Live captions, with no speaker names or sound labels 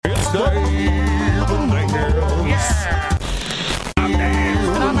Dave and Angus. Yeah. I'm Dave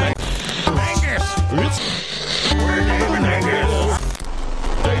and I'm Angus. We're Dave and Angus.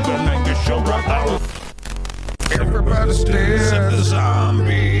 Dave and Angus show right now. Everybody's dead except the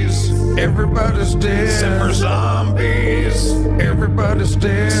zombies. Everybody's dead Except for zombies. Everybody's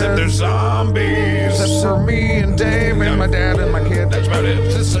dead Except they're zombies. Except for me and Dave and my dad and my kid. That's about it.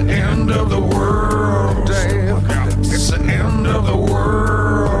 It's the end of the world, Dave. It's the end of the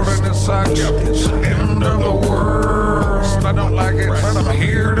world, and it sucks. It's the end of the world. I don't like it, but I'm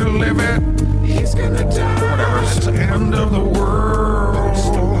here to live it. He's gonna die. Whatever. It's the end of the world.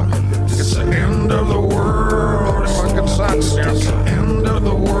 It's the end of the world. It fucking sucks. It's the end of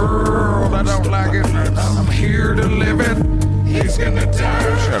the world. I don't like it. I'm here to live it. He's gonna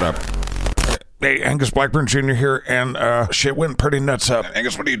die. Shut up. Hey, Angus Blackburn Jr. here, and shit went pretty nuts up.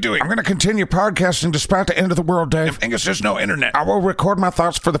 Angus, what are you doing? I'm going to continue podcasting despite the end of the world, Dave. Angus, there's no internet. I will record my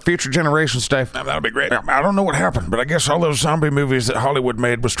thoughts for the future generations, Dave. That'll be great. I don't know what happened, but I guess all those zombie movies that Hollywood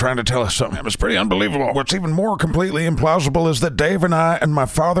made was trying to tell us something. It was pretty unbelievable. What's even more completely implausible is that Dave and I and my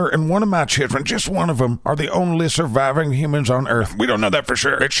father and one of my children, just one of them, are the only surviving humans on Earth. We don't know that for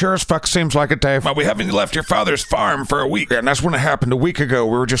sure. It sure as fuck seems like it, Dave. Well, we haven't left your father's farm for a week. Yeah, and that's when it happened a week ago.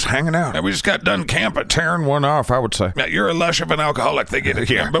 We were just hanging out. And we just got done camping. Tearing one off, I would say. Now, you're a lush of an alcoholic, they get it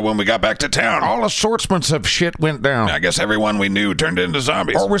here. But when we got back to town, all assortments of shit went down. I guess everyone we knew turned into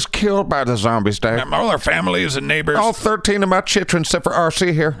zombies. Or was killed by the zombies, Dave. All our families and neighbors. All 13 of my children except for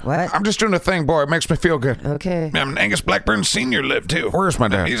RC here. What? I'm just doing a thing, boy. It makes me feel good. Okay. Angus Blackburn Sr. lived too. Where's my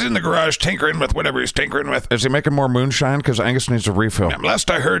dad? He's in the garage tinkering with whatever he's tinkering with. Is he making more moonshine? Because Angus needs a refill.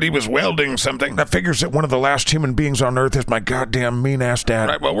 Last I heard, he was welding something. That figures that one of the last human beings on Earth is my goddamn mean-ass dad.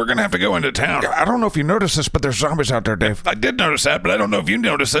 Right, well, we're going to have to go into town. I don't know if you noticed this, but there's zombies out there, Dave. I did notice that, but I don't know if you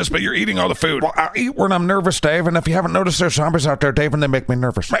noticed this, but you're eating all the food. Well, I eat when I'm nervous, Dave, and if you haven't noticed, there's zombies out there, Dave, and they make me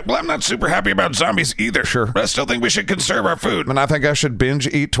nervous. Right, well, I'm not super happy about zombies either. Sure. But I still think we should conserve our food. And I think I should binge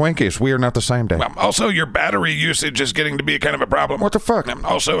eat Twinkies. We are not the same, Dave. Well, also, your battery usage is getting to be kind of a problem. What the fuck?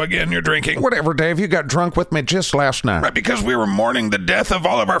 Also, again, you're drinking. Whatever, Dave. You got drunk with me just last night. Right, because we were mourning the death of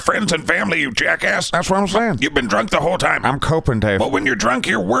all of our friends and family, you jackass. That's what I'm saying. You've been drunk the whole time. I'm coping, Dave. Well, when you're drunk,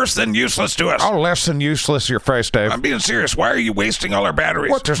 you're worse than useless to us. Oh, less than useless, your face, Dave. I'm being serious. Why are you wasting all our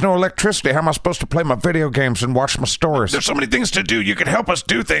batteries? What? There's no electricity. How am I supposed to play my video games and watch my stories? There's so many things to do. You could help us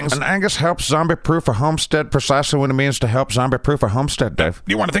do things. And Angus helps zombie-proof a homestead precisely when it means to help zombie-proof a homestead, Dave.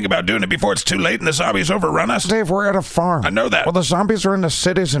 You want to think about doing it before it's too late and the zombies overrun us? Dave, we're at a farm. I know that. Well, the zombies are in the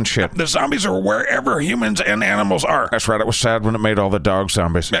cities and shit. The zombies are wherever humans and animals are. That's right. It was sad when it made all the dog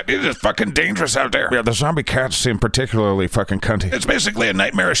zombies. It is fucking dangerous out there. Yeah, the zombie cats seem particularly fucking cunty. It's basically a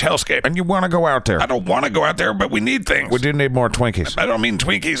nightmarish hellscape. And you want to go out there. I don't want to go out there, but we need things. We do need more Twinkies. I don't mean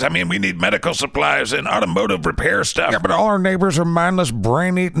Twinkies. I mean, we need medical supplies and automotive repair stuff. Yeah, but all our neighbors are mindless,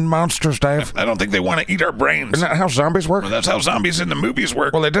 brain-eating monsters, Dave. I don't think they want to eat our brains. Isn't that how zombies work? Well, that's how zombies in the movies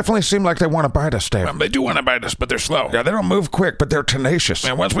work. Well, they definitely seem like they want to bite us, Dave. They do want to bite us, but they're slow. Yeah, they don't move quick, but they're tenacious.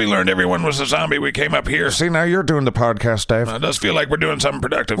 And once we learned everyone was a zombie, we came up here. See, now you're doing the podcast, Dave. It does feel like we're doing something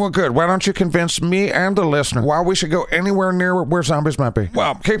productive. Well, good. Why don't you convince me and the listener why we should go anywhere near where zombies might be?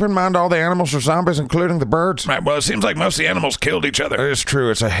 Well, keep in mind all the animals are zombies, including the birds. Right, well, it seems like most of the animals killed each other. It's true.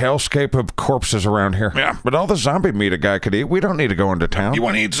 It's a hellscape of corpses around here. Yeah. But all the zombie meat a guy could eat, we don't need to go into town. You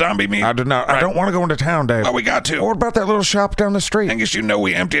want to eat zombie meat? I do not. Right. I don't want to go into town, Dave. Oh, we got to. What about that little shop down the street? Angus, you know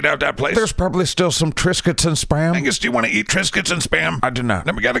we emptied out that place. There's probably still some Triscuits and Spam. Angus, do you want to eat Triscuits and Spam? I do not.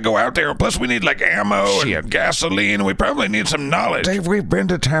 Then we got to go out there. Plus, we need like ammo and gasoline. We probably need some knowledge. Dave, we've been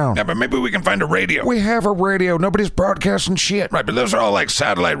to town. Yeah, but maybe we can find a radio. We have a radio. Nobody's broadcasting shit. Right, but those are all like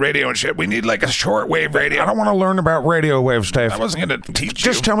satellite radio and shit. We need like a shortwave radio. I don't want to learn about radio waves, Dave. I wasn't going to teach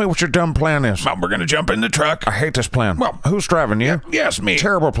you. Just tell me what your dumb plan is. Well, we're going to jump in the truck. I hate this plan. Well, who's driving, you? Yes, me.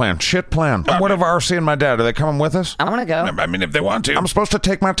 Terrible plan. Shit plan. And what of RC and my dad? Are they coming with us? I want to go. I mean, if they want to. I'm supposed to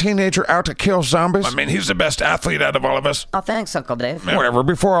take my teenager out to kill zombies? I mean, he's the best athlete out of all of us. Oh, thanks, Uncle Dave. Yeah. Whatever.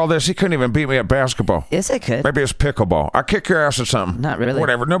 Before all this, he couldn't even beat me at basketball. Yes, I could. Maybe it's pickleball. I'll kick your ass at something. Not really.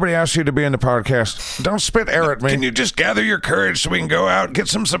 Whatever. Nobody asked you to be in the podcast. Don't spit air at me. Can you just gather your courage so we can go out, get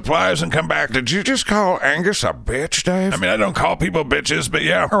some supplies, and come back? Did you just call Angus a bitch, Dave? I mean, I don't call people bitches, but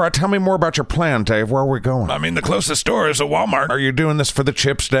yeah. All right, tell me more about your plan, Dave. Where are we going? I mean, the closest store is a Walmart. Are you doing this for the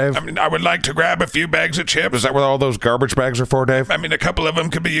chips, Dave? I mean, I would like to grab a few bags of chips. Is that what all those garbage bags are for, Dave? I mean, a couple of them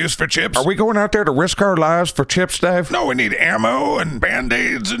could be used for chips. Are we going out there to risk our lives for chips, Dave? No, we need ammo and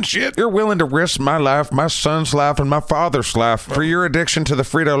Band-Aids and shit. You're willing to risk my life, my son's life, and my father's life for your addiction to the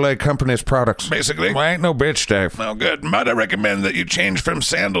Frito-Lay company's products. Basically. Well, I ain't no bitch, Dave. Well, good. Might I recommend that you change from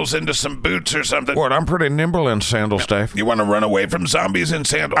sandals into some boots or something. What, I'm pretty nimble in sandals, Dave. You want to run away from zombies in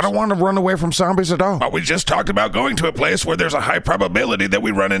sandals? I don't want to run away from zombies at all. Well, we just talked about going to a place where there's a high probability that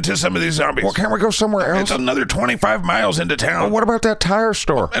we run into some of these zombies. Well, can't we go somewhere else? It's another 25 miles into town. Well, what about that tire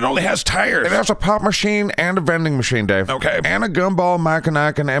store? It only has tires. It has a pop machine and a vending machine, Dave. Okay. And a gumball, Mike and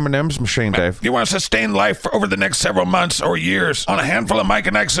Ike, and M&M's machine, Dave. You want to sustain life over the next several months or years on a handful of Mike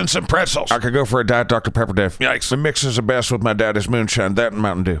and Ike's and some pretzels. I could go for a Diet Dr. Pepper, Dave. Yikes. The mixes the best with my daddy's moonshine, that and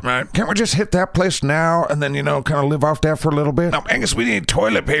Mountain Dew. Right. Can't we just hit that place now and then, kind of live off that for a little bit? Now, Angus, we need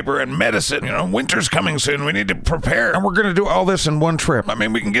toilet paper and medicine. Winter's coming soon. We need to prepare. And we're going to do all this in one trip. I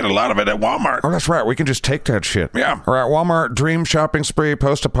mean, we can get a lot of it at Walmart. Oh, that's right. We can just take that shit. Yeah. All right, Walmart, Dream Shopping Spree,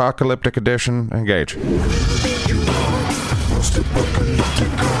 Post-Apocalyptic Edition, engage.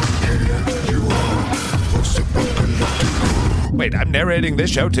 Wait, I'm narrating this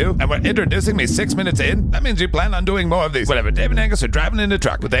show too? And we're introducing me 6 minutes in? That means you plan on doing more of these. Whatever, Dave and Angus are driving in a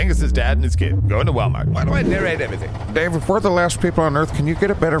truck with Angus's dad and his kid, going to Walmart. Why do I narrate everything? Dave, if we're the last people on Earth, can you get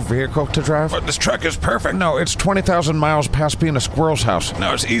a better vehicle to drive? But this truck is perfect. No, it's 20,000 miles past being a squirrel's house.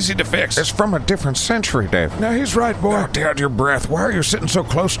 No, it's easy to fix. It's from a different century, Dave. Now, he's right, boy. Oh, Dad, your breath. Why are you sitting so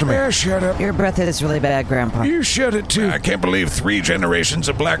close to me? Yeah, shut up. Your breath is really bad, Grandpa. You shut it, too. I can't believe 3 generations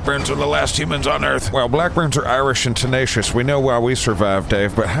of Blackburns were the last humans on Earth. Well, Blackburns are Irish and tenacious. We know why we survived,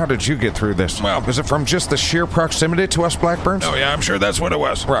 Dave, but how did you get through this? Well, is it from just the sheer proximity to us Blackburns? Oh, yeah, I'm sure that's what it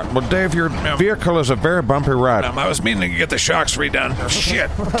was. Right. Well, Dave, your vehicle is a very bumpy ride. I was meaning to get the shocks redone. Shit.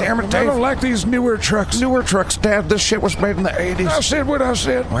 Damn it, Dave. I don't like these newer trucks. Newer trucks, Dad. This shit was made in the 80s. I said what I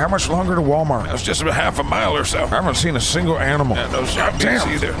said. Well, how much longer to Walmart? It was just about half a mile or so. I haven't seen a single animal. Yeah, no zombies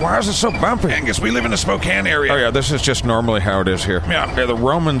either. Why is it so bumpy? Angus, we live in the Spokane area. Oh, yeah, this is just normally how it is here. Yeah. The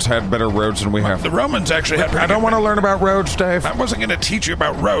Romans had better roads than we have. The Romans actually had I don't want to learn about roads, Dave. I wasn't going to teach you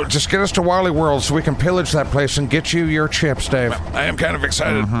about roads. Just get us to Wally World so we can pillage that place and get you your chips, Dave. I am kind of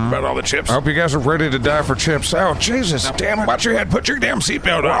excited about all the chips. I hope you guys are ready to die for chips. Oh, Jesus. Now, damn it. Watch your head. Put your damn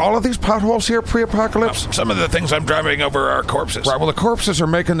seatbelt on. All of these potholes here pre-apocalypse? Some of the things I'm driving over are corpses. Right, well, the corpses are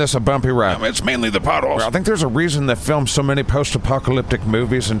making this a bumpy ride. It's mainly the potholes. Well, I think there's a reason they filmed so many post-apocalyptic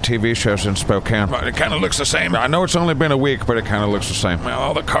movies and TV shows in Spokane. Well, it kind of looks the same. I know it's only been a week, but it kind of looks the same. Well,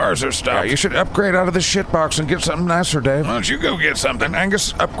 all the cars are stopped. Yeah, you should upgrade out of this shitbox and get something nicer, Dave. Why don't you go get something?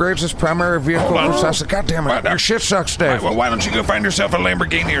 Angus upgrades his primary vehicle. God damn it. Your shit sucks, Dave. Right, well, why don't you go find yourself a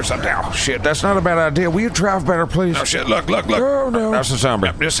Lamborghini or something? Oh, shit, that's not a bad idea. Will you drive better, please? No, shit, look. Oh, no. That's a zombie.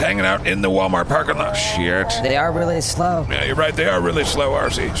 I'm just hanging out in the Walmart parking lot. Shit. They are really slow. Yeah, you're right. They are really slow,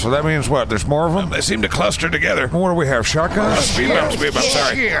 RC. So that means what? There's more of them? They seem to cluster together. What do we have? Shotguns? Speed bumps,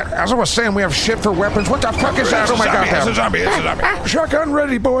 sorry. Shit. As I was saying, we have shit for weapons. What the fuck is that? Oh, my God. It's a zombie. Shotgun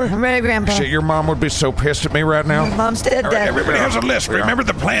ready, boy. I'm ready, Grandpa. Shit, your mom would be so pissed at me right now. Mom's dead, Right, Dad. everybody has a list. Remember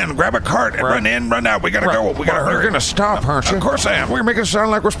the plan. Grab a cart and run in, run out. We gotta go. We gotta hurry. You're gonna stop, aren't you? Of course I am. We're making it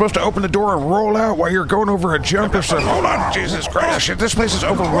sound like we're supposed to open the door and roll out while you're going over a jump or something. Hold on. Jesus Christ. Shit, this place is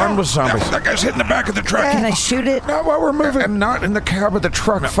overrun with zombies. That guy's hitting the back of the truck. Can I shoot it? Not while we're moving. And not in the cab of the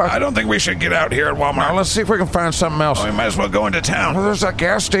truck. Fuck. I don't think we should get out here at Walmart. Now, let's see if we can find something else. We might as well go into town. Well, there's that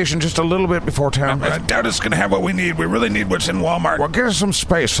gas station just a little bit before town. I doubt it's going to have what we need. We really need what's in Walmart. Well, get us some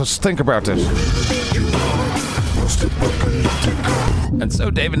space. Let's think about this. And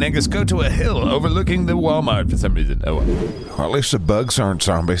so Dave and Angus go to a hill overlooking the Walmart for some reason. Oh, well, at least the bugs aren't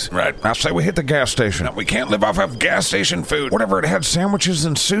zombies. Right. I'll say we hit the gas station. No, we can't live off of gas station food. Whatever, it had sandwiches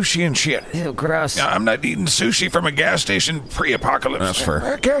and sushi and shit. Ew, gross. I'm not eating sushi from a gas station pre-apocalypse. That's fair.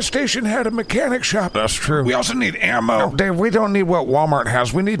 That gas station had a mechanic shop. That's true. We also need ammo. No, Dave, we don't need what Walmart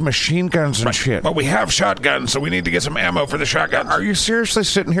has. We need machine guns and shit. Well, we have shotguns, so we need to get some ammo for the shotguns. Are you seriously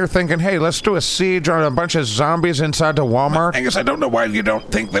sitting here thinking, hey, let's do a siege on a bunch of zombies inside the Walmart? Angus, I don't know why you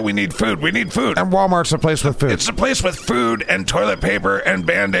don't think that we need food. We need food. And Walmart's a place with food. It's a place with food and toilet paper and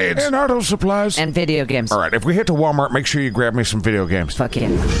Band-Aids. And auto supplies. And video games. All right, if we hit to Walmart, make sure you grab me some video games. Fuck yeah.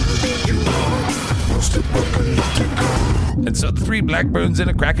 and so the 3 Blackburns and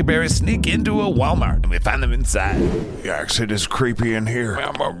a Crackerberry sneak into a Walmart, and we find them inside. Yikes, it is creepy in here.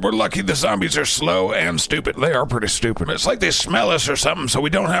 Well, we're lucky the zombies are slow and stupid. They are pretty stupid. It's like they smell us or something, so we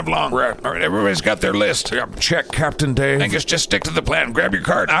don't have long. Right. All right, everybody's got their list. Yep, check, Captain Dave. Angus, just stick to the plan. Grab your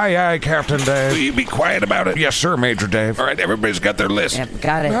card. Aye, Captain Dave. Will you be quiet about it? Yes, sir, Major Dave. All right, everybody's got their list. Yep,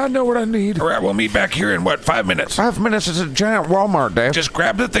 got it. I know what I need. All right, we'll meet back here in, 5 minutes? 5 minutes is a giant Walmart, Dave. Just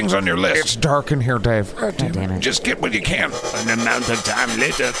grab the things on your list. It's dark in here, Dave. God damn it. Just get what you can. an amount of time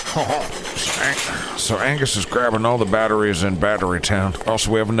later. So Angus is grabbing all the batteries in Battery Town.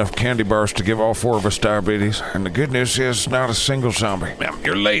 Also, we have enough candy bars to give all 4 of us diabetes. And the good news is, not a single zombie.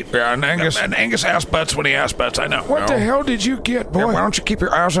 You're late. Yeah, and Angus... And Angus ass butts when he ass butts, I know. What the hell did you get, boy? Yeah, why don't you keep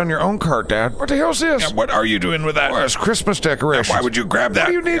your eyes on your own cart, Dad? What the hell's this? Yeah, what are you doing with that? Well, it's Christmas decorations. Why would you grab that? What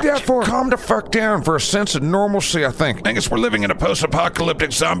do you need that for? Calm the fuck down for a sense of normalcy, I think. Angus, we're living in a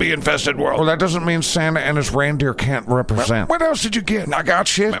post-apocalyptic zombie-infested world. Well, that doesn't mean Santa and his reindeer can't represent. What else did you get? I got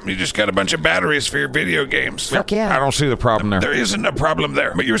shit. You just got a bunch of batteries for your video games. Fuck yeah. I don't see the problem there. There isn't a problem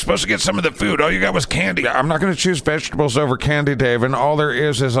there. But you were supposed to get some of the food. All you got was candy. Yeah, I'm not going to choose vegetables over candy, Dave, and all there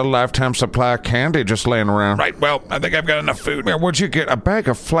is a lifetime supply of candy just laying around. Right, well, I think I've got enough food. Yeah, what'd you get? A bag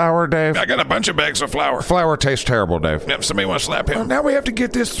of flour, Dave? I got a bunch of bags of flour. Flour tastes terrible, Dave. Yep, somebody want to slap him. Well, now we have to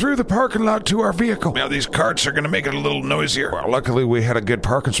get this through the parking lot to our vehicle. Now these carts are going to make it a little noisier. Well, luckily we had a good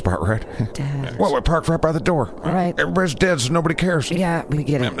parking spot, right? Dad. Well, we parked right by the door. Right. Everybody's dead, so nobody cares. Yeah, we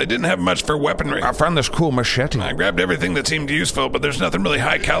get it. They didn't have much for weaponry. I found this cool machete. I grabbed everything that seemed useful, but there's nothing really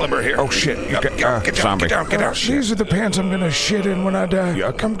high caliber here. Oh, shit. Get down, get down. These are the pants I'm going to shit in when I die.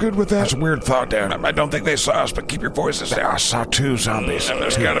 Yuck. I'm good with that. That's a weird thought, Dad. I don't think they saw us, but keep your voices down. I saw 2 zombies.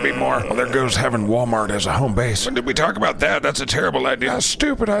 There's got to be more. Well, there goes having Walmart as a home base. When did we talk about that? That's a terrible idea. That's a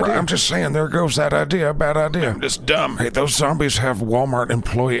stupid idea. Right, I'm just saying, there goes that idea. Bad idea. I'm just dumb. Hey, those zombies have Walmart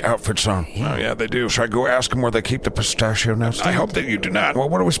employee outfits on. Oh, yeah, they do. Should I go ask them where they keep the pistachio nuts? I hope that you do not. Well,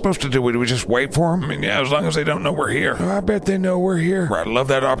 what are we supposed to do? Do we just wait for them? I mean, yeah, as long as they don't know we're here. Oh, I bet they know we're here. Right, I love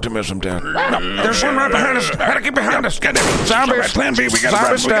that optimism, Dad. There's one right behind us. Gotta get behind us. Get it. Zombies. Plan B. We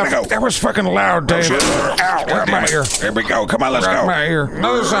gotta go. That was fucking loud, Dave. Oh, ow, right my ear. Here we go. Come on, let's go. My ear.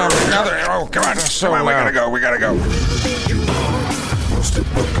 Another zombie. Another. Oh, come on. So loud. We gotta go.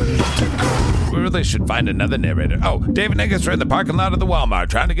 We really should find another narrator. Oh, Dave and Angus are in the parking lot of the Walmart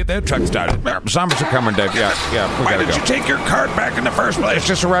trying to get their truck started. Zombies are coming, Dave. Yeah. Why did you take your cart back in the first place? It's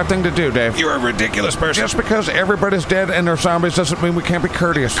just the right thing to do, Dave. You're a ridiculous person. Just because everybody's dead and they're zombies doesn't mean we can't be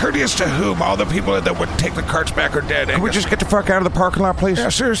courteous. Courteous to whom? All the people that would take the carts back are dead, Angus. Can we just get the fuck out of the parking lot, please? Yeah,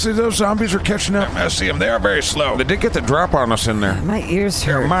 seriously, those zombies are catching up. I see them. They are very slow. They did get the drop on us in there. My ears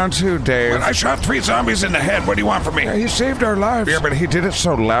hurt. Mine too, Dave. But I shot 3 zombies in the head. What do you want from me? Yeah, he saved our lives. Yeah, but he did it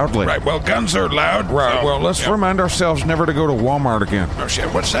so loudly. Right, well, guns are loud. Right, well, let's remind ourselves never to go to Walmart again. Oh, shit,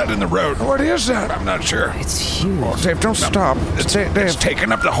 what's that in the road? What is that? I'm not sure. It's huge. Oh, Dave, don't stop. It's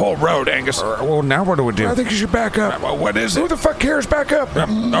taking up the whole road, Angus. Well, now what do we do? I think you should back up. Well, what is it? Who the fuck cares? Back up.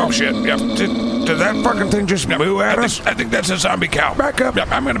 Oh, shit. Yep. Did that fucking thing just moo at us? I think that's a zombie cow. Back up.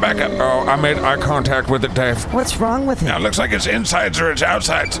 Yep, I'm gonna back up. Oh, I made eye contact with it, Dave. What's wrong with it? Now, it looks like it's insides or it's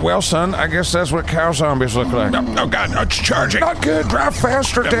outsides. Well, son, I guess that's what cow zombies look like. Oh, God, it's charging. Not good. Drive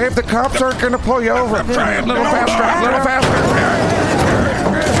faster, Dave. The cops aren't gonna pull you over. I'm trying. A little faster.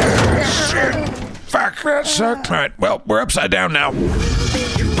 Shit. Fuck. That sucked. All right, well, we're upside down now.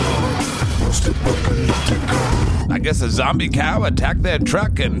 I guess a zombie cow attacked their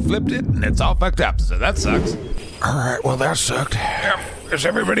truck and flipped it, and it's all fucked up, so that sucks. All right, well, that sucked. Is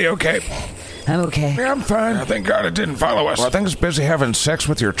everybody okay? I'm okay. Yeah, I'm fine. Thank God it didn't follow us. Well, I think it's busy having sex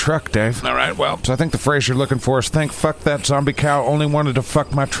with your truck, Dave. All right, well. So I think the phrase you're looking for is, thank fuck that zombie cow only wanted to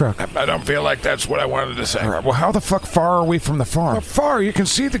fuck my truck. I don't feel like that's what I wanted to say. All right, well, how the fuck far are we from the farm? Well, far? You can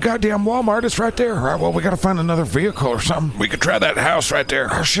see the goddamn Walmart. It's right there. All right, well, we gotta find another vehicle or something. We could try that house right there.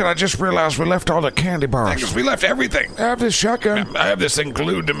 Oh, shit, I just realized we left all the candy bars. Angus, we left everything. I have this shotgun. I have this thing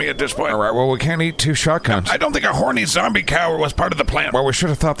glued to me at this point. All right, well, we can't eat 2 shotguns. I don't think a horny zombie cow was part of the plan. Well, we should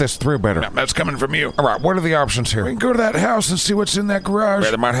have thought this through better. That's coming from you. All right, what are the options here? We can go to that house and see what's in that garage.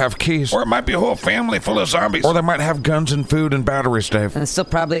 Where they might have keys. Or it might be a whole family full of zombies. Or they might have guns and food and batteries, Dave. And it's still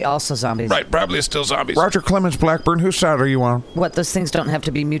probably also zombies. Right, probably still zombies. Roger Clemens, Blackburn, whose side are you on? What, those things don't have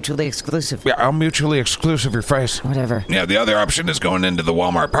to be mutually exclusive? Yeah, I'll mutually exclusive your face. Whatever. Yeah, the other option is going into the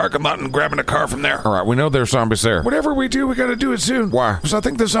Walmart parking lot and grabbing a car from there. All right, we know there's zombies there. Whatever we do, we gotta do it soon. Why? Because I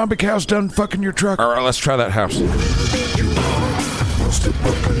think the zombie cow's done fucking your truck. All right, let's try that house.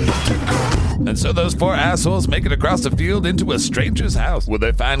 And so those 4 assholes make it across the field into a stranger's house. Will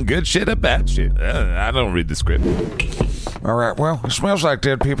they find good shit or bad shit? I don't read the script. All right, well, it smells like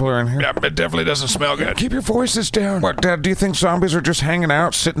dead people are in here. Yeah, it definitely doesn't smell good. Keep your voices down. What, Dad, do you think zombies are just hanging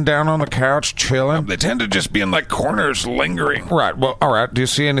out, sitting down on the couch, chilling? They tend to just be in, like, corners, lingering. Right, well, all right, do you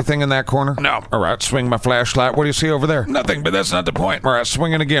see anything in that corner? No. All right, swing my flashlight. What do you see over there? Nothing, but that's not the point. All right,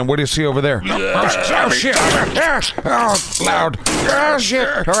 swing it again. What do you see over there? Oh, shit. Oh, loud. Oh, shit.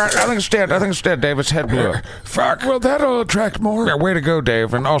 All right, I think it's dead. Dave, its head blew up. Fuck. Well, that'll attract more. Yeah, way to go,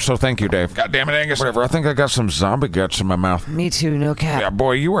 Dave, and also thank you, Dave. God damn it, Angus. Whatever, I think I got some zombie guts in my mouth. mouth. Me too, no cap. Yeah,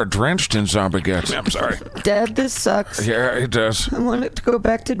 boy, you are drenched in zombie guts. I'm sorry. Dad, this sucks. Yeah, it does. I want it to go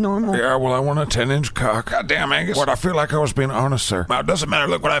back to normal. Yeah, well, I want a 10-inch cock. God damn, Angus. What, I feel like I was being honest, sir. Well, it doesn't matter.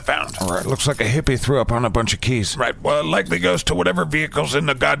 Look what I found. All right, looks like a hippie threw up on a bunch of keys. Right, well, it likely goes to whatever vehicle's in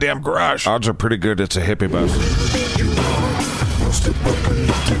the goddamn garage. Odds are pretty good it's a hippie bus.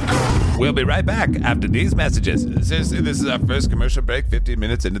 We'll be right back after these messages. This is our first commercial break, 15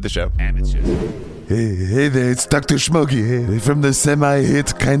 minutes into the show. Amateurs. Hey there, it's Dr. Smokey here from the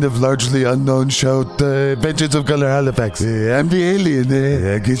semi-hit, kind of largely unknown show, The Adventures of Color Halifax. I'm the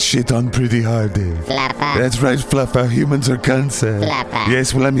alien. I get shit on pretty hard. Fluffer. That's right, Fluffer. Humans are cunts. Fluffer.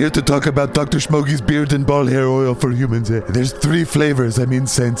 Yes, well, I'm here to talk about Dr. Smokey's beard and ball hair oil for humans. There's 3 flavors,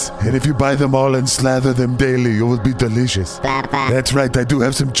 scents. And if you buy them all and slather them daily, you will be delicious. Fluffer. That's right, I do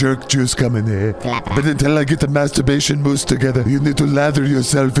have some jerk juice coming here. Fluffer. But until I get the masturbation mousse together, you need to lather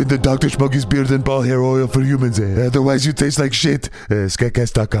yourself into Dr. Smokey's beard and ball hair oil for humans. Otherwise, you taste like shit.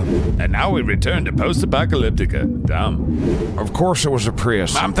 SKATCAST.com. And now we return to Post-Apocalyptica. Dumb. Of course it was a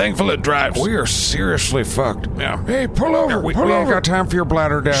Prius. I'm thankful it drives. We are seriously fucked. Yeah. Hey, pull over. We We ain't over. got time for your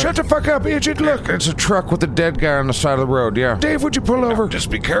bladder, Dad. Shut the fuck up, idiot. Look. It's a truck with a dead guy on the side of the road, yeah. Dave, would you pull over?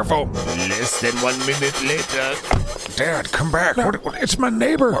 Just be careful. Less than 1 minute later. Dad, come back. No, It's my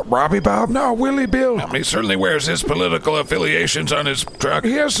neighbor. What, Robbie Bob? No, Willie Bill. He certainly wears his political affiliations on his truck.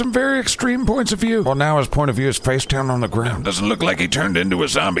 He has some very extreme points of view. Well, now his point of view is face down on the ground. Doesn't look like he turned into a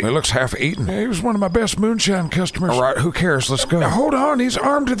zombie. He looks half eaten. He was one of my best moonshine customers. All right, who cares? Let's go. Now, hold on, he's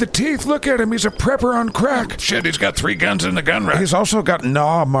armed to the teeth. Look at him, he's a prepper on crack. Shit, he's got 3 guns in the gun rack. He's also got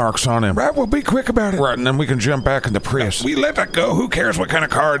gnaw marks on him. Right, well, be quick about it. Right, and then we can jump back in the Prius. We let that go. Who cares what kind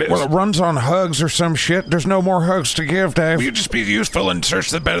of car it is? Well, it runs on hugs or some shit. There's no more hugs to give, Dave. Will you just be useful and search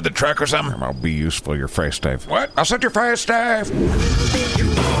the bed of the truck or something? I'll be useful, your face, Dave. What? I'll set your face, Dave.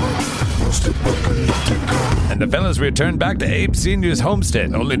 And the fellas returned back to Abe Sr.'s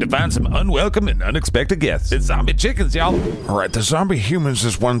homestead, only to find some unwelcome and unexpected guests. It's zombie chickens, y'all. All right, the zombie humans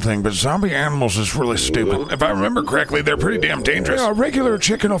is one thing, but zombie animals is really stupid. If I remember correctly, they're pretty damn dangerous. Yeah, a regular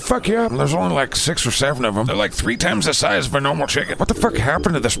chicken will fuck you up. There's only like 6 or 7 of them. They're like 3 times the size of a normal chicken. What the fuck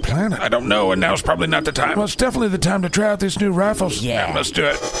happened to this planet? I don't know, and now's probably not the time. Well, it's definitely the time to try out these new rifles. Yeah, let's do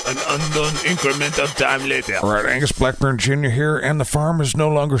it. An unknown increment of time later. All right, Angus Blackburn Jr. here, and the farm is no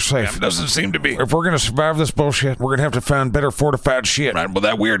longer safe. Doesn't seem to be. If we're gonna survive this bullshit, we're gonna have to find better fortified shit. Right, well,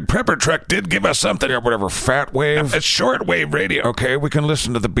 that weird prepper truck did give us something. Yeah, whatever, fat wave. It's shortwave radio. Okay, we can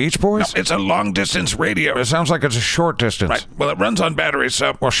listen to the Beach Boys? No, it's a long-distance radio. It sounds like it's a short distance. Right, well, it runs on batteries,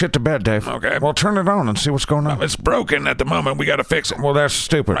 so... Well, shit to bed, Dave. Okay. Well, turn it on and see what's going on. It's broken at the moment. We gotta fix it. Well, that's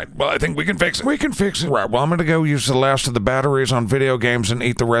stupid. Right, well, I think we can fix it. We can fix it. Right, well, I'm gonna go use the last of the batteries on video games and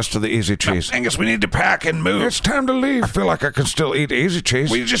eat the rest of the easy cheese. Angus, we need to pack and move. It's time to leave. I feel like I can still eat easy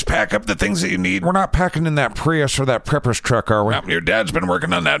cheese. Will you just pack up the things that you need? We're not packing in that Prius or that Prepper's truck, are we? No, your dad's been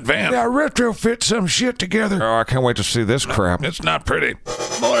working on that van. Yeah, retrofit some shit together. Oh, I can't wait to see this crap. It's not pretty.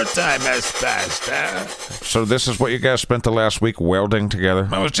 More time has passed, huh? So this is what you guys spent the last week welding together?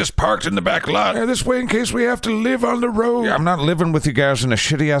 I was just parked in the back lot. Yeah, this way in case we have to live on the road. Yeah, I'm not living with you guys in a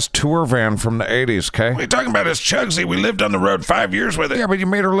shitty-ass tour van from the 80s, okay? What are you talking about? It's Chugsy. We lived on the road 5 years with it. Yeah, but you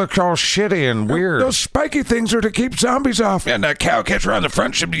made her look all shitty and weird. Those spiky things are to keep zombies off. And that cow catcher on the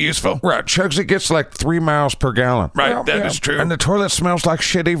front should be useful. Right, Chugsy gets like 3 miles per gallon. Right, that is true. And the toilet smells like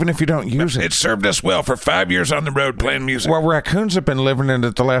shit even if you don't use it. It served us well for 5 years on the road playing music. Well, raccoons have been living in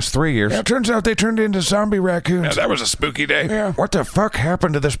it the last 3 years. Yeah, it turns out they turned into zombie raccoons. Yeah, that was a spooky day. Yeah. What the fuck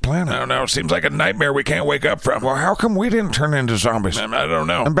happened to this planet? I don't know. It seems like a nightmare we can't wake up from. Well, how come we didn't turn into zombies? I don't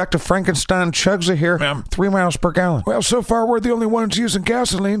know. I'm back to Frankenstein Chugsy here. 3 miles per gallon. Well, so far we're the only ones using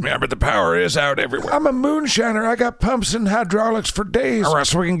gasoline. Yeah, but the power is out everywhere. I'm a moonshiner. I got pumps and hydraulics for days. All right,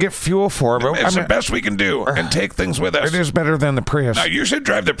 so we can get fuel for it. It's the best we can do, and take things with us. It is better than the Prius. Now, you should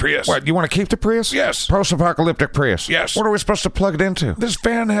drive the Prius. What, you want to keep the Prius? Yes. Post-apocalyptic Prius? Yes. What are we supposed to plug it into? This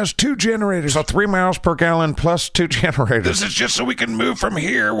van has 2 generators. So 3 miles per gallon plus 2 generators. This is just so we can move from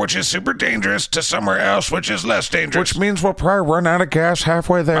here, which is super dangerous, to somewhere else, which is less dangerous. Which means we'll probably run out of gas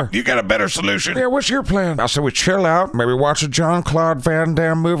halfway there. You got a better solution. Yeah, what's your plan? I say we chill out, maybe watch a Jean-Claude Van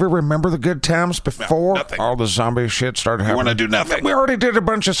Damme movie, remember the good times before all the zombie shit started happening. You want to do nothing? We already did a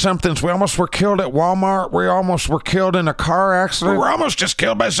bunch of somethings. We almost were killed at Walmart. We almost were killed in a car accident. We're almost just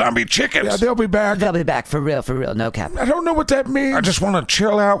killed by zombie chickens. Yeah, they'll be back. They'll be back for real, no cap. I don't know what that means. I just want to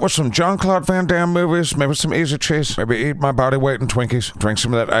chill out with some Jean-Claude Van Damme movies, maybe some easy cheese, maybe eat my body weight in Twinkies, drink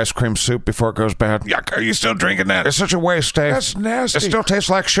some of that ice cream soup before it goes bad. Yuck, are you still drinking that? It's such a waste, Dave. That's nasty. It still tastes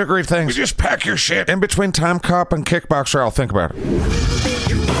like sugary things. We just pack your shit. In between Time Cop and Kickboxer, I'll think about it.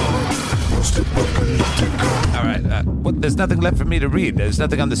 All right, there's nothing left for me to read. There's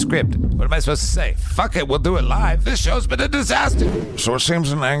nothing on the script. What am I supposed to say? Fuck it, we'll do it live. This show's been a disaster. So it seems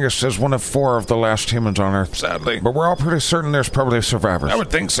that Angus is one of 4 of the last humans on Earth. Sadly. But we're all pretty certain there's probably survivors. I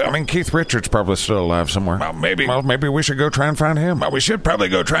would think so. I mean, Keith Richards probably still alive somewhere. Well, maybe. Well, maybe we should go try and find him. Well, we should probably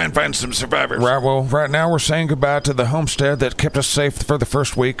go try and find some survivors. Right, well, right now we're saying goodbye to the homestead that kept us safe for the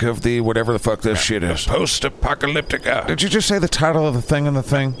first week of the whatever the fuck this shit is. Post-apocalyptica. Did you just say the title of the thing in the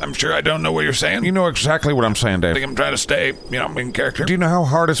thing? I'm sure I don't know what you're saying. You know exactly what I'm saying, Dave. I think I'm trying to stay, in character. Do you know how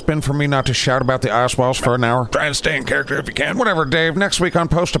hard it's been for me not to shout about the ice walls for an hour? Try and stay in character if you can. Whatever, Dave. Next week on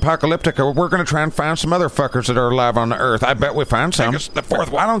Post-Apocalyptica, we're going to try and find some other fuckers that are alive on the Earth. I bet we find some. Angus, the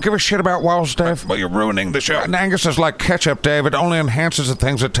 4th one. I don't give a shit about walls, Dave. Well, you're ruining the show. And Angus is like ketchup, Dave. It only enhances the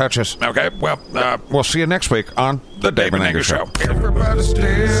things it touches. Okay, well, We'll see you next week on The Dave and Angus Show. Everybody's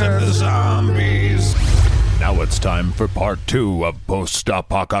dead. The zombies. Now it's time for part 2 of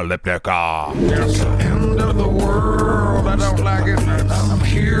Post-Apocalyptica. It's the end of the world. I don't like it. I'm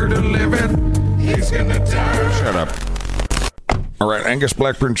here to live it. He's gonna die. Shut up. All right, Angus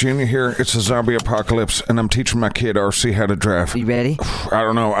Blackburn Jr. here. It's a zombie apocalypse, and I'm teaching my kid RC how to drive. You ready? I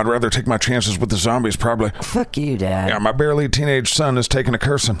don't know. I'd rather take my chances with the zombies, probably. Fuck you, Dad. Yeah, my barely teenage son has taken a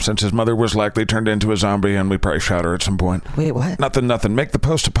cursing since his mother was likely turned into a zombie, and we probably shot her at some point. Wait, what? Nothing. Make the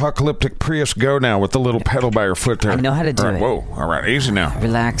post-apocalyptic Prius go now with the little pedal by your foot there. I know how to do it. Whoa, all right, easy now.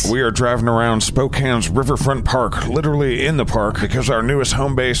 Relax. We are driving around Spokane's Riverfront Park, literally in the park, because our newest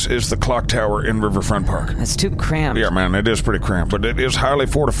home base is the clock tower in Riverfront Park. That's too cramped. Yeah, man, it is pretty cramped, but it is highly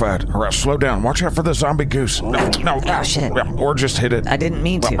fortified. All right, slow down. Watch out for the zombie goose. No. Oh, shit. Yeah, or just hit it. I didn't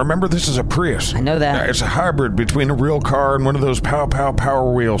mean to. Remember, this is a Prius. I know that. Yeah, it's a hybrid between a real car and one of those pow-pow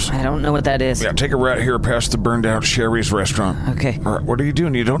power wheels. I don't know what that is. Yeah, take a right here past the burned-out Sherry's restaurant. Okay. All right, what are you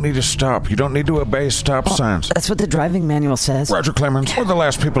doing? You don't need to stop. You don't need to obey stop signs. That's what the driving manual says. Roger Clemens, we're the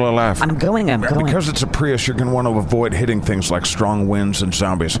last people alive. I'm going. Because it's a Prius, you're going to want to avoid hitting things like strong winds and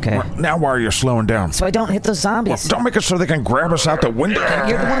zombies. Okay. Now why are you slowing down? So I don't hit those zombies. Don't make it so they can grab us out the window.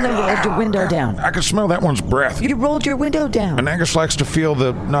 You're the one that rolled your window down. I can smell that one's breath. You rolled your window down. And Angus likes to feel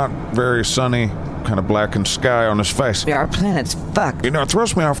the not very sunny, kind of blackened sky on his face. Our planet's fucked. You know, it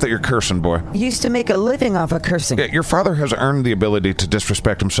throws me off that you're cursing, boy. You used to make a living off of cursing. Yeah, your father has earned the ability to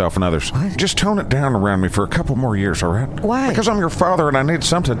disrespect himself and others. What? Just tone it down around me for a couple more years, all right? Why? Because I'm your father and I need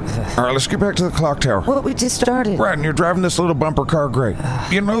something. All right, let's get back to the clock tower. Well, we just started. Right, and you're driving this little bumper car great.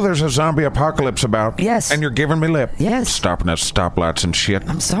 You know there's a zombie apocalypse about. Yes. And you're giving me lip. Yes. Stopping at stoplights and shit.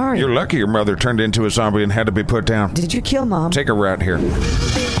 I'm sorry. You're lucky your mother turned into a zombie and had to be put down. Did you kill Mom? Take a right here.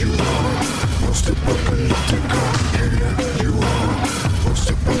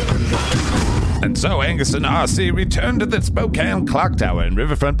 And so Angus and RC return to the Spokane Clock Tower in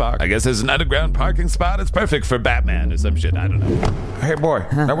Riverfront Park. I guess there's an underground parking spot. It's perfect for Batman or some shit. I don't know. Hey, boy,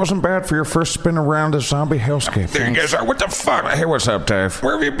 that wasn't bad for your first spin around a zombie hellscape. There you guys are. What the fuck? Hey, what's up, Dave?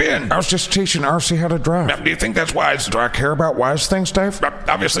 Where have you been? I was just teaching RC how to drive. Now, do you think that's wise? Do I care about wise things, Dave?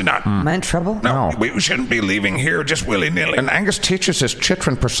 Obviously not. Am I in trouble? No. We shouldn't be leaving here just willy-nilly. And Angus teaches his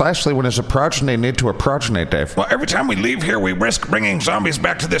children precisely when as a progeny need to a progeny, Dave. Well, every time we leave here, we risk bringing zombies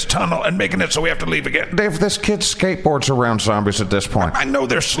back to this tunnel and making it so we have to leave again. Dave, this kid skateboards around zombies at this point. I know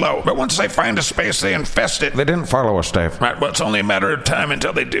they're slow, but once they find a space, they infest it. They didn't follow us, Dave. Right, well, it's only a matter of time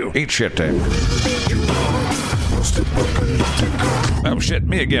until they do. Eat shit, Dave. Oh shit,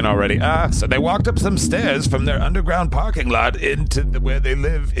 me again already. So they walked up some stairs from their underground parking lot into where they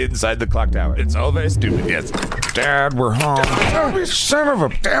live inside the clock tower. It's all very stupid, yes. Dad, we're home. Oh, son of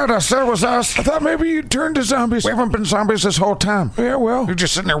a... Dad, I said it was us. I thought maybe you turned to zombies. We haven't been zombies this whole time. Yeah, well, you're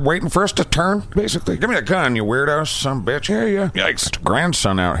just sitting there waiting for us to turn, basically. Give me the gun, you weirdo, son bitch. Yeah. Yikes.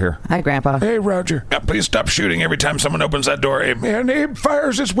 Grandson out here. Hi, Grandpa. Hey, Roger. Now, please stop shooting every time someone opens that door, Abe. And Abe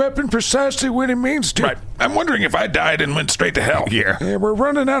fires his weapon precisely when he means to. Right. I'm wondering if I died and went straight to hell. Yeah. Yeah, we're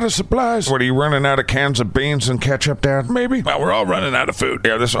running out of supplies. What, are you running out of cans of beans and ketchup, Dad? Maybe. Well, we're all running out of food.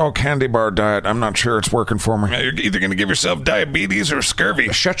 Yeah, this all candy bar diet, I'm not sure it's working for me. Now, you're either going to give yourself diabetes or scurvy.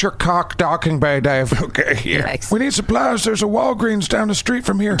 Shut your cock docking bay, Dave. Okay, yeah. Yikes. We need supplies. There's a Walgreens down the street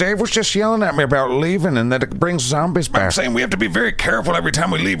from here. Dave was just yelling at me about leaving and that it brings zombies back. I'm saying we have to be very careful every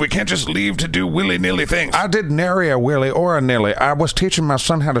time we leave. We can't just leave to do willy-nilly things. I did nary a willy or a nilly. I was teaching my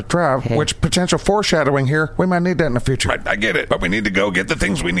son how to drive, which potential foreshadowing here, we might need that in the future. Right, I get it, but we need to go get the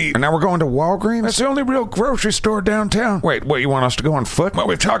things we need. And now we're going to Walgreens? That's the only real grocery store downtown. Wait, what, you want us to go on foot? Well,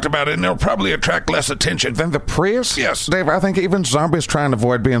 we've talked about it, and it'll probably attract less attention. Then the Prius? Yes. Dave, I think even zombies try and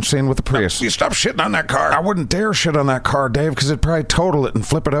avoid being seen with the Prius. You stop shitting on that car. I wouldn't dare shit on that car, Dave, because it'd probably total it and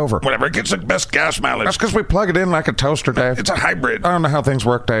flip it over. Whatever, it gets the best gas mileage. That's because we plug it in like a toaster, Dave. It's a hybrid. I don't know how things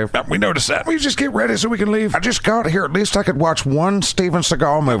work, Dave. We noticed that. We just get ready so we can leave. I just got here. At least I could watch one Steven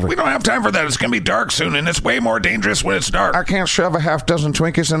Seagal movie. We don't have time for that. It's gonna be dark soon, and it's way more dangerous when it's dark. I can't shove a half dozen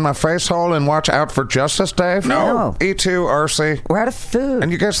Twinkies in my face hole and watch Out for Justice, Dave? No. E2, RC. We're out of food.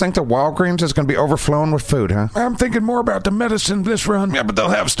 And you guys think the Walgreens is going to be overflowing with food, huh? I'm thinking more about the medicine this run. Yeah, but they'll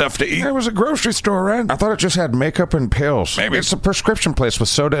have stuff to eat. It was a grocery store, right? I thought it just had makeup and pills. Maybe. It's a prescription place with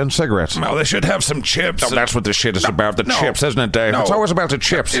soda and cigarettes. Well, they should have some chips. No, that's what this shit is about. The chips, isn't it, Dave? No. It's always about the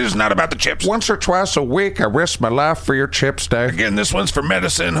chips. It is not about the chips. Once or twice a week, I risk my life for your chips, Dave. Again, this one's for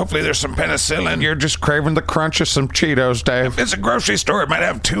medicine. Hopefully there's some penicillin. You're just craving the crunch of some Cheetos, Dave. If it's a grocery store, it might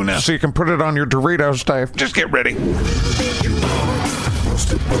have tuna. So you can put it on your Doritos, Dave. Just get ready.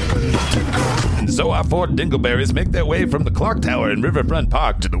 And so our four dingleberries make their way from the clock tower in Riverfront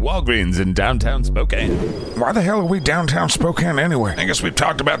Park to the Walgreens in downtown Spokane. Why the hell are we downtown Spokane anyway? I guess we've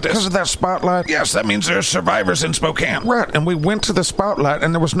talked about this. Because of that spotlight? Yes, that means there's survivors in Spokane. Right, and we went to the spotlight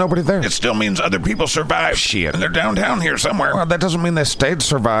and there was nobody there. It still means other people survived. Shit. And they're downtown here somewhere. Well, that doesn't mean they stayed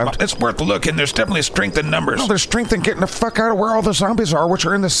survived. It's worth a look, and there's definitely strength in numbers. No, there's strength in getting the fuck out of where all the zombies are, which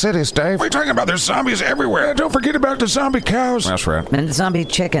are in the cities, Dave. What are you talking about? There's zombies everywhere. Yeah, don't forget about the zombie cows. That's right. And the zombie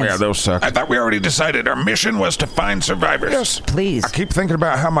chickens. Yeah, those suck. I thought we already decided our mission was to find survivors. Yes. Please. I keep thinking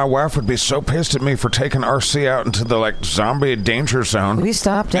about how my wife would be so pissed at me for taking RC out into the, zombie danger zone. We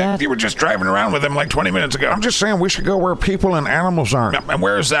stopped at. You were just driving around with him 20 minutes ago. I'm just saying we should go where people and animals aren't. And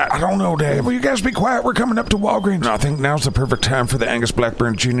where is that? I don't know, Dave. Will you guys be quiet? We're coming up to Walgreens. No, I think now's the perfect time for the Angus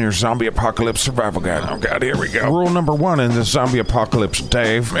Blackburn Jr. Zombie Apocalypse Survival Guide. Oh, God, here we go. Rule number 1 in the zombie apocalypse,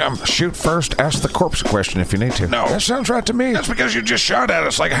 Dave. Shoot first, ask the corpse a question if you need to. No. That sounds right to me. That's because you just shot at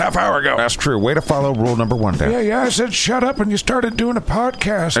us a half hour ago. That's true. Way to follow rule number 1, Dave. Yeah, I said shut up and you started doing a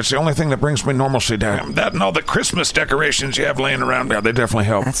podcast. That's the only thing that brings me normalcy, Dave. That and all the Christmas decorations you have laying around. Yeah, they definitely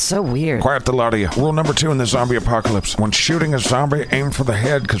help. That's so weird. Quiet the lot of you. Rule number 2 in the zombie apocalypse. When shooting a zombie, aim for the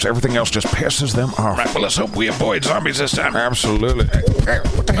head because everything else just pisses them off. Right, well, let's hope we avoid zombies this time. Absolutely. Hey,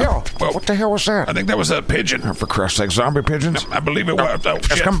 what the hell? Well, what the hell was that? I think that was a pigeon. For Christ's sake, zombie pigeons? I believe it was. Oh, Let's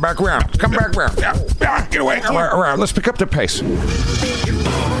shit. come back around. Come back around. Yeah, get away. All right, let's pick up the pace.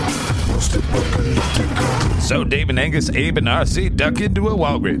 So Dave and Angus, Abe, and RC duck into a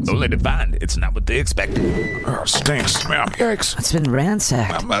Walgreens, only to find it's not what they expected. Oh, it stinks. Yeah, yikes. It's been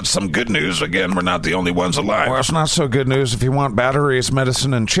ransacked. That's some good news. Again, we're not the only ones alive. Well, it's not so good news if you want batteries,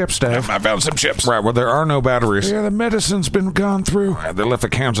 medicine, and chips, Dave. I found some chips. Right, well, there are no batteries. Yeah, the medicine's been gone through. Yeah, they left the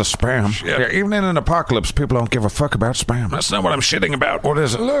cans of spam. Shit. Yeah, even in an apocalypse, people don't give a fuck about spam. That's not what I'm shitting about. What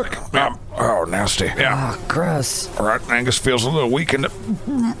is it? Look. Oh, nasty. Yeah. Oh, gross. All right, Angus feels a little weak in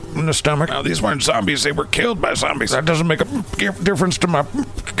the stomach. Now, these weren't zombies. They were killed by zombies. That doesn't make a difference to my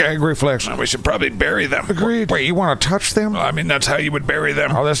gag reflex. We should probably bury them. Agreed. Wait, you want to touch them? Well, I mean, that's how you would bury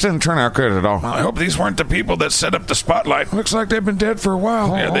them. Oh, this didn't turn out good at all. I hope these weren't the people that set up the spotlight. Looks like they've been dead for a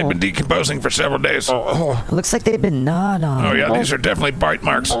while. Yeah, they've been decomposing for several days. Looks like they've been gnawed on. Oh, yeah, these are definitely bite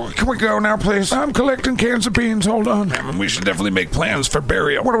marks. Can we go now, please? I'm collecting cans of beans. Hold on. I mean, we should definitely make plans for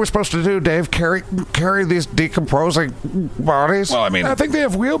burial. What are we supposed to do, Dave? Carry these decomposing bodies? Well, I mean, I think they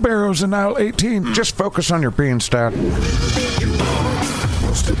have wheelbarrows in aisle 18. Just focus on your beans, Dad.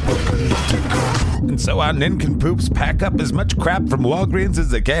 And so our nincompoops pack up as much crap from Walgreens as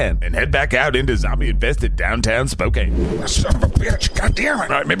they can and head back out into zombie-infested downtown Spokane. Son of a bitch, God damn it.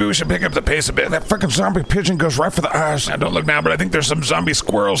 All right, maybe we should pick up the pace a bit. That fucking zombie pigeon goes right for the eyes. Now, don't look now, but I think there's some zombie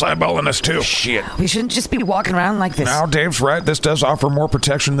squirrels eyeballing us, too. Shit. We shouldn't just be walking around like this. Now, Dave's right. This does offer more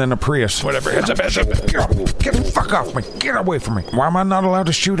protection than a Prius. Whatever, heads up, heads up. Get the fuck off me. Get away from me. Why am I not allowed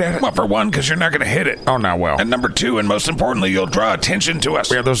to shoot at it? Well, for one, because you're not going to hit it. Oh, now, well. And number 2, and most importantly, you'll draw attention to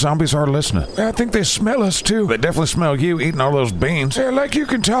us. Yeah, those zombies are listening. I think they smell us, too. They definitely smell you eating all those beans. Yeah, like you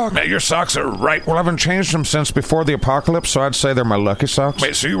can talk. Now, your socks are right. Well, I haven't changed them since before the apocalypse, so I'd say they're my lucky socks.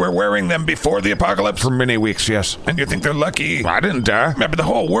 Wait, so you were wearing them before the apocalypse? For many weeks, yes. And you think they're lucky? I didn't die. Yeah, but the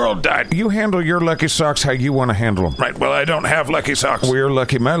whole world died. You handle your lucky socks how you want to handle them. Right, well, I don't have lucky socks. Well, you're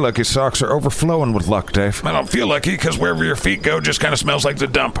lucky. My lucky socks are overflowing with luck, Dave. I don't feel lucky because wherever your feet go just kind of smells like the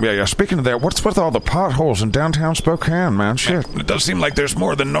dump. Yeah. Speaking of that, what's with all the potholes in downtown Spokane, man? Shit. It does seem like there's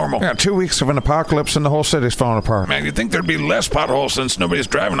more than normal. Yeah, 2 weeks of an apocalypse and the whole city's falling apart. Man, you'd think there'd be less potholes since nobody's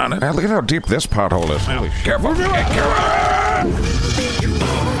driving on it. Man, look at how deep this pothole is. Holy shit. Careful. Careful.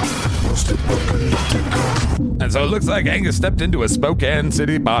 And so it looks like Angus stepped into a Spokane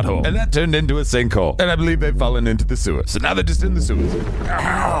City pothole, and that turned into a sinkhole. And I believe they've fallen into the sewer. So now they're just in the sewers.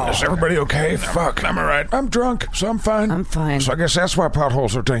 Is everybody okay? Fuck. I'm alright. I'm drunk, so I'm fine. I'm fine. So I guess that's why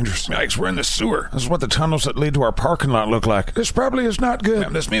potholes are dangerous. Yikes, we're in the sewer. This is what the tunnels that lead to our parking lot look like. This probably is not good.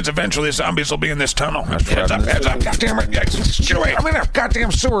 This means eventually zombies will be in this tunnel. Heads up. God damn it. Get away. I'm in a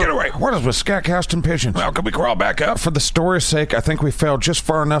goddamn sewer. Get away. What is with SKATCAST and pigeons? Well, can we crawl back up? For the story's sake, I think we failed just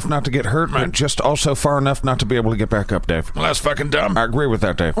far enough not to get hurt, but just also far enough not to be able to get back up, Dave. Well, that's fucking dumb. I agree with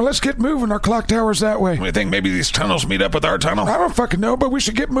that, Dave. Well, let's get moving. Our clock tower's that way. You think maybe these tunnels meet up with our tunnel? I don't fucking know, but we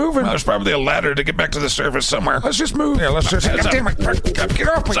should get moving. Well, there's probably a ladder to get back to the surface somewhere. Let's just move. Yeah, let's just... God damn it. Get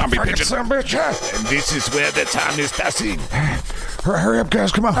off me, Zombie fucking pigeon. son of a bitch. And this is where the time is passing. Hurry up,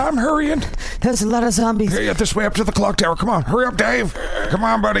 guys. Come on. I'm hurrying. There's a lot of zombies. Here, this way up to the clock tower. Come on. Hurry up, Dave. Come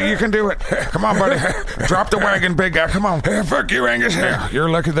on, buddy. You can do it. Come on, buddy. Drop the wagon, big guy. Come on. Fuck you, Angus. You're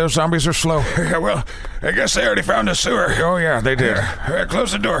lucky those zombies are slow. Well, I guess they already found a sewer. Oh, yeah, they did.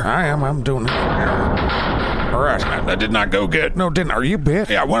 Close the door. I am. I'm doing it. All right. That did not go good. No, didn't. Are you bit?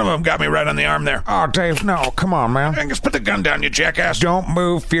 Yeah, one of them got me right on the arm there. Oh, Dave, no. Come on, man. Angus, put the gun down, you jackass. Don't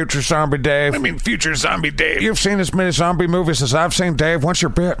move, future zombie Dave. I mean, future zombie Dave. You've seen as many zombie movies as I've seen, Dave. Once you're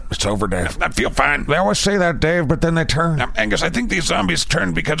bit, it's over, Dave. I feel fine. They always say that, Dave, but then they turn. Now, Angus, I think these zombies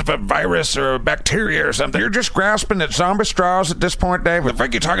turned because of a virus or a bacteria or something. You're just grasping at zombie straws at this point, Dave. What the fuck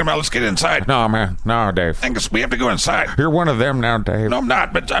are you talking about? Let's get inside. No, man. No, Dave. Angus, we have to go inside. You're one of them now, Dave. No, I'm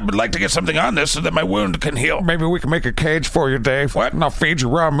not, but I would like to get something on this so that my wound can heal. Maybe we can make a cage for you, Dave. What? And I'll feed you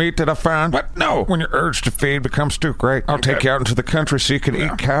raw meat that I find. What? No. When your urge to feed becomes too great, I'll take you out into the country so you can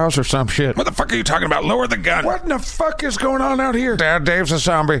eat cows or some shit. What the fuck are you talking about? Lower the gun. What in the fuck is going on out here? Dad, Dave's a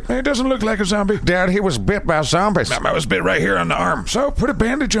zombie. He doesn't look like a zombie. Dad, he was bit by zombies. I was bit right here on the arm. So put a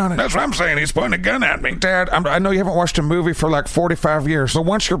bandage on it. That's what I'm saying. He's pointing a gun at me. Dad, I know you haven't watched a movie for like 45 years, but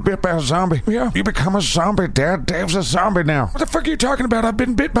once you're bit by a zombie, you become a zombie, Dad. Dave's a zombie now. What the fuck are you talking about? I've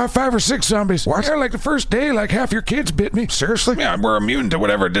been bit by 5 or 6 zombies. What? Yeah, like the first day, like half your kids bit me. Seriously? Yeah, we're immune to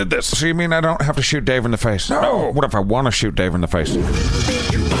whatever did this. So you mean I don't have to shoot Dave in the face? No. What if I want to shoot Dave in the face?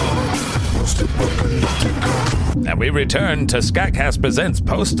 And we return to SKATCAST Presents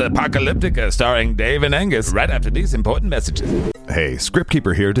Post-Apocalyptica, starring Dave and Angus, right after these important messages. Hey,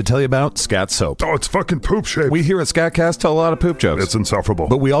 Scriptkeeper here to tell you about Scat Soap. Oh, it's fucking poop shape. We here at SKATCAST tell a lot of poop jokes. It's insufferable.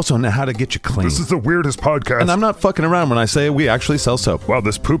 But we also know how to get you clean. This is the weirdest podcast. And I'm not fucking around when I say we actually sell soap. Wow,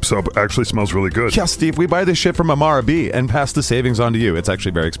 this poop soap actually smells really good. Yeah, Steve, we buy this shit from Amara B and pass the savings on to you. It's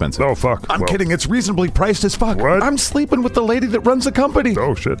actually very expensive. Oh, fuck. I'm kidding. It's reasonably priced as fuck. What? I'm sleeping with the lady that runs the company.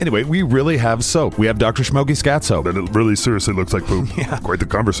 Oh, shit. Anyway, we really have soap. We have Dr. Schmoggy Scat Soap. And it really seriously looks like poop. Yeah. Quite the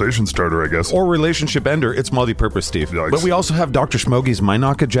conversation starter, I guess. Or relationship ender. It's multi-purpose, Steve. Yikes. But we also have Dr. Schmoggy's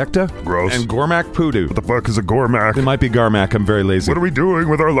Minoc Ejecta. Gross. And Gormac Poodoo. What the fuck is a Gormac? It might be Garmac. I'm very lazy. What are we doing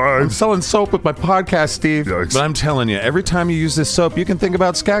with our I'm lives? selling soap with my podcast, Steve. Yikes. But I'm telling you, every time you use this soap, you can think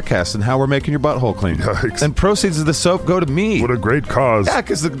about SKATCAST and how we're making your butthole clean. Yikes. And proceeds of the soap go to me. What a great cause. Yeah,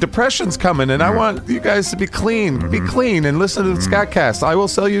 because the depression's coming, and I want you guys to be clean. Be clean and listen to the SKATCAST. I will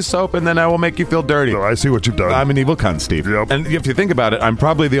sell you soap, and then I will make you feel dirty. So I see what you've done. I'm an evil cunt, Steve. Yep. And if you think about it, I'm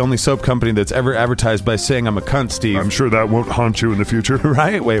probably the only soap company that's ever advertised by saying I'm a cunt, Steve. I'm sure that won't haunt you in the future.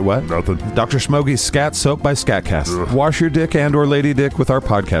 Right? Wait, what? Nothing. Dr. Schmoggy's Scat Soap by SKATCAST. Ugh. Wash your dick and or lady dick with our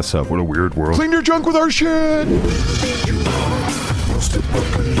podcast soap. What a weird world. Clean your junk with our shit!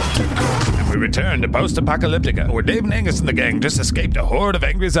 And we return to Post-Apocalyptica, where Dave and Angus and the gang just escaped a horde of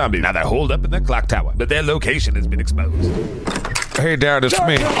angry zombies. Now they're holed up in the clock tower, but their location has been exposed. Hey, Dad, it's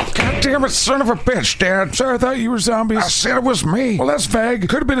me. God damn it, son of a bitch, Dad. Sorry, I thought you were zombies. I said it was me. Well, that's vague.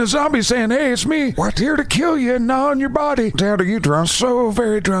 Could have been a zombie saying, hey, it's me. What, here to kill you and gnaw on your body. Dad, are you drunk? So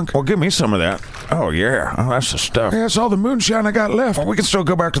very drunk. Well, give me some of that. Oh, yeah. Oh, that's the stuff. Yeah, it's all the moonshine I got left. Well, we can still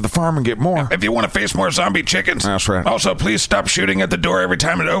go back to the farm and get more. If you want to face more zombie chickens. That's right. Also, please stop shooting at the door every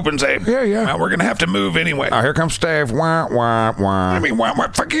time it opens, Abe. Yeah. Well, we're going to have to move anyway. Oh, here comes Dave. Wah, wah, wah. I mean,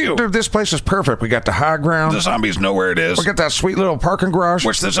 what? Fuck you. Dude, this place is perfect. We got the high ground. The zombies know where it is. We got that sweet little parking garage.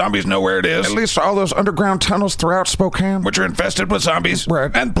 Which the zombies know where it is. At least all those underground tunnels throughout Spokane. Which are infested with zombies. Right.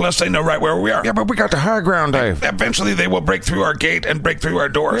 And plus they know right where we are. Yeah, but we got the high ground, Dave. Eventually they will break through our gate and break through our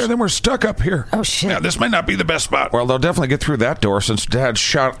doors. Yeah, then we're stuck up here. Oh, shit. Now, this might not be the best spot. Well, they'll definitely get through that door since Dad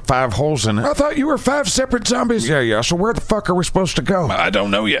shot 5 holes in it. I thought you were 5 separate zombies. Yeah, so where the fuck are we supposed to go? I don't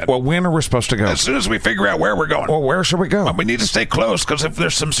know yet. Well, when are we supposed to go? As soon as we figure out where we're going. Well, where should we go? Well, we need to stay close, because if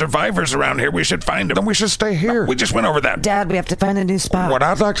there's some survivors around here, we should find them. Then we should stay here. We just went over that. Dad, we have to find a new spot. What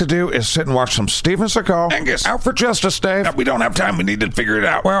I'd like to do is sit and watch some Steven Seagal. Angus. Out for justice, Dave. We don't have time. We need to figure it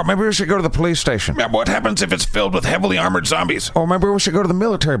out. Well, maybe we should go to the police station. Now, what happens if it's filled with heavily armored zombies? Or maybe we should go to the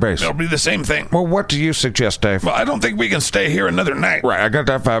military base. It'll be the same thing. Well, what do you suggest, Dave? Well, I don't think we can stay here another night. Right, I got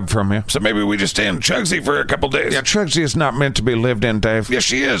that vibe from you. So maybe we just stay in Chugsy for a couple days. Yeah, Chugsy is not meant to be lived in, Dave. Yes,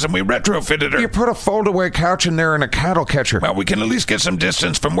 she is, and we retrofitted her. You put a fold-away couch in there and a cattle catcher. Well, we can at least get some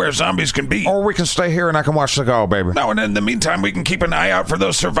distance from where zombies can be. Or we can stay here and I can watch Seagal, baby. No, and in the meantime, we can keep an eye out for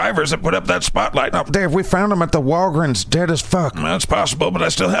those survivors that put up that spotlight. Oh, Dave, we found them at the Walgreens, dead as fuck. Well, it's possible, but I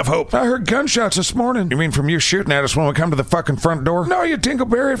still have hope. I heard gunshots this morning. You mean from you shooting at us when we come to the fucking front door? No, you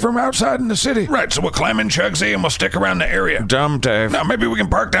Dingleberry from outside in the city. Right, so we'll climb in Chugsy and we'll stick around the area. Dumb, Dave. Now, maybe we can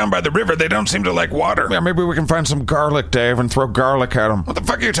park down by the river. They don't seem to like water. Yeah, maybe we can find some garlic, Dave, and throw garlic at them. What the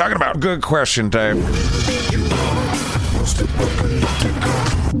fuck are you talking about? Good question, Dave.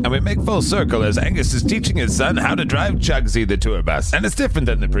 And we make full circle as Angus is teaching his son how to drive Chugsy, the tour bus. And it's different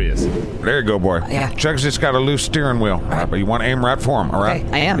than the Prius. There you go, boy. Yeah. Chugsy's got a loose steering wheel. But you want to aim right for him, all right?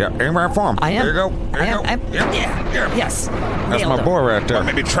 Okay, I am. Yeah, aim right for him. I am. There you go. There you go. Yeah. Yes. That's Nailed my him. boy right there. Or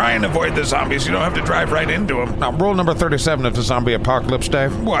maybe try and avoid the zombies. You don't have to drive right into them. Now, rule number 37 of the zombie apocalypse,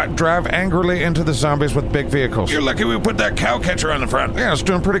 Dave. What? Drive angrily into the zombies with big vehicles. You're lucky we put that cow catcher on the front. Yeah, it's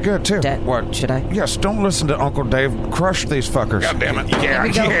doing pretty good, too. Dad, What? should I? Yes, don't listen to Uncle Dave. Crush these fuckers. God damn it. Yeah, we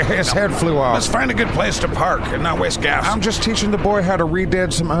go. his head flew off. Let's find a good place to park and not waste gas. I'm just teaching the boy how to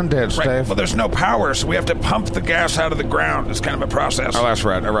re-dead some undeads, Right. Dave. Well, there's no power, so we have to pump the gas out of the ground. It's kind of a process. Oh, that's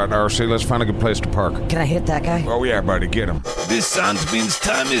right. All right, RC, let's find a good place to park. Can I hit that guy? Oh, yeah, buddy, get him. This sound means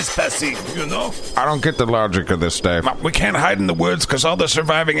time is passing, you know? I don't get the logic of this, Dave. We can't hide in the woods because all the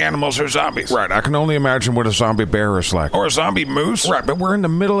surviving animals are zombies. Right, I can only imagine what a zombie bear is like. Or a zombie moose. Right, but we're in the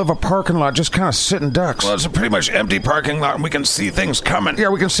middle of a parking lot just kind of sitting ducks. Well, it's a pretty much empty parking lot, and we can see things coming. Yeah,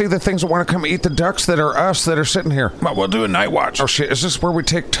 we can see the things that want to come eat the ducks that are us that are sitting here. Well, we'll do a night watch. Oh, shit, is this where we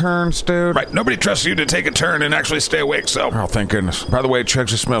take turns, dude? Right, nobody trusts you to take a turn and actually stay awake, so... Oh, thank goodness. By the way,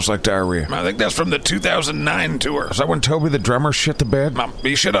 Chugsy smells like diarrhea. I think that's from the 2009 tour. Is that when Toby the drummer shit the bed?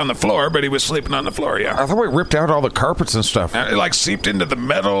 He shit on the floor, but he was sleeping on the floor, yeah. I thought we ripped out all the carpets and stuff. It like seeped into the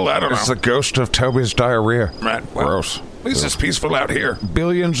metal, I don't It's know. the ghost of Toby's diarrhea. Right, well, Gross. At least it's peaceful out here.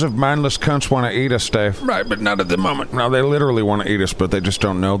 Billions of mindless cunts want to eat us, Dave. Right, but not at the moment. No, they literally want to eat us, but they just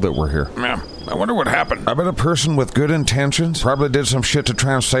don't know that we're here. Yeah, I wonder what happened. I bet a person with good intentions probably did some shit to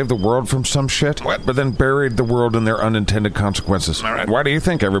try and save the world from some shit. What? But then buried the world in their unintended consequences. All right. Why do you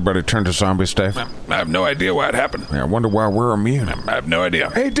think everybody turned to zombies, Dave? I have no idea why it happened. Yeah, I wonder why we're immune. I have no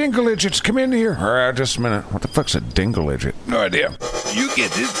idea. Hey, dingle-idiots, come in here. All right, just a minute. What the fuck's a dingle-idiot? No idea. You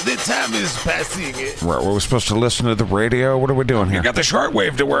get it. The time is passing. Right, were we supposed to listen to the radio? What are we doing You here? got the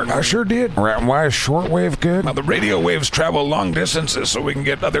shortwave to work. I sure did. All right, and why is shortwave good? Now, the radio waves travel long distances so we can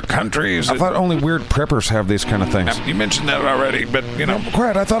get other countries. I thought only weird preppers have these kind of things. You mentioned that already, but, you know...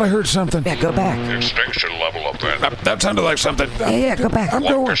 Quiet, I thought I heard something. Yeah, go back. Extinction level of That sounded like something. Yeah, go back. I'm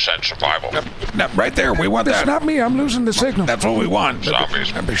going. 1% survival. No, right there, we want It's that. not me, I'm losing the signal. That's what we want.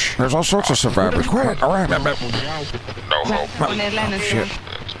 Zombies. There's all sorts of survivors. Quiet, all right. No hope. Shit.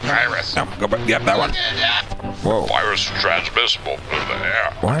 Virus. No, go back. Yep, that one. Whoa. Virus transmissible through the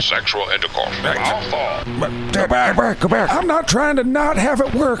air. What? Sexual intercourse. Alpha. Go back. Go back. I'm not trying to not have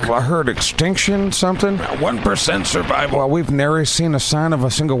it work. Well, I heard extinction something. 1% survival. Well, we've nary seen a sign of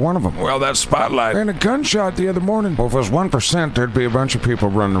a single one of them. Well, that spotlight. And a gunshot the other morning. Well, if it was 1%, there'd be a bunch of people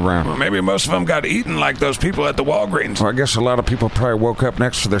running around. Well, maybe most of them got eaten like those people at the Walgreens. Well, I guess a lot of people probably woke up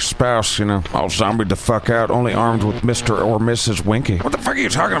next to their spouse, you know, all zombied the fuck out, only armed with Mr. or Mrs. Winky. What the fuck are you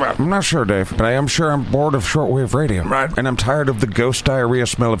talking about? I'm not sure, Dave, but I am sure I'm bored of shortwave radio. Right. And I'm tired of the ghost diarrhea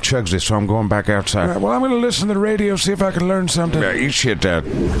smell of Chugsy, so I'm going back outside. Well, I'm going to listen to the radio, see if I can learn something. Yeah, eat shit, Dad.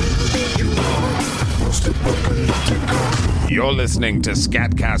 You're listening to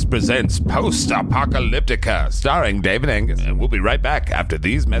SKATCAST Presents Post-Apocalyptica, starring David Angus. And we'll be right back after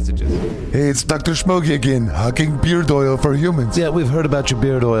these messages. Hey, it's Dr. Smoggy again, hawking beard oil for humans. Yeah, we've heard about your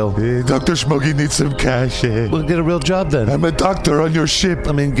beard oil. Hey, Dr. Smoggy needs some cash. We'll get a real job then. I'm a doctor on your ship.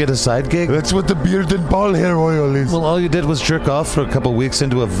 I mean, get a side gig? That's what the beard and ball hair oil is. Well, all you did was jerk off for a couple weeks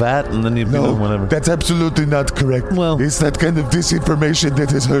into a vat, and then you No, whatever. that's absolutely not correct. Well- it's that kind of disinformation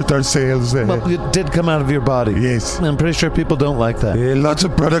that has hurt our sales. Well, it did come out of your body. Yes. I'm pretty sure people don't like that. Lots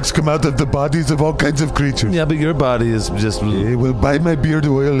of products come out of the bodies of all kinds of creatures. Yeah, but your body is just... Well, buy my beard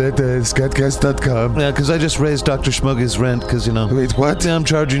oil at SKATCAST.com. Yeah, because I just raised Dr. Smoggy's rent, because, you know... Wait, what? Yeah, I'm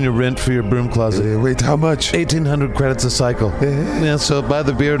charging you rent for your broom closet. Wait, how much? 1,800 credits a cycle. Yeah, so buy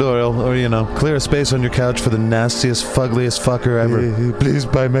the beard oil, or, you know, clear a space on your couch for the nastiest, fuggliest fucker ever. Please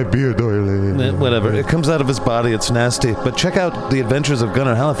buy my beard oil. Whatever. It comes out of his body. It's nasty. But check out The Adventures of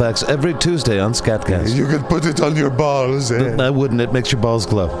Gunnar Halifax every Tuesday on SKATCAST. You can put it on your balls. zombies. I wouldn't. It makes your balls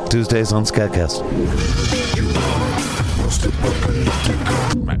glow. Tuesdays on SKATCAST.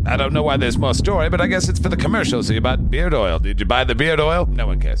 I don't know why there's more story, but I guess it's for the commercial, so you bought beard oil. Did you buy the beard oil? No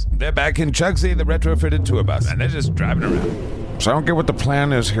one cares. They're back in Chugsy, the retrofitted tour bus, and they're just driving around. So I don't get what the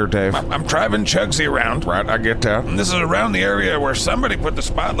plan is here, Dave. I'm driving Chugsy around. Right, I get that. And this is around the area where somebody put the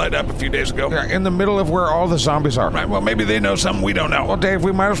spotlight up a few days ago. Yeah, in the middle of where all the zombies are. Right, well, maybe they know something we don't know. Well, Dave,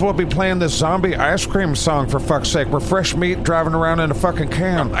 we might as well be playing this zombie ice cream song, for fuck's sake. We're fresh meat driving around in a fucking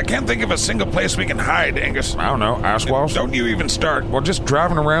can. I can't think of a single place we can hide, Angus. I don't know, ass walls? Don't you even start. Well, just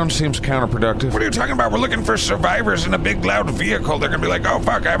driving around seems counterproductive. What are you talking about? We're looking for survivors in a big, loud vehicle. They're gonna be like, oh,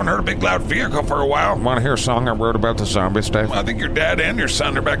 fuck, I haven't heard a big, loud vehicle for a while. Want to hear a song I wrote about the zombies, Dave? Well, I think your dad and your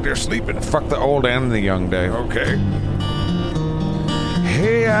son are back there sleeping. Fuck the old and the young, Dave. Okay.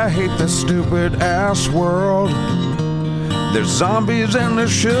 Hey, I hate this stupid ass world. There's zombies and there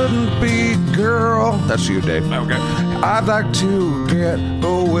shouldn't be, girl. That's you, Dave. Okay. I'd like to get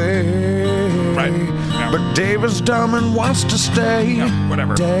away. Right. Yeah. But Dave is dumb and wants to stay. No,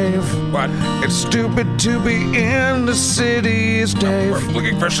 whatever. Dave. What? It's stupid to be in the cities, Dave. We're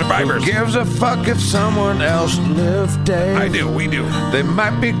looking for survivors. Who gives a fuck if someone else lived, Dave? I do, we do. They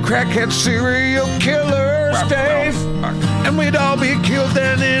might be crackhead serial killers, Well, Dave. well, And we'd all be killed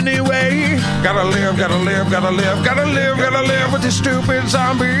then anyway. Gotta live, gotta live, gotta live, gotta live, gotta live with these stupid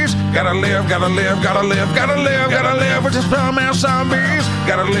zombies. Gotta live, gotta live, gotta live, gotta live, gotta live with these dumb ass zombies.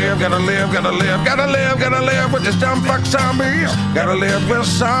 Gotta live, gotta live, gotta live, gotta live, gotta live with these dumb fuck zombies. Gotta live with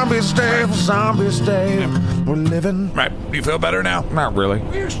zombies, Dave. Zombies, Dave. We're living. Right. Do you feel better now? Not really.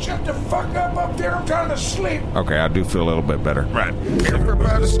 Will you shut the fuck up there? I'm trying to sleep. Okay, I do feel a little bit better. Right.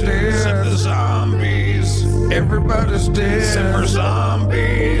 Everybody's dead. Except the zombies. Everybody's dead. Except for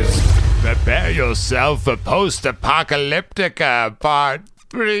zombies. Prepare yourself for Post-Apocalyptica Part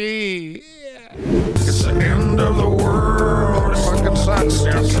 3. It's the end of the world. It fucking sucks.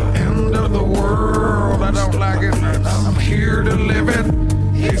 It's the end of the world. I don't like it. I'm here to live it.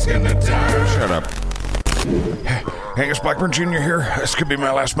 He's gonna die. Shut up. Angus Blackburn Jr. here. This could be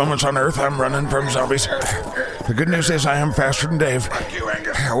my last moments on Earth. I'm running from zombies. The good news is I am faster than Dave. Thank you,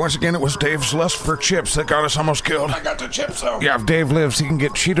 Angus. Once again, it was Dave's lust for chips that got us almost killed. I got the chips, though. Yeah, if Dave lives, he can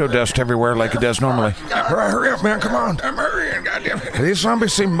get Cheeto dust everywhere like he does normally. All right, hurry up, man. Come on. I'm hurrying, goddamn it. These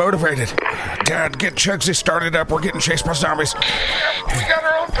zombies seem motivated. Dad, get Chugsy started up. We're getting chased by zombies. We got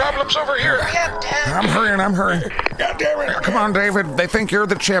our own problems over here. I'm hurrying. God damn it. Come on, David. They think you're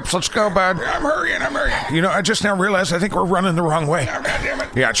the chips. Let's go, bud. I'm hurrying. You know, I just now realized I think we're running the wrong way. Oh, God damn it.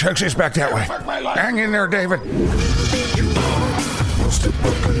 Yeah, Chugsy's back that way. Fuck my life. Hang in there, David.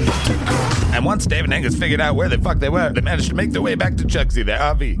 And once Dave and Angus figured out where the fuck they were, they managed to make their way back to Chugsy, their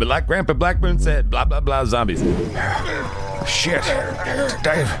RV. But like Grandpa Blackburn said, blah, blah, blah, zombies. Shit.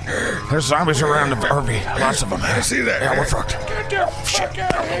 Dave, there's zombies around the RV. Lots of them. I see that. Yeah, we're fucked. Shit.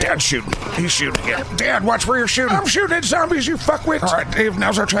 Dad's shooting. He's shooting again. Dad, watch where you're shooting. I'm shooting at zombies, you fuckwit. All right, Dave,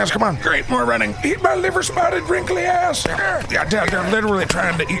 now's our chance. Come on. Great, more running. Eat my liver-spotted, wrinkly ass. Yeah, Dad, they're literally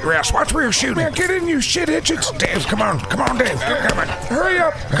trying to eat your ass. Watch where you're shooting. Man, get in, you shit hitchets. Dave, come on, Dave. Get coming. Hurry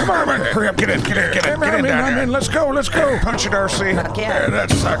up. Come on, man. Hurry up, get in, I'm in. Let's go. Punch it, RC. Yeah,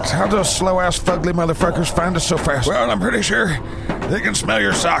 that sucked. How'd those slow-ass, fugly motherfuckers find us so fast? Well, I'm pretty sure they can smell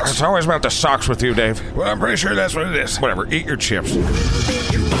your socks. It's always about the socks with you, Dave. Well, I'm pretty sure that's what it is. Whatever, eat your chips.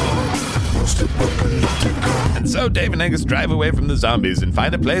 And so Dave and Angus drive away from the zombies and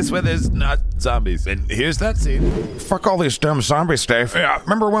find a place where there's not zombies. And here's that scene. Fuck all these dumb zombies, Dave. Yeah.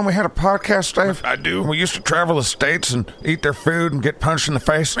 Remember when we had a podcast, Dave? I do. We used to travel the states and eat their food and get punched in the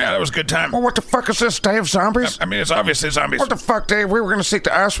face. Yeah, that was a good time. Well, what the fuck is this, Dave? Zombies? I mean, it's obviously zombies. What the fuck, Dave? We were gonna seek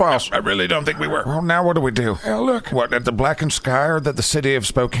the ice walls. I really don't think we were. Well, now what do we do? Yeah, look. What, at the blackened sky or that the city of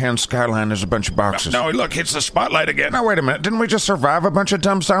Spokane skyline is a bunch of boxes? No, look, it's the spotlight again. Now, wait a minute. Didn't we just survive a bunch of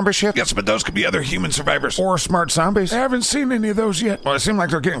dumb zombie shit? Yes, but those could be other human survivors. Or smart zombies? I haven't seen any of those yet. Well, it seemed like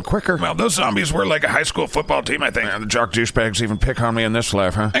they're getting quicker. Well, those zombies were like a high school football team, I think. Yeah, the jock douchebags even pick on me in this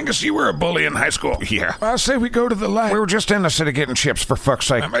life, huh? Angus, you were a bully in high school. Yeah. I say we go to the light. We were just in the city getting chips, for fuck's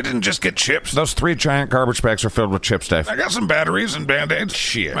sake. I didn't just get chips. Those 3 giant garbage bags are filled with chips, Dave. I got some batteries and Band-Aids.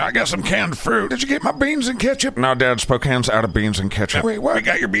 Shit. I got some canned fruit. Did you get my beans and ketchup? No, Dad, Spokane's out of beans and ketchup. Wait, what? We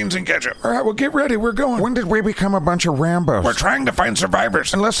got your beans and ketchup. All right, well, get ready. We're going. When did we become a bunch of Rambos? We're trying to find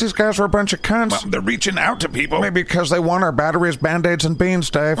survivors. Unless these guys were a bunch of cunts. Well, they're reaching out to people. Maybe because they want our batteries, Band-Aids, and beans,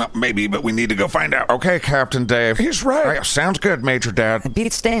 Dave. Well, maybe, but we need to go find out. Okay, Captain Dave. He's right. Sounds good, Major Dad. I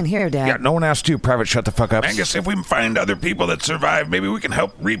beat staying here, Dad. Yeah, no one asked you, Private. Shut the fuck up. Angus, if we find other people that survive, maybe we can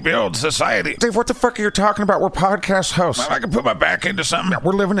help rebuild society. Dave, what the fuck are you talking about? We're podcast hosts. Well, I can put my back into something.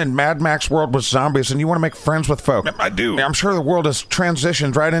 We're living in Mad Max world with zombies, and you want to make friends with folk. I do. Yeah, I'm sure the world has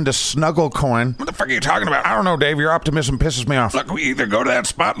transitioned right into Snugglecoin. What the fuck are you talking about? I don't know, Dave. Your optimism pisses me off. Look, we either go to that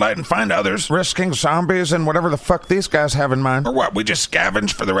spotlight and find others, risking zombies and whatever the fuck these guys have in mind, or what, we just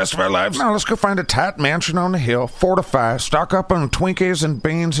scavenge for the rest of our lives? No, let's go find a tight mansion on the hill, fortify, stock up on Twinkies and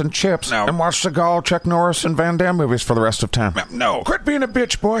beans and chips, and watch Seagal, Chuck Norris, and Van Damme movies for the rest of time. No. Quit being a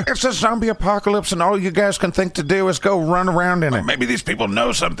bitch, boy. It's a zombie apocalypse, and all you guys can think to do is go run around in it. Maybe these people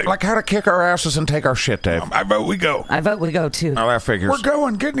know something. Like how to kick our asses and take our shit, Dave. I vote we go. I vote we go, too. Oh, that figures. We're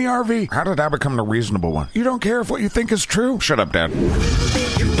going. Get in the RV. How did I become the reasonable one? You don't care if what you think is true? Shut up, Dad.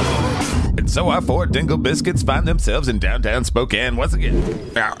 And so our four Dingle Biscuits find themselves in downtown Spokane once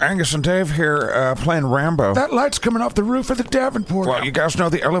again. Now, Angus and Dave here playing Rambo. That light's coming off the roof of the Davenport. Well, you guys know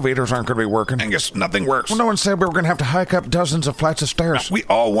the elevators aren't going to be working. Angus, nothing works. Well, no one said we were going to have to hike up dozens of flights of stairs. We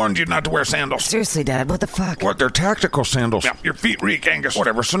all warned you not to wear sandals. Seriously, Dad, what the fuck? What, they're tactical sandals. Yeah, your feet reek, Angus.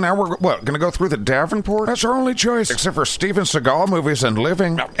 Whatever, so now we're, going to go through the Davenport? That's our only choice. Except for Steven Seagal movies and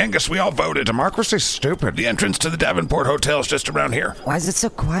living. Now, Angus, we all voted. Democracy's stupid. The entrance to the Davenport Hotel is just around here. Why is it so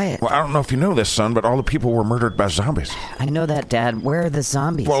quiet? Well, I don't know if you know this, son, but all the people were murdered by zombies. I know that, Dad. Where are the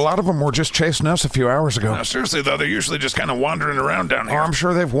zombies? Well, a lot of them were just chasing us a few hours ago. No, seriously, though, they're usually just kind of wandering around down here. Oh, I'm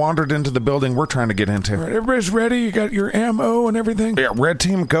sure they've wandered into the building we're trying to get into. All right, everybody's ready? You got your ammo and everything? Yeah, red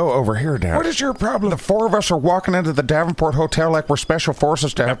team, go over here, Dad. What is your problem? The four of us are walking into the Davenport Hotel like we're special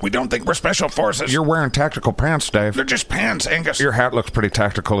forces, Dad. We don't think we're special forces. You're wearing tactical pants, Dave. They're just pants, Angus. Your hat looks pretty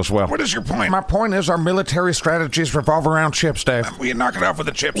tactical as well. What is your point? My point is our military strategies revolve around chips, Dave. We knock it off with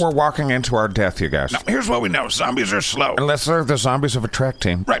the chips. We're walking into our death, you guys. Now, here's what we know. Zombies are slow. Unless they're the zombies of a track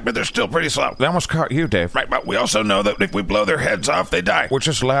team. Right, but they're still pretty slow. They almost caught you, Dave. Right, but we also know that if we blow their heads off, they die. Which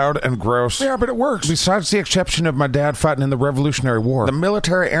is loud and gross. Yeah, but it works. Besides the exception of my dad fighting in the Revolutionary War, the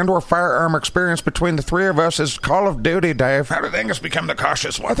military and or firearm experience between the three of us is Call of Duty, Dave. How did Angus become the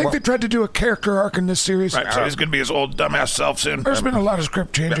cautious one? I think they tried to do a character arc in this series. Right, so he's going to be his old dumbass self soon. There's been a lot of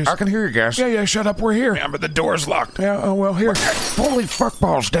script changes. I can hear you guys. Yeah, shut up. We're here. Yeah, but the door's locked. Yeah, oh, well, here. Holy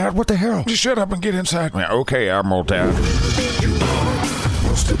fuckballs, Dad. What the hell? Just shut up and get inside. Yeah, okay, Admiral Dad.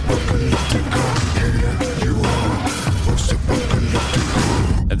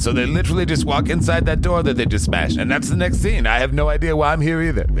 And so they literally just walk inside that door that they just smashed. And that's the next scene. I have no idea why I'm here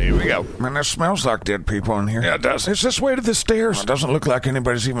either. Here we go. Man, that smells like dead people in here. Yeah, it does. It's this way to the stairs. Well, it doesn't look like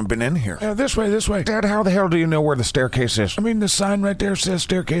anybody's even been in here. Yeah, this way. Dad, how the hell do you know where the staircase is? I mean, the sign right there says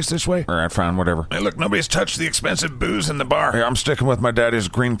staircase this way. All right, fine, whatever. Hey, look, nobody's touched the expensive booze in the bar. Hey, I'm sticking with my daddy's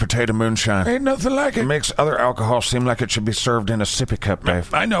green potato moonshine. Ain't nothing like it. It makes other alcohol seem like it should be served in a sippy cup,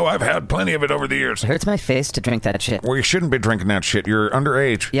 Dave. I know, I've had plenty of it over the years. It hurts my face to drink that shit. Well, you shouldn't be drinking that shit. You're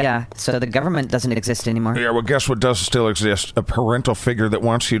underage. Yeah, so the government doesn't exist anymore. Yeah, well, guess what does still exist? A parental figure that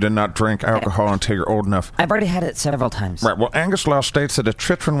wants you to not drink alcohol until you're old enough. I've already had it several times. Right, well, Angus law states that a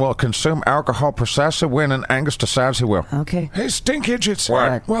chitron will consume alcohol precisely when and Angus decides he will. Okay. Hey, stink idiots.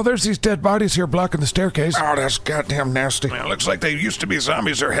 What? Well, there's these dead bodies here blocking the staircase. Oh, that's goddamn nasty. Man, it looks like they used to be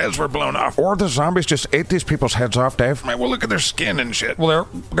zombies. Their heads were blown off. Or the zombies just ate these people's heads off, Dave. Man, well, look at their skin and shit. Well,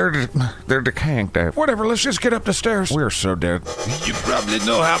 they're decaying, Dave. Whatever, let's just get up the stairs. We're so dead. You probably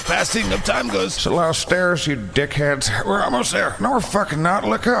know how passing of time goes. It's a lot of stairs, you dickheads. We're almost there. No, we're fucking not.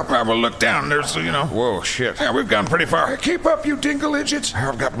 Look up. Well, we'll look down. There's, Whoa, shit. Yeah, we've gone pretty far. Hey, keep up, you dingle idiots.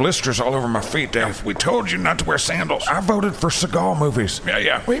 I've got blisters all over my feet, Dave. We told you not to wear sandals. I voted for Seagal movies.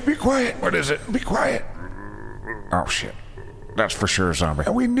 Yeah. Wait, be quiet. What is it? Be quiet. Oh, shit. That's for sure a zombie.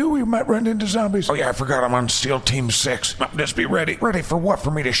 And we knew we might run into zombies. Oh, yeah, I forgot I'm on SEAL Team 6. Just be ready. Ready for what?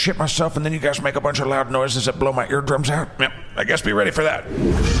 For me to shit myself and then you guys make a bunch of loud noises that blow my eardrums out? Yep, I guess be ready for that.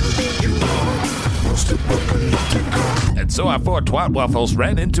 And so our four twat waffles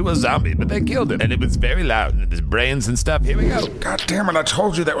ran into a zombie, but they killed him. And it was very loud. And his brains and stuff. Here we go. God damn it, I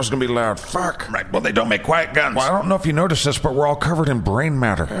told you that was going to be loud. Fuck. Right, well, they don't make quiet guns. Well, I don't know if you noticed this, but we're all covered in brain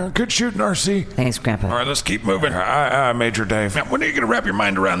matter. Good shooting, RC. Thanks, Grandpa. All right, let's keep moving. Major Dave. Now, when are you going to wrap your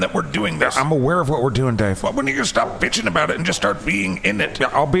mind around that we're doing this? I'm aware of what we're doing, Dave. Well, when are you going to stop bitching about it and just start being in it? Yeah,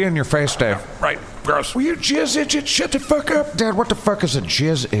 I'll be in your face, Dave. Right, gross. Will you jizz idiot? Shut the fuck up. Dad, what the fuck is a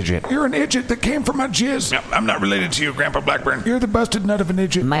jizz idiot? You're an idiot that came from my jizz. No, I'm not related to you, Grandpa Blackburn. You're the busted nut of an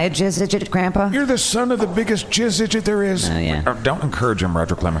idiot. Am I a jizz idiot, Grandpa? You're the son of the biggest jizz idiot there is. Oh, yeah. Don't encourage him,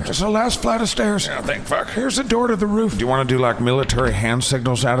 Roger Clemens. It's the last flight of stairs. Yeah, thank fuck. Here's the door to the roof. Do you want to do like military hand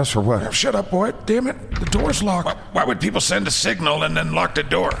signals at us or what? Shut up, boy. Damn it. The door's locked. Well, why would people send a signal and then lock the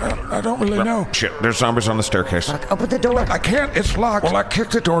door? I don't really know. Shit, there's zombies on the staircase. Fuck, open the door. I can't. It's locked. Well, I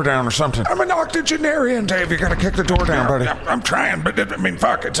kicked the door down or something. I'm an octogenarian. Dave, you gotta kick the door down, buddy. I'm trying, but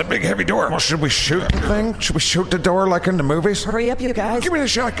fuck. It's a big, heavy door. Well, should we shoot the thing? Should we shoot the door like in the movies? Hurry up, you guys. Give me the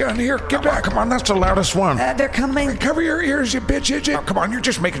shotgun. Here, get back. Come on, that's the loudest one. They're coming. Cover your ears, you bitch idiot. Oh, come on, you're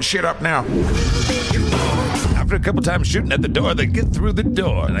just making shit up now. Now, after a couple times shooting at the door, they get through the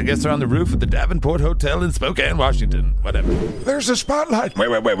door. And I guess they're on the roof of the Davenport Hotel in Spokane, Washington. Whatever. There's a spotlight.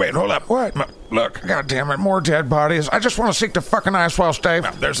 Wait, hold up. What? Look, God damn it, more dead bodies. I just want to seek the fucking ice walls, Dave.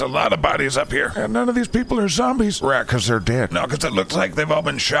 There's a lot of bodies up here. And none of these people are zombies. Right, because they're dead. No, because it looks like they've all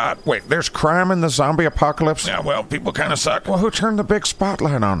been shot. Wait, there's crime in the zombie apocalypse? Yeah, well, people kind of suck. Well, who turned the big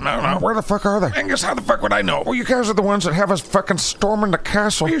spotlight on? I don't know. Where the fuck are they? Angus, how the fuck would I know? Well, you guys are the ones that have us fucking storming the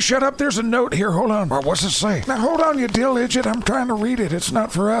castle. Will you shut up? There's a note here. Hold on. Well, what's it say? Now, hold on, you dill idiot. I'm trying to read it. It's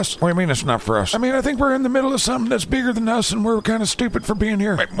not for us. What do you mean it's not for us? I mean, I think we're in the middle of something that's bigger than us, and we're kind of stupid for being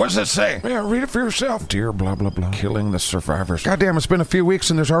here. Wait, what does it say? Yeah, read it for yourself. Dear blah, blah, blah. Killing the survivors. Goddamn, it's been a few weeks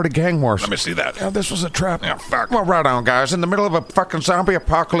and there's already gang wars. Let me see that. Yeah, this was a trap. Yeah, fuck. Well, right on, guys. In the middle of a fucking zombie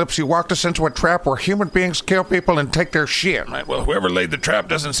apocalypse, you walked us into a trap where human beings kill people and take their shit. Right, well, whoever laid the trap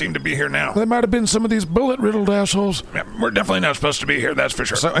doesn't seem to be here now. They might have been some of these bullet-riddled assholes. Yeah, we're definitely not supposed to be here, that's for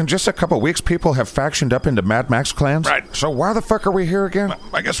sure. So in just a couple weeks, people have factioned up into Mad Max clans? Right. So why the fuck are we here again? Well,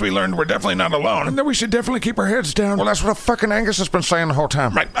 I guess we learned we're definitely not alone. And then we should definitely keep our heads down. Well, that's what fucking Angus has been saying the whole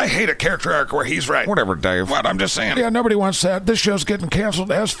time. Right, I hate a character arc where he's right. Whatever, Dave. What, I'm just saying. Yeah, nobody wants that. This show's getting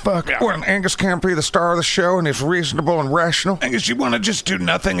canceled as fuck. Yeah. When Angus can't be the star of the show and he's reasonable and rational. Angus, you want to just do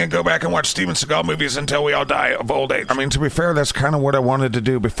nothing and go back and watch Steven Seagal movies until we all die of old age? I mean, to be fair, that's kind of what I wanted to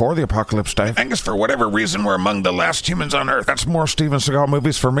do before the apocalypse, Dave. Angus, for whatever reason, we're among the last humans on Earth. That's more Steven Seagal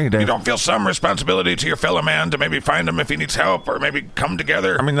movies for me, Dave. You don't feel some responsibility to your fellow man to maybe find him if he needs help or maybe come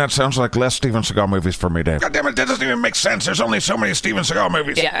together? I mean, that sounds like less Steven Seagal movies for me, Dave. God damn it, that doesn't even make sense. There's only so many Steven Seagal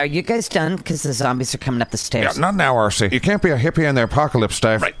movies. Yeah, are you guys done? Because the zombies are coming up the stairs. Yeah, not now, RC. You can't be a hippie in the apocalypse,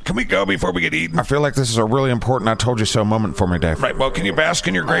 Dave. Right, can we go before we get eaten? I feel like this is a really important I told you so moment for me, Dave. Right, well, can you bask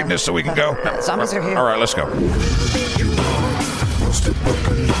in your greatness so we can go? Zombies are here. All right, let's go.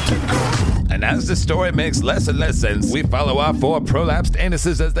 And as the story makes less and less sense, we follow our four prolapsed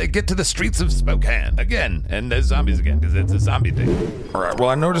anuses as they get to the streets of Spokane. Again, and there's zombies again, because it's a zombie thing. All right, well,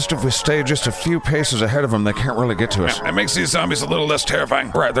 I noticed if we stay just a few paces ahead of them, they can't really get to us. It makes these zombies a little less terrifying.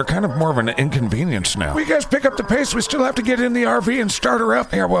 Right, they're kind of more of an inconvenience now. We guys pick up the pace, we still have to get in the RV and start her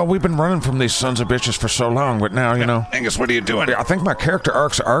up. Yeah, well, we've been running from these sons of bitches for so long, but now, you know. Angus, what are you doing? Yeah, I think my character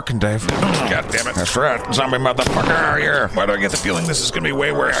arc's arcing, Dave. God damn it. That's right, zombie motherfucker, yeah. Why do I get the feeling this is gonna be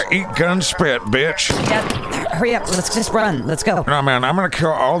way worse? Eat gun spit, bitch. Yeah, hurry up. Let's just run. Let's go. No, man, I'm gonna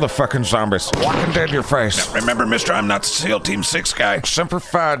kill all the fucking zombies. Walking dead your face. Now, remember, mister, I'm not the SEAL Team 6 guy. Semper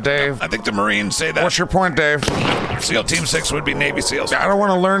Fi, Dave. I think the Marines say that. What's your point, Dave? SEAL Team 6 would be Navy SEALs. I don't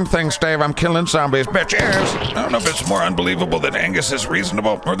want to learn things, Dave. I'm killing zombies, bitches. I don't know if it's more unbelievable that Angus is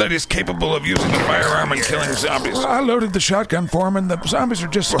reasonable or that he's capable of using a firearm and killing zombies. Well, I loaded the shotgun for him, and the zombies are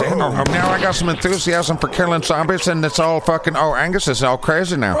just standing. Oh, now I got some enthusiasm for killing zombies, and it's all fucking... Oh, Angus is all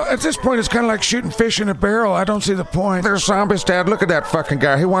crazy now. Well, at this point, it's kind of like shooting fish in a barrel. I don't see the point. There's zombies, Dad. Look at that fucking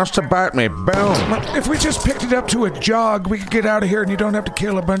guy. He wants to bite me. Boom. If we just picked it up to a jog, we could get out of here and you don't have to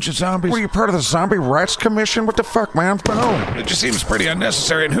kill a bunch of zombies. Were you part of the Zombie Rights Commission? What the fuck, man? Boom. It just seems pretty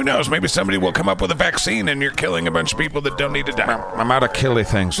unnecessary, and who knows, maybe somebody will come up with a vaccine and you're killing a bunch of people that don't need to die. I'm out of killy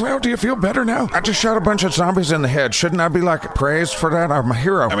things. Well, do you feel better now? I just shot a bunch of zombies in the head. Shouldn't I be, like, praised for that? I'm a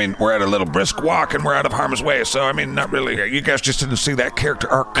hero. I mean, we're at a little brisk walk and we're out of harm's way, so, I mean, not really. You guys just didn't see that character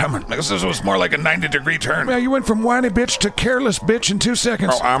arc coming. I guess this was more like a 90-degree turn. Yeah, you went from whiny bitch to careless bitch in 2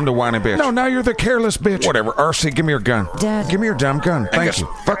 seconds. Oh, I'm the whiny bitch. No, now you're the careless bitch. Whatever. RC, give me your gun. Dad. Give me your damn gun. Thank you.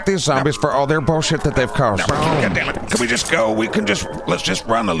 Fuck these zombies for all their bullshit that they've caused. God damn it. Can we just go? Let's just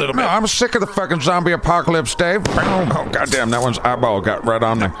run a little bit. No, I'm sick of the fucking zombie apocalypse, Dave. Oh, goddamn, that one's eyeball got right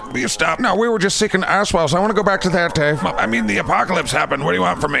on there. Will you stop? No, we were just seeking ice walls. I want to go back to that, Dave. I mean, the apocalypse happened. What do you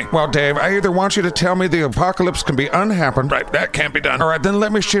want from me? Well, Dave, I either want you to tell me the apocalypse can be unhappened. Right, that can't be done. All right, then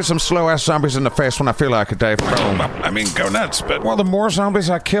let me shoot some slow-ass zombies in the face when I feel like it, Dave. Boom. Well, I mean, go nuts, but... Well, the more zombies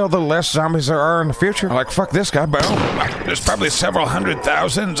I kill, the less zombies there are in the future. Like, fuck this guy. Boom. There's probably several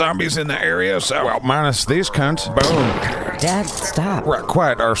 100,000 zombies in the area, so... Well, minus these cunts. Boom. Dad, stop. Right,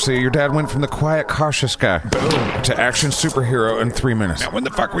 quiet, RC. Your dad went from the quiet, cautious guy, boom, to action superhero in 3 minutes. Now, when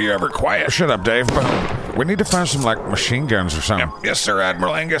the fuck were you ever quiet? Shut up, Dave. Boom. We need to find some, like, machine guns or something. Yes, sir,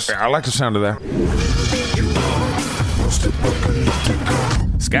 Admiral Angus. I like the sound of that.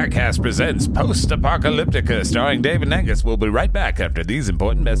 SKATCAST presents Post-Apocalyptica, starring Dave and Angus. We'll be right back after these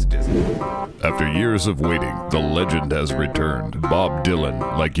important messages. After years of waiting, the legend has returned. Bob Dylan,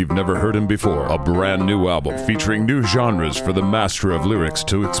 like you've never heard him before. A brand new album featuring new genres for the master of lyrics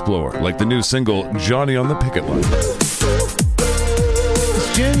to explore, like the new single, Johnny on the Picket Line. It's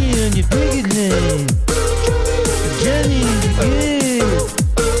Johnny on your picket line. Johnny on the picket.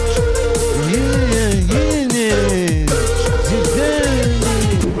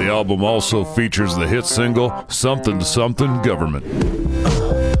 The album also features the hit single, Something Something Government.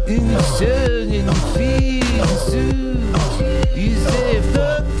 In the sun, in the fields,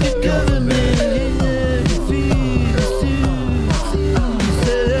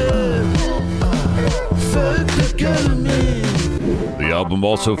 album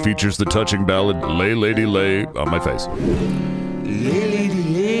also features the touching ballad Lay Lady Lay on My Face. Lay, lady,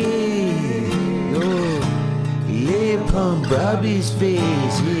 lay. Oh, lay upon Bobby's face,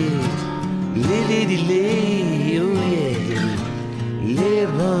 yeah. Lay, lady, lay. Oh, yeah. Lay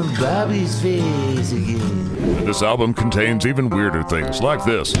upon Bobby's face again. This album contains even weirder things like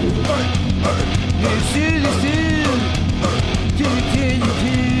this.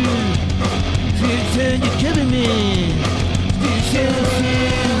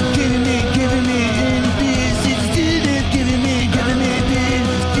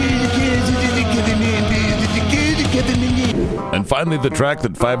 And finally, the track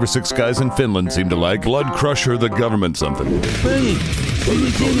that 5 or 6 guys in Finland seem to like, Blood Crusher the Government Something.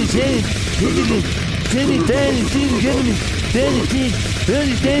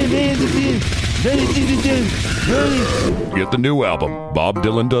 Get the new album, Bob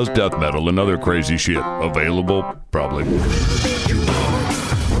Dylan Does Death Metal and Other Crazy Shit. Available, probably.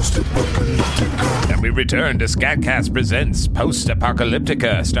 And we return to SKATCAST Presents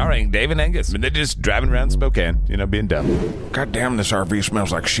Post-Apocalyptica, starring Dave and Angus. And they're just driving around Spokane, being dumb. God damn, this RV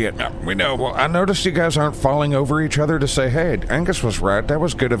smells like shit. We know. Well, I noticed you guys aren't falling over each other to say, hey, Angus was right. That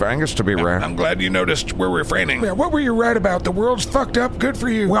was good of Angus to be right. I'm glad you noticed we're refraining. Yeah, what were you right about? The world's fucked up. Good for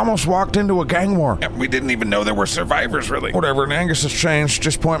you. We almost walked into a gang war. Yeah, we didn't even know there were survivors, really. Whatever, and Angus has changed.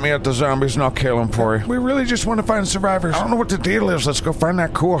 Just point me at the zombies and I'll kill them for you. We really just want to find survivors. I don't know what the deal is. Let's go find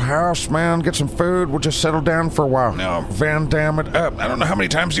that cool house, man. Get some food. We'll just settle down for a while. No. Van Damme it up. I don't know how many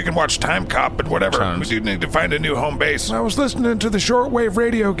times you can watch Time Cop, but whatever. Tons. We do need to find a new home base. I was listening to the shortwave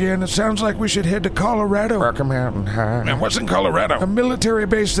radio again. It sounds like we should head to Colorado. Rocky Mountain High. And what's in Colorado? A military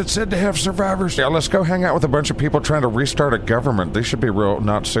base that's said to have survivors. Yeah, let's go hang out with a bunch of people trying to restart a government. They should be real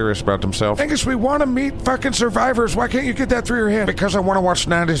not serious about themselves. Angus, we want to meet fucking survivors. Why can't you get that through your head? Because I want to watch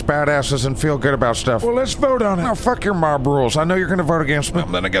 90s badasses and feel good about stuff. Well, let's vote on it. No, fuck your mob rules. I know you're going to vote against me.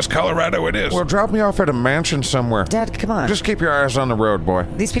 Well, then I guess Colorado it is. Well, drop me off at a mansion somewhere. Dad, come on. Just keep your eyes on the road, boy.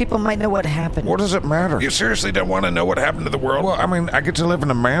 These people might know what happened. What does it matter? You seriously don't want to know what happened to the world? Well, I mean, I get to live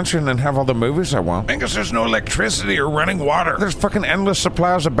in a mansion and have all the movies I want. Angus, there's no electricity or running water. There's fucking endless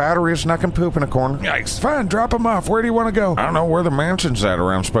supplies of batteries and I can poop in a corner. Yikes. Fine, drop them off. Where do you want to go? I don't know where the mansion's at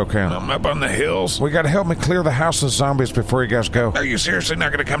around Spokane. I'm up on the hills. We gotta help me clear the house of zombies before you guys go. Are you seriously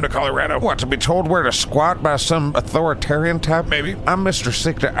not going to come to Colorado? What, to be told where to squat by some authoritarian type? Maybe. I'm Mr.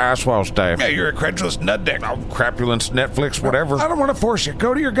 Sick to Icewalls, Dave. Yeah, you're a credulous nutdick. Oh, crapulence, Netflix, whatever. I don't want to force you.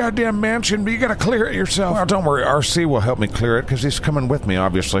 Go to your goddamn mansion, but you gotta clear it yourself. Well, don't worry. RC will help me clear it because he's coming with me,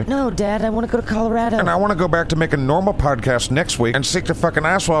 obviously. No, Dad, I want to go to Colorado. And I want to go back to make a normal podcast next week and seek to fucking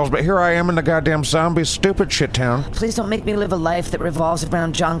Icewalls, but here I am in the goddamn zombie stupid shit town. Please don't make me live a life that revolves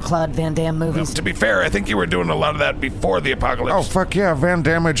around Jean-Claude Van Damme movies. Well, to be fair, I think you were doing a lot of that before the apocalypse. Oh, fuck yeah. Van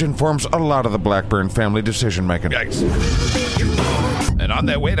Damage informs a lot of the Blackburn family decision-making. Yikes. And on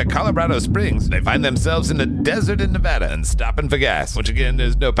their way to Colorado Springs, they find themselves in the desert in Nevada and stopping for gas. Which again,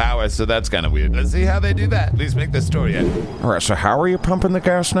 there's no power, so that's kind of weird. Let's see how they do that. Please make the story end. Alright, so how are you pumping the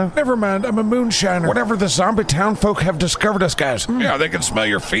gas now? Never mind, I'm a moonshiner. Whatever the zombie town folk have discovered us, guys. Yeah, they can smell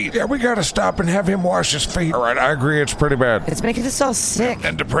your feet. Yeah, we gotta stop and have him wash his feet. Alright, I agree, it's pretty bad. It's making us all sick.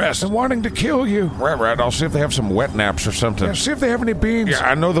 And depressed. And wanting to kill you. Right, I'll see if they have some wet naps or something. Yeah, see if they have any beans. Yeah,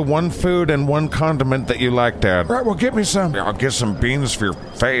 I know the one food and one condiment that you like, Dad. Right, well, get me some. Yeah, I'll get some beans for your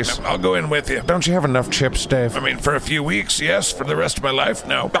face. I'll go in with you. Don't you have enough chips, Dave? I mean, for a few weeks, yes. For the rest of my life,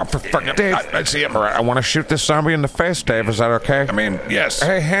 no. Oh, for fucking Dave. I see him. All right, I want to shoot this zombie in the face, Dave. Is that okay? I mean, yes.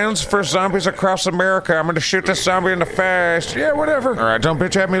 Hey, hands for zombies across America. I'm going to shoot this zombie in the face. Yeah, whatever. All right, don't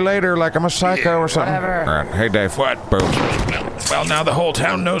bitch at me later like I'm a psycho or something. Whatever. All right, hey, Dave. What? Boom. Well, now the whole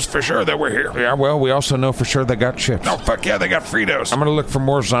town knows for sure that we're here. Yeah, well, we also know for sure they got chips. Oh, fuck yeah, they got Fritos. I'm going to look for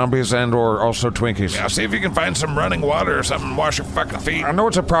more zombies and or also Twinkies. Yeah, see if you can find some running water or something. Wash your fucking feet. I know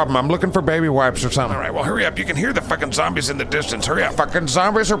it's a problem. I'm looking for baby wipes or something. All right, well, hurry up. You can hear the fucking zombies in the distance. Hurry up. Fucking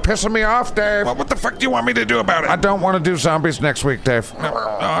zombies are pissing me off, Dave. Well, what the fuck do you want me to do about it? I don't want to do zombies next week, Dave.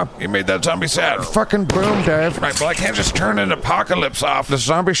 You made that zombie sad. Fucking boom, Dave. Right, well, I can't just turn an apocalypse off. The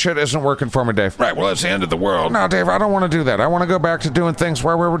zombie shit isn't working for me, Dave. Right, well, it's the end of the world. No, Dave, I don't want to do that. I want to go back to doing things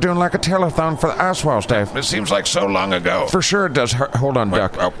where we were doing like a telethon for the Icewalls, Dave. It seems like so long ago. For sure it does. Hold on,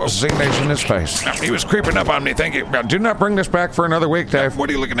 Duck. Z-Nage in his face. He was creeping up on me, thank you. Do not bring this back for another week, Dave. What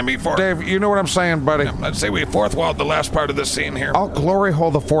are you looking at me for? Dave, you know what I'm saying, buddy. I'd say we fourth-walled the last part of this scene here. I'll glory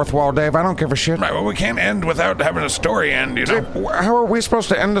hole the fourth wall, Dave. I don't give a shit. Right, well, we can't end without having a story end, you know? Dave, how are we supposed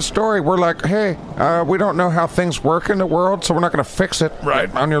to end the story? We're like, hey, we don't know how things work in the world, so we're not going to fix it.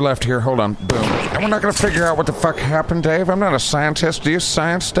 Right. On your left here, hold on. Boom. And we're not going to figure out what the fuck happened, Dave. I'm not a scientist. Do you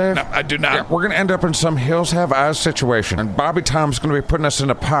science, Dave? No, I do not. Yeah, we're going to end up in some hills have eyes situation, and Bobby Tom's going to be putting us in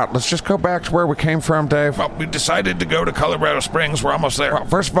a pot. Let's just go back to where we came from, Dave. Well, we decided to go to Colorado Springs Angus. We're almost there. Well,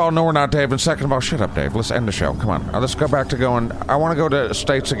 first of all, no, we're not, Dave. And second of all, shut up, Dave. Let's end the show. Come on. Let's go back to going. I want to go to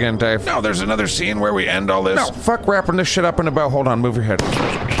States again, Dave. No, there's another scene where we end all this. No, fuck wrapping this shit up in a bow. Hold on, move your head.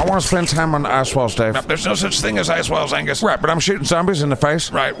 I want to spend time on the ice walls, Dave. No, there's no such thing as ice walls, Angus. Right, but I'm shooting zombies in the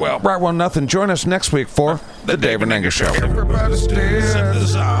face. Right, well, Nothing. Join us next week for the Dave and Angus Show. Everybody's dead. The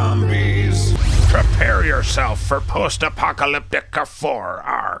zombies. Prepare yourself for Post-Apocalyptica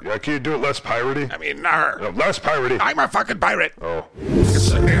 4. Yeah, can you do it less piratey? I mean, nar. Less piratey. I'm a fucking pirate. Oh.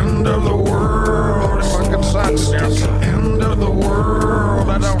 It's the end of the world. It fucking sucks. It's the end of the world.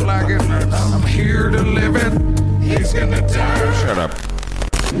 I don't like it. I'm here to live it. He's gonna die. Shut up.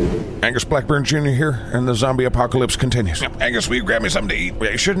 Angus Blackburn Jr. here, and the zombie apocalypse continues. Angus, will you grab me something to eat?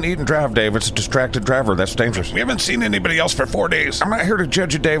 You shouldn't eat and drive, Dave. It's a distracted driver. That's dangerous. We haven't seen anybody else for 4 days. I'm not here to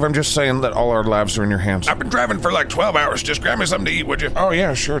judge you, Dave. I'm just saying that all our lives are in your hands. I've been driving for like 12 hours. Just grab me something to eat, would you? Oh,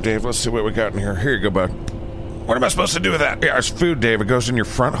 yeah, sure, Dave. Let's see what we got in here. Here you go, bud. What am I supposed to do with that? Yeah, it's food, Dave. It goes in your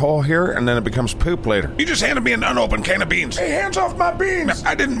front hole here, and then it becomes poop later. You just handed me an unopened can of beans. Hey, hands off my beans!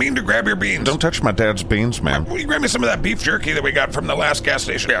 I didn't mean to grab your beans. Don't touch my dad's beans, man. Will you grab me some of that beef jerky that we got from the last gas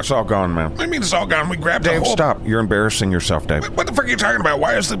station? Yeah, it's all gone, man. What do you mean it's all gone? We grabbed the Dave, whole... stop. You're embarrassing yourself, Dave. What the fuck are you talking about?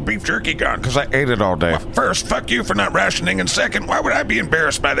 Why is the beef jerky gone? Because I ate it all, Dave. Well, first, fuck you for not rationing, and second, why would I be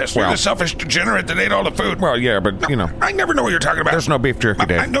embarrassed by this? You're the selfish degenerate that ate all the food. Well, yeah, but, you know. I never know what you're talking about. There's no beef jerky,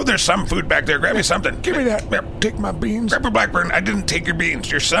 Dave. I know there's some food back there. Grab me something. Give me that. Take my beans. Grandpa Blackburn, I didn't take your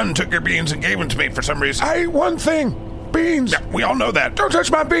beans. Your son took your beans and gave them to me for some reason. I ate one thing. Beans. Yeah, we all know that. Don't touch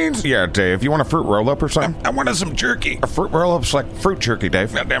my beans. Yeah, Dave. You want a fruit roll-up or something? I wanted some jerky. A fruit roll-up's like fruit jerky,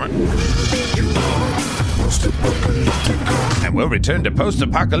 Dave. God damn it. And we'll return to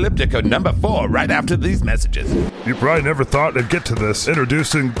Post-Apocalyptica number 4 right after these messages. You probably never thought I'd get to this.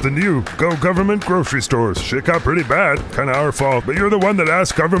 Introducing the new Go Government grocery stores. Shit got pretty bad. Kinda our fault. But you're the one that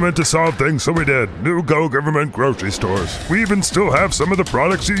asked government to solve things, so we did. New Go Government grocery stores. We even still have some of the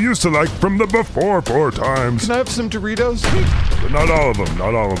products you used to like from the before 4 times. Can I have some Doritos? But not all of them,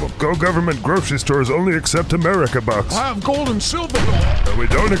 not all of them. Go Government grocery stores only accept America bucks. I have gold and silver. And we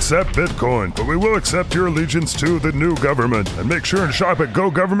don't accept Bitcoin, but we will accept your allegiance to the new government. And make sure and shop at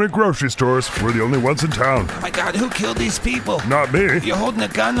Go Government grocery stores. We're the only ones in town. Oh my God, who killed these people? Not me. You're holding a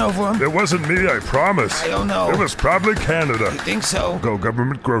gun over them? It wasn't me, I promise. I don't know. It was probably Canada. You think so? Go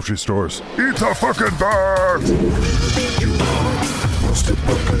Government grocery stores. Eat the fucking bird!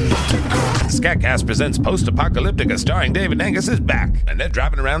 SKATCAST presents Post-Apocalyptica starring Dave and Angus is back, and they're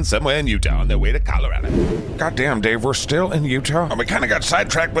driving around somewhere in Utah on their way to Colorado. Goddamn, Dave, we're still in Utah? Oh, we kind of got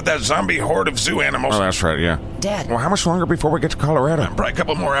sidetracked with that zombie horde of zoo animals. Oh, that's right, yeah. Dad. Well, how much longer before we get to Colorado? Probably a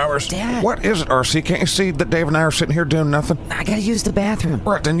couple more hours. Dad. What is it, RC? Can't you see that Dave and I are sitting here doing nothing? I gotta use the bathroom.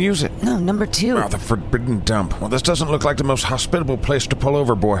 Right, then use it. No, number 2. Oh, the forbidden dump. Well, this doesn't look like the most hospitable place to pull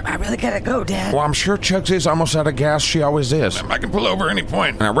over, boy. I really gotta go, Dad. Well, I'm sure Chugsy's almost out of gas. She always is. I can pull over any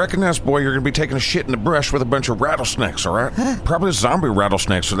point. And I recognize, boy, you're going to be taking a shit in the brush with a bunch of rattlesnakes, all right? Huh? Probably zombie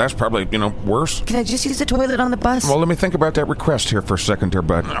rattlesnakes, so that's probably, worse. Can I just use the toilet on the bus? Well, let me think about that request here for a second there,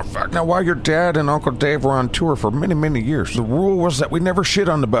 bud. Oh, fuck. Now, while your dad and Uncle Dave were on tour for many, many years, the rule was that we never shit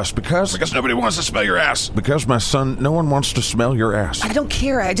on the bus because nobody wants to smell your ass. Because, my son, no one wants to smell your ass. I don't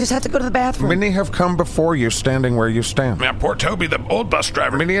care. I just have to go to the bathroom. Many have come before you standing where you stand. Yeah, poor Toby, the old bus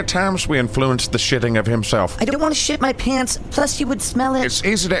driver. Many a times we influenced the shitting of himself. I don't want to shit my pants, plus you would smell it. It's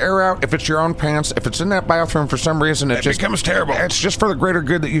easy to air out if it's your own pants. If it's in that bathroom for some reason, it just becomes terrible. It's just for the greater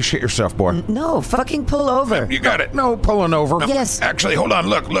good that you shit yourself, boy. No, fucking pull over. You got it. No pulling over. Yes. Actually, hold on.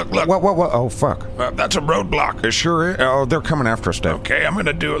 Look. What? Oh, fuck. That's a roadblock. It sure is. Oh, they're coming after us, Dave. Okay, I'm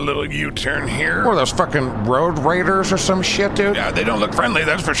gonna do a little U-turn here. What are those fucking road raiders or some shit, dude? Yeah, they don't look friendly,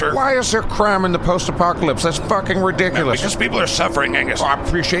 that's for sure. Why is there crime in the post-apocalypse? That's fucking ridiculous. Because people are suffering, Angus. Oh, I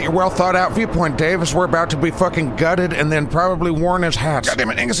appreciate your well-thought-out viewpoint, Dave, as we're about to be fucking gutted and then probably worn as hats. God damn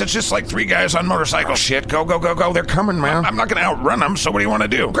it, Angus, it's just like 3 guys on motorcycles. Oh, shit, go. They're coming, man. I'm not gonna outrun them, so what do you want to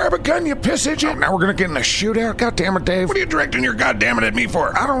do? Grab a gun, you piss idiot. Now we're gonna get in a shootout. God damn it, Dave. What are you directing your goddamn it at me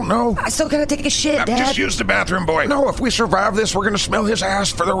for? I don't know. I still gotta take a shit, Dad. Just use the bathroom, boy. No, if we survive this, we're gonna smell his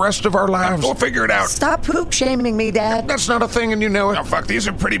ass for the rest of our lives. We'll figure it out. Stop poop shaming me, Dad. That's not a thing, and you know it. Oh, fuck, these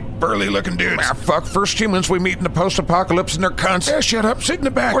are pretty burly-looking dudes. Ah, fuck, first humans we meet in the post-apocalypse and they're cunts. Yeah, shut up, sit in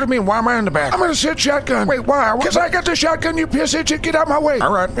the back. What do you mean, why am I in the back? I'm gonna sit shotgun. Wait, why? Because I got the shotgun, you piss idiot, get out my way.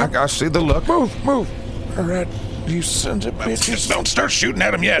 All right, I see the look. Move. All right. You sons of bitches. Just don't start shooting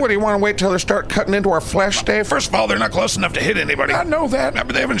at them yet. What, do you want to wait till they start cutting into our flesh, Dave? First of all, they're not close enough to hit anybody. I know that.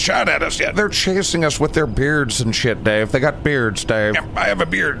 But they haven't shot at us yet. They're chasing us with their beards and shit, Dave. They got beards, Dave. Yeah, I have a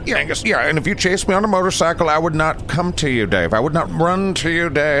beard, Angus. Yeah, and if you chased me on a motorcycle, I would not come to you, Dave. I would not run to you,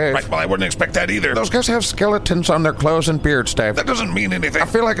 Dave. Right, well, I wouldn't expect that either. Those guys have skeletons on their clothes and beards, Dave. That doesn't mean anything. I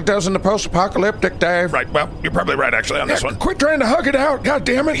feel like it does in the post-apocalyptic, Dave. Right, well, you're probably right, actually, on this one. Quit trying to hug it out, God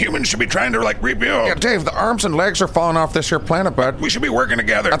damn it. Humans should be trying to, rebuild. Yeah, Dave, the arms and legs are falling off this here planet, bud. We should be working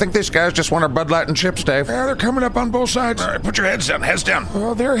together. I think these guys just want our Bud Light and chips, Dave. Yeah, they're coming up on both sides. All right, put your heads down, heads down.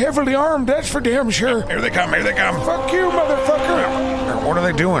 Well, they're heavily armed, that's for damn sure. Here they come. Fuck you, motherfucker. What are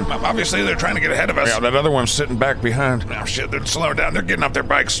they doing? Obviously, they're trying to get ahead of us. Yeah, that other one's sitting back behind. Oh, shit, they're slowing down. They're getting off their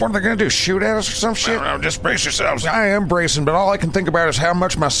bikes. What are they going to do, shoot at us or some shit? No, just brace yourselves. I am bracing, but all I can think about is how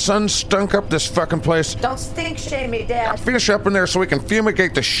much my son stunk up this fucking place. Don't stink shame me, Dad. Finish up in there so we can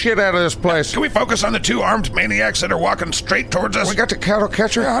fumigate the shit out of this place. Can we focus on the two armed maniacs that are walking straight towards us? We got the cattle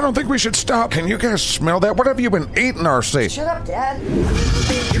catcher. I don't think we should stop. Can you guys smell that? What have you been eating, RC? Shut up, Dad.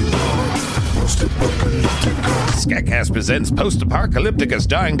 SKATCAST presents Post-Apocalyptica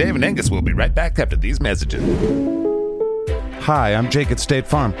starring Dave and Angus. We'll be right back after these messages. Hi, I'm Jake at State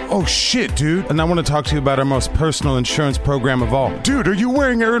Farm. Oh shit, dude. And I want to talk to you about our most personal insurance program of all. Dude, are you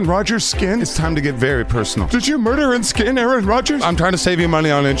wearing Aaron Rodgers' skin? It's time to get very personal. Did you murder and skin Aaron Rodgers? I'm trying to save you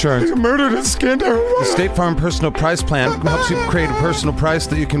money on insurance. You murdered and skinned Aaron The Rodgers. State Farm Personal Price Plan helps you create a personal price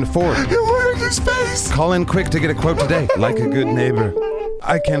that you can afford. You wanted his face. Call in quick to get a quote today. Like a good neighbor.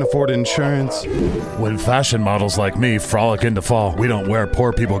 I can't afford insurance. When fashion models like me frolic into fall, we don't wear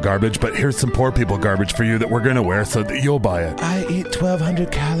poor people garbage, but here's some poor people garbage for you that we're gonna wear so that you'll buy it. I eat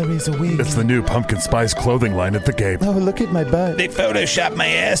 1,200 calories a week. It's the new pumpkin spice clothing line at The Gape. Oh, look at my butt. They photoshopped my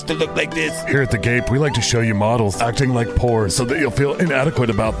ass to look like this. Here at The Gape, we like to show you models acting like poor so that you'll feel inadequate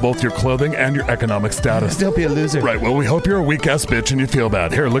about both your clothing and your economic status. Don't be a loser. Right, well, we hope you're a weak-ass bitch and you feel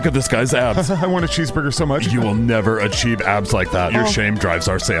bad. Here, look at this guy's abs. I want a cheeseburger so much. You will never achieve abs like that. Your shame drives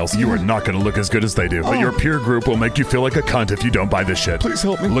our sales. You are not going to look as good as they do. But your peer group will make you feel like a cunt if you don't buy this shit. Please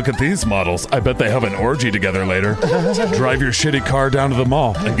help me. Look at these models. I bet they have an orgy together later. Drive your shitty car down to the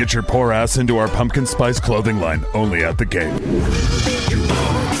mall and get your poor ass into our pumpkin spice clothing line, only at The Gape.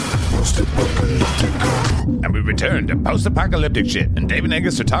 And we return to post-apocalyptic shit. And Dave and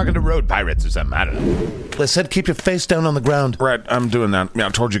Angus are talking to road pirates or something. I don't know. They said keep your face down on the ground. Right, I'm doing that. Yeah, I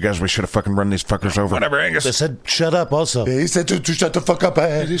told you guys we should have fucking run these fuckers over. Whatever, Angus. They said shut up also. He said to shut the fuck up.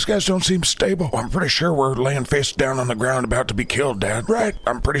 These guys don't seem stable. I'm pretty sure we're laying face down on the ground about to be killed, Dad. Right.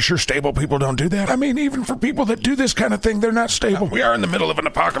 I'm pretty sure stable people don't do that. I mean, even for people that do this kind of thing, they're not stable. We are in the middle of an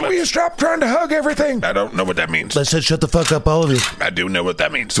apocalypse. Will you stop trying to hug everything? I don't know what that means. They said shut the fuck up, all of you. I do know what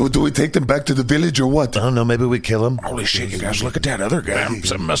that means. So do we take them back to the village or what? I don't know, maybe we kill him. Holy shit, you guys, look at that other guy.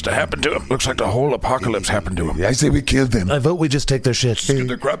 Something must have happened to him. Looks like the whole apocalypse happened to him. I say we kill them. I vote we just take their shit. Get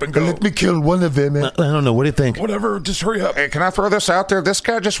their crap and go. Let me kill one of them. I don't know, what do you think? Whatever, just hurry up. Hey, can I throw this out there? This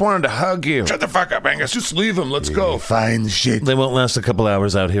guy just wanted to hug you. Shut the fuck up, Angus. Just leave him. Let's go. Fine shit. They won't last a couple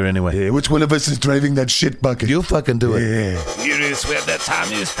hours out here anyway. Which one of us is driving that shit bucket? You fucking do it. Yeah. You just swear that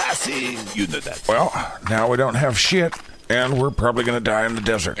time is passing. You know that. Well, now we don't have shit. And we're probably going to die in the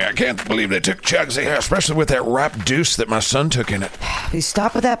desert. I can't believe they took Chugsy. Yeah, especially with that rap deuce that my son took in it. Please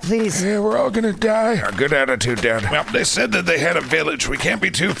stop with that, please. Yeah, we're all going to die. A good attitude, Dad. Well, they said that they had a village. We can't be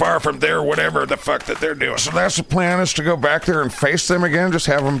too far from there, whatever the fuck that they're doing. So that's the plan, is to go back there and face them again? Just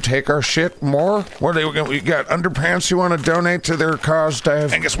have them take our shit more? What are they, we got underpants you want to donate to their cause,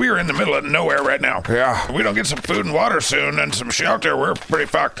 Dave? Angus, we are in the middle of nowhere right now. Yeah. If we don't get some food and water soon and some shelter, we're pretty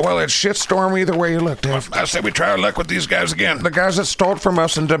fucked. Well, it's shitstorm either way you look, Dave. I say we try our luck with these guys again. The guys that stole from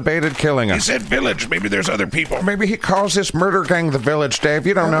us and debated killing He us. said village. Maybe there's other people. Maybe he calls this murder gang the village, Dave.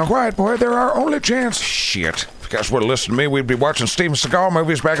 You don't know. Quiet, boy. They're our only chance. Shit. If you guys would have listened to me, we'd be watching Steven Seagal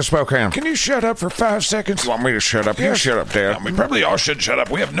movies back in Spokane. Can you shut up for 5 seconds? You want me to shut up? You shut up, Dad. We probably all should shut up.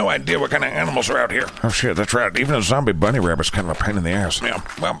 We have no idea what kind of animals are out here. Oh, shit, that's right. Even a zombie bunny rabbit's kind of a pain in the ass. Yeah,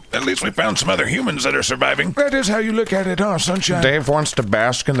 well, at least we found some other humans that are surviving. That is how you look at it, huh, Sunshine? Dave wants to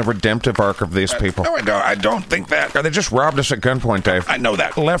bask in the redemptive arc of these people. No, I don't think that. They just robbed us at gunpoint, Dave. I know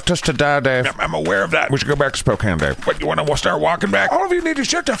that. Left us to die, Dave. I'm aware of that. We should go back to Spokane, Dave. What, you want to start walking back? All of you need to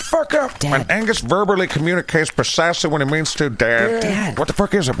shut the fuck up. Dad. When Angus verbally communicates precisely what he means to, Dad. Dad. What the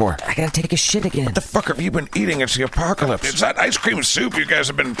fuck is it, boy? I gotta take a shit again. What the fuck have you been eating? It's the apocalypse. It's that ice cream soup you guys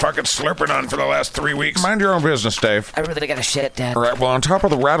have been fucking slurping on for the last 3 weeks. Mind your own business, Dave. I really gotta shit, Dad. All right, well, on top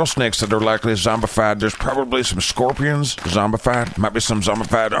of the rattlesnakes that are likely zombified, there's probably some scorpions zombified. Might be some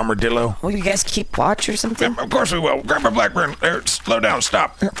zombified armadillo. Will you guys keep watch or something? Of course we will. Grab a Blackburn. There, slow down,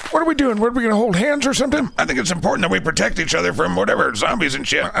 stop. What are we doing? What, are we going to hold hands or something? I think it's important that we protect each other from whatever zombies and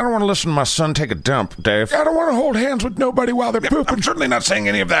shit. I don't want to listen to my son take a dump, Dave. I don't want want to hold hands with nobody while they're pooping. I'm certainly not saying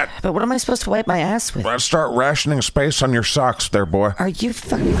any of that. But what am I supposed to wipe my ass with? Let's start rationing space on your socks there, boy. Are you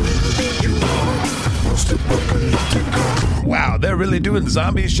fucking... Wow, they're really doing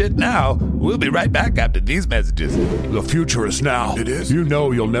zombie shit now. We'll be right back after these messages. The future is now. It is? You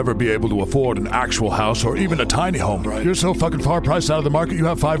know you'll never be able to afford an actual house or even a tiny home. Right. You're so fucking far priced out of the market, you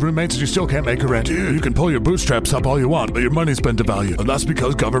have 5 roommates and you still can't make a rent. Dude. You can pull your bootstraps up all you want, but your money's been devalued. And that's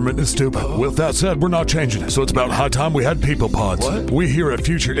because government is stupid. With that said, we're not changing it. So it's about high time we had people pods. What? We here at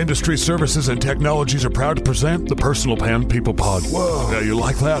Future Industry Services and Technologies are proud to present the Personal Pan People Pod. Whoa. Yeah, you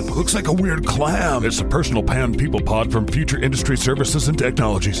like that? Looks like a weird clam. It's the Personal Pan People Pod from Future Industry Services and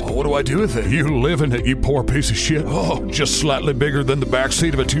Technologies. What do I do with it? You live in it, you poor piece of shit. Oh. Just slightly bigger than the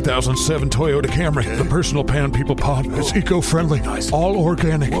backseat of a 2007 Toyota Camry. The Personal Pan People Pod. It's eco-friendly, all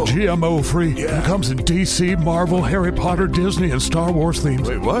organic, GMO-free, and comes in DC, Marvel, Harry Potter, Disney, and Star Wars themes.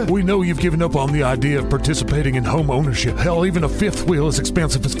 Wait, what? We know you've given up on the idea of participating in home ownership. Hell, even a fifth wheel is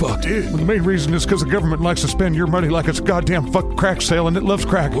expensive as fuck. Dude. The main reason is because the government likes to spend your money like it's a goddamn fuck crack sale and it loves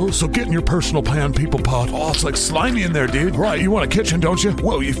crack. So get in your Personal Pan People Pod. Oh, it's like slimy in there, dude. Right, you want a kitchen, don't you?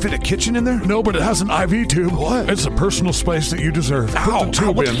 Whoa, you fit a kitchen in there? No, but it has an IV tube. What? It's a personal space that you deserve. Ow, Put the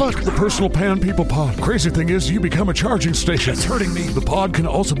tube what the in. fuck? The Personal Pan People Pod. Crazy thing is, you become a charging station. It's hurting me. The pod can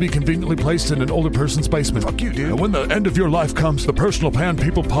also be conveniently placed in an older person's basement. Fuck you, dude. And when the end of your life comes, the Personal Pan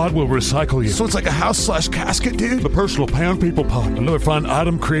People Pod will recycle you. So it's like a house/casket, dude? The Personal Pan People Pod. Another fine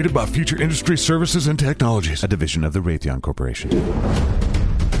item created by Future Industry Services and Technologies. A division of the Raytheon Corporation.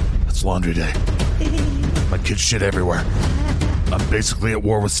 It's laundry day. My kids shit everywhere. I'm basically at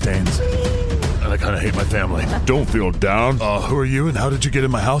war with stains. And I kind of hate my family. Don't feel down. Who are you and how did you get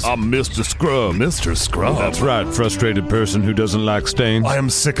in my house? I'm Mr. Scrub. Mr. Scrub. That's right, frustrated person who doesn't like stains. I am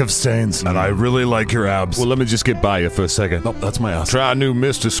sick of stains, and I really like your abs. Well, let me just get by you for a second. Nope, that's my ass. Try new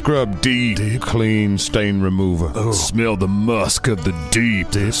Mr. Scrub Deep Clean Stain Remover. Oh. Smell the musk of the deep.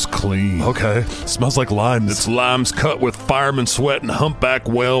 It's clean. Okay, smells like limes. It's limes cut with fireman sweat and humpback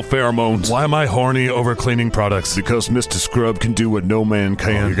whale pheromones. Why am I horny over cleaning products? Because Mr. Scrub can do what no man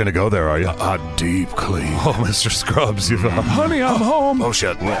can. Oh, you're gonna go there, are you? Deep clean. Oh, Mr. Scrubs, Honey, I'm home. Oh,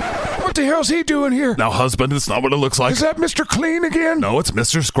 shit. What the hell's he doing here? Now, husband, it's not what it looks like. Is that Mr. Clean again? No, it's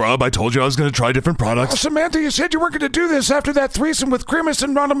Mr. Scrub. I told you I was going to try different Oh, products. Samantha, you said you weren't going to do this after that threesome with Grimace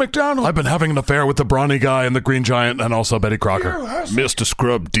and Ronald McDonald. I've been having an affair with the brawny guy and the green giant and also Betty Crocker. Mr.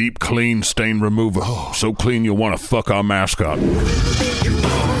 Scrub Deep Clean Stain Remover. So clean you'll want to fuck our mascot.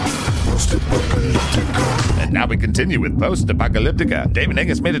 And now we continue with Post-Apocalyptica. Dave and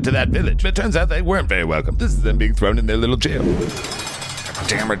Angus made it to that village, but it turns out they weren't very welcome. This is them being thrown in their little jail.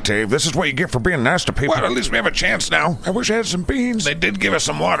 Damn it, Dave. This is what you get for being nice to people. Well, at least we have a chance now. I wish I had some beans. They did give us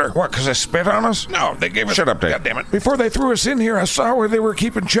some water. What, because they spit on us? No, they gave us... Shut up, Dave. God damn it. Before they threw us in here, I saw where they were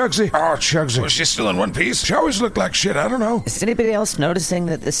keeping Chugsy. Oh, Chugsy. Was she still in one piece? She always looked like shit. I don't know. Is anybody else noticing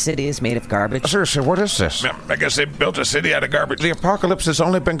that the city is made of garbage? Seriously, what is this? I guess they built a city out of garbage. The apocalypse has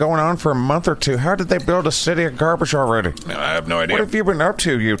only been going on for a month or two. How did they build a city of garbage already? I have no idea. What have you been up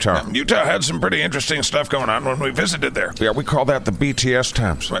to, Utah? Utah had some pretty interesting stuff going on when we visited there. Yeah, we call that the BTS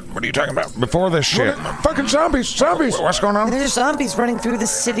times. What are you talking about? Before this shit. Fucking zombies. Zombies. What's going on? There's zombies running through the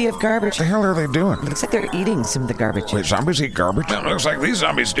city of garbage. What the hell are they doing? It looks like they're eating some of the garbage. Wait, zombies eat garbage? It looks like these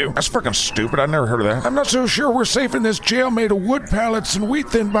zombies do. That's fucking stupid. I never heard of that. I'm not so sure we're safe in this jail made of wood pallets and wheat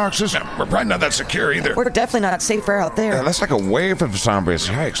thin boxes. We're probably not that secure either. We're definitely not safer out there. Yeah, that's like a wave of zombies.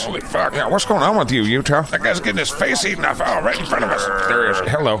 Yikes. Holy fuck. Yeah, what's going on with you, Utah? That guy's getting his face eaten off. Oh, right in front of us. There he is.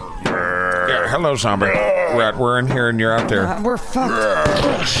 Hello. Yeah, hello, zombie. Right, we're in here and you're out there. We're fucked.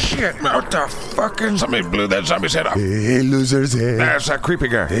 Oh, shit. What the fucking... Somebody blew that zombie's head off. Hey, losers. Hey. That's that creepy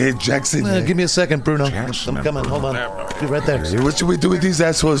guy. Hey, Jackson. Give me a second, Bruno. Jackson. I'm coming. Hold on. Be right there. Hey, what should we do with these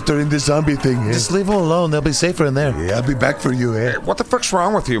assholes during the zombie thing? Eh? Just leave them alone. They'll be safer in there. Yeah, I'll be back for you, eh? What the fuck's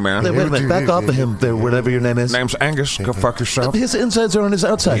wrong with you, man? Wait a minute. Back off of him there, whatever your name is. Name's Angus. Go fuck yourself. His insides are on his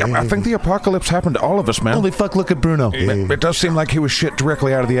outside. Yeah, I think the apocalypse happened to all of us, man. Holy fuck, look at Bruno. It does seem like he was shit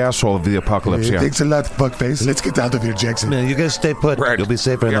directly out of the asshole of the apocalypse, Hey, yeah. thanks a lot, fuckface. Let's get out of here, Jackson. Man, you guys stay put. Right. You'll be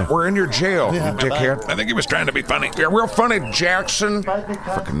safer in Yeah, there. we're in your jail, Yeah, you dickhead. I think he was trying to be funny. Yeah, real funny, Jackson.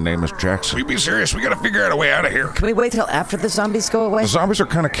 Fucking name is Jackson. We be serious. We gotta figure out a way out of here. Can we wait till after the zombies go away? The zombies are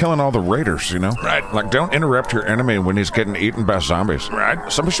kind of killing all the raiders, you know? Right. Like, don't interrupt your enemy when he's getting eaten by zombies.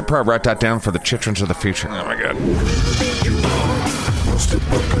 Right. Somebody should probably write that down for the chitrons of the future. Oh, my God.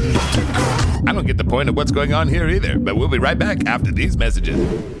 I don't get the point of what's going on here either, but we'll be right back after these messages.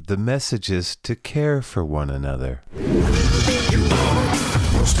 The message is to care for one another.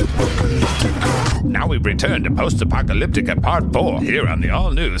 Now we return to Post-Apocalyptica Part 4 here on the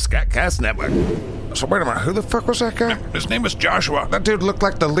all-new SKATCAST Network. So wait a minute, who the fuck was that guy? His name was Joshua. That dude looked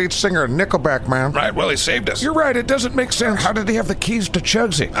like the lead singer of Nickelback, man. Right, well, he saved us. You're right, it doesn't make sense. How did he have the keys to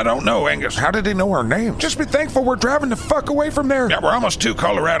Chugsy? I don't know, Angus. How did he know our names? Just be thankful we're driving the fuck away from there. Yeah, we're almost to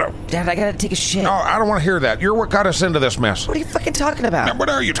Colorado. Dad, I gotta take a shit. Oh, I don't want to hear that. You're what got us into this mess. What are you fucking talking about? Now, what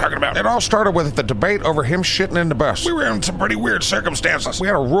are you talking about? It all started with the debate over him shitting in the bus. We were in some pretty weird circumstances. We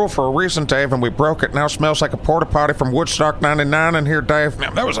had a rule for a reason, Dave, and we broke it. Now it smells like a porta potty from Woodstock 99 in here, Dave.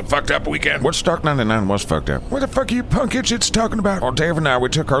 Man, that was a fucked up weekend. Woodstock 99 was fucked up. What the fuck are you punk idiots talking about? Well, Dave and I, we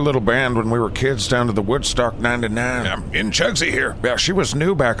took our little band when we were kids down to the Woodstock 99. In Chugsy here. Yeah, she was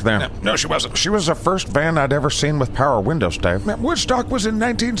new back then. No, she wasn't. She was the first van I'd ever seen with power windows, Dave. Man, Woodstock was in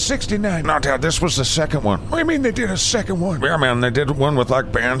 1969. No, Dad, this was the second one. What do you mean they did a second one? Yeah, man, they did one with,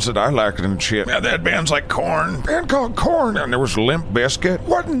 like, bands that I liked and shit. Yeah, they had bands like Korn. Band called Korn. And there was Limp Bizkit.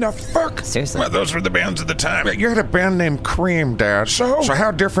 What in the fuck? Seriously? Well, those were the bands at the time. Yeah, you had a band named Cream, Dad. So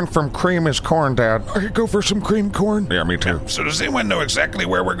how different from Cream is Corn, Dad? I could go for some cream corn. Yeah, me too. So does anyone know exactly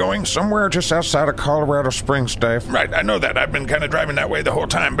where we're going? Somewhere just outside of Colorado Springs, Dave. Right, I know that. I've been kind of driving that way the whole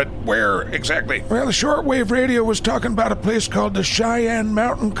time, but where exactly? Well, the shortwave radio was talking about a place called the Cheyenne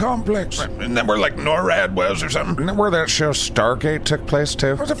Mountain Complex. Right. Isn't that where, like, NORAD was or something? Isn't that where that show Stargate took place,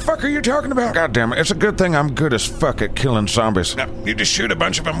 too? What the fuck are you talking about? God damn it, it's a good thing I'm good as fuck at killing zombies. No, you just shoot a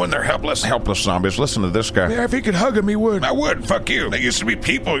bunch of them when they're helpless. Helpless zombies. Listen to this guy. Yeah, if he could hug them, he would. I would. Fuck you. They used to be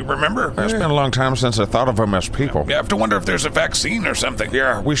people, you remember? It's been a long time since I thought of them as people. You have to wonder if there's a vaccine or something.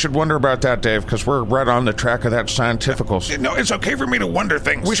 Yeah, we should wonder about that, Dave, because we're right on the track of that scientificals. No, it's okay for me to wonder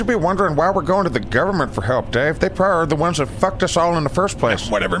things. We should be wondering why we're going to the government for help, Dave. They probably are the ones that fucked us all in the first place.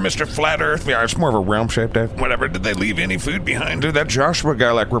 Whatever, Mr. Flat Earth. Yeah, it's more of a realm shape, Dave. Whatever. Did they leave any food behind? Dude, that Joshua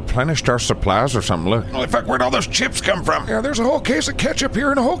guy, like, replenished our supplies or something. Look. Holy fuck, where'd all those chips come from? Yeah, there's a whole case of ketchup here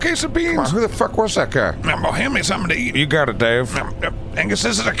and a whole case of beans. Come on, who the fuck was that guy? Well, hand me something to eat. You got it, Dave. Angus,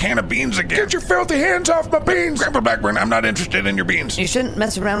 this is a can of beans again. Get your filthy hands off my beans. Grandpa Blackburn, I'm not interested in your beans. You shouldn't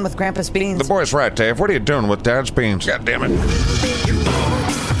mess around with Grandpa's beans. The boy's right, Dave. What are you doing with Dad's beans? God damn it.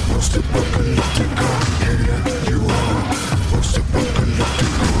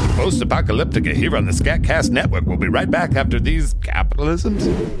 Post-Apocalyptica here on the SKATCAST network. We'll be right back after these capitalisms.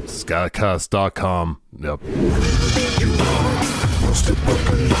 SKATCAST.com. Yep.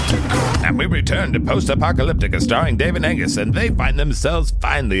 And we return to Post-Apocalyptica starring Dave and Angus, and they find themselves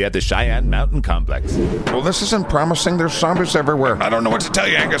finally at the Cheyenne Mountain Complex. Well, this isn't promising. There's zombies everywhere. I don't know what to tell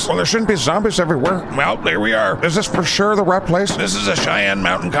you, Angus. Well, there shouldn't be zombies everywhere. Well, there we are. Is this for sure the right place? This is a Cheyenne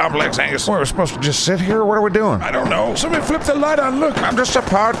Mountain Complex, Angus. We're supposed to just sit here? What are we doing? I don't know. Somebody flip the light on. Look, I'm just a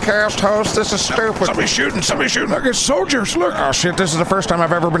podcast host. This is stupid. Somebody's shooting. Somebody's shooting. Look, it's soldiers. Look. Oh, shit. This is the first time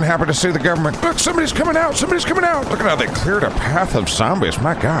I've ever been happy to see the government. Look, somebody's coming out. Somebody's coming out. Look at how they cleared a path of zombies.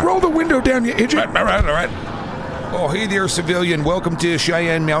 My God. Roll the window down, you idiot. All right. Oh, hey there, civilian. Welcome to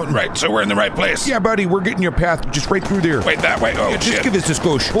Cheyenne Mountain. Right, so we're in the right place. Yeah, buddy, we're getting your path just right through there. Wait, that way? Oh, yeah, just shit. give us a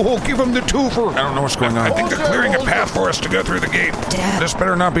skosh. Oh, give him the twofer. I don't know what's going on. I think they're clearing a path for us to go through the gate. Dad. This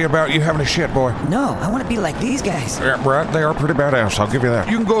better not be about you having a shit, boy. No, I want to be like these guys. Yeah, right, they are pretty badass. I'll give you that.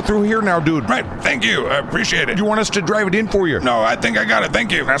 You can go through here now, dude. Right, thank you. I appreciate it. You want us to drive it in for you? No, I think I got it.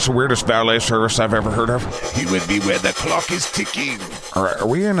 Thank you. That's the weirdest valet service I've ever heard of. He would be where the clock is ticking. All right, are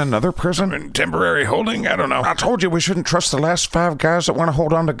we in another prison? In temporary holding? I don't know. I told you we shouldn't trust the last 5 guys that want to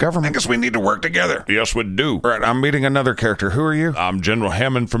hold on to government. I guess we need to work together. Yes, we do. All right, I'm meeting another character. Who are you? I'm General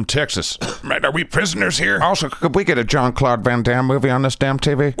Hammond from Texas. Right, are we prisoners here? Also, could we get a Jean-Claude Van Damme movie on this damn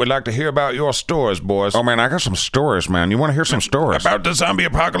TV? We'd like to hear about your stories, boys. Oh, man, I got some stories, man. You want to hear some stories? About the zombie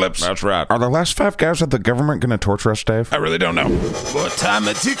apocalypse? That's right. Are the last 5 guys of the government going to torture us, Dave? I really don't know. What time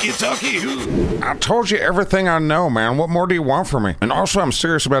of tiki-talkie? I told you everything I know, man. What more do you want from me? And also, I'm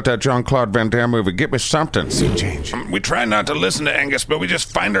serious about that Jean-Claude Van Damme movie. Get me something. See change. We try not to listen to Angus, but we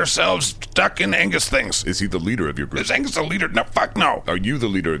just find ourselves stuck in Angus things. Is he the leader of your group? Is Angus the leader? No, fuck no. Are you the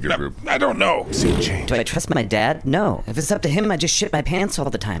leader of your group? I don't know. See change. Do I trust my dad? No. If it's up to him, I just shit my pants all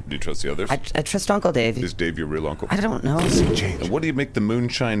the time. Do you trust the others? I trust Uncle Dave. Is Dave your real uncle? I don't know. See change. And what do you make the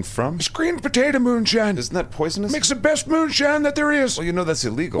moonshine from? It's green potato moonshine. Isn't that poisonous? Makes the best moonshine that there is. Well, you know that's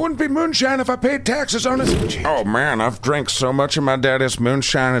illegal. Wouldn't be moonshine if I paid taxes on it. Oh, man, I've drank so much of my daddy's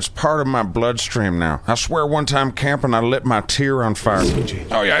moonshine, it's part of my bloodstream now. I swear one time camping, I lit my tear on fire.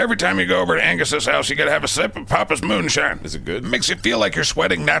 Oh, yeah, every time you go over to Angus's house, you gotta have a sip of Papa's moonshine. Is it good? It makes you feel like you're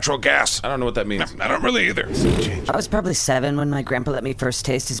sweating natural gas. I don't know what that means. I don't really either. I was probably 7 when my grandpa let me first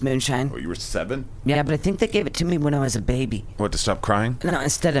taste his moonshine. Oh, you were 7? Yeah, but I think they gave it to me when I was a baby. What, to stop crying? No,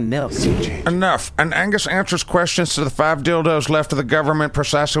 instead of milk. Enough. And Angus answers questions to the 5 dildos left of the government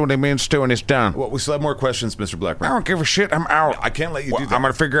precisely what he means to, and he's done. Well, we still have more questions, Mr. Blackburn. I don't give a shit. I'm out. I can't let you do that. I'm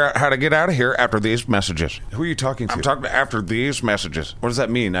going to figure out how to get out of here after these messages. Who Who are you talking to? I'm talking to after these messages. What does that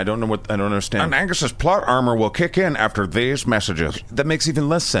mean? I don't understand. And Angus's plot armor will kick in after these messages. That makes even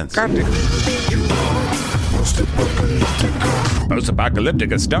less sense. God damn.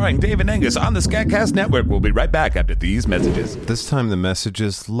 Post-Apocalyptica, starring Dave and Angus on the SKATCAST network. We'll be right back after these messages. This time the message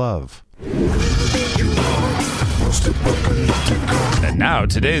is love. And now,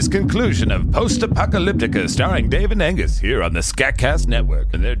 today's conclusion of Post-Apocalyptica, starring Dave and Angus, here on the SKATCAST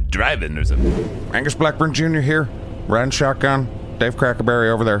network. And they're driving or something. Angus Blackburn Jr. here, riding shotgun. Dave Crackerberry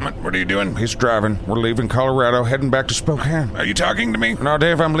over there. What are you doing? He's driving. We're leaving Colorado, heading back to Spokane. Are you talking to me? No,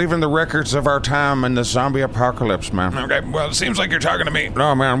 Dave, I'm leaving the records of our time in the zombie apocalypse, man. Okay, well, it seems like you're talking to me.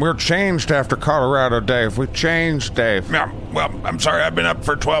 No, man, we're changed after Colorado, Dave. We changed, Dave. Yeah, well, I'm sorry, I've been up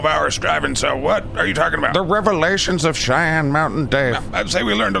for 12 hours driving, so what are you talking about? The revelations of Cheyenne Mountain, Dave. Yeah, I'd say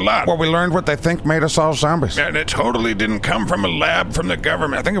we learned a lot. Well, we learned what they think made us all zombies. And it totally didn't come from a lab from the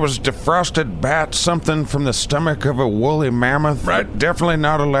government. I think it was defrosted bat, something from the stomach of a woolly mammoth. Right. Definitely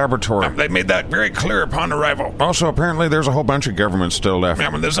not a laboratory. They made that very clear upon arrival. Also, apparently there's a whole bunch of government still left. Yeah,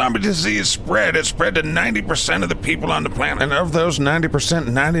 when the zombie disease spread, it spread to 90% of the people on the planet. And of those 90%,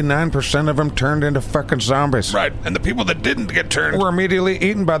 99% of them turned into fucking zombies. Right, and the people that didn't get turned were immediately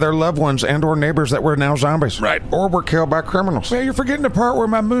eaten by their loved ones and or neighbors that were now zombies. Right. Or were killed by criminals. Yeah, you're forgetting the part where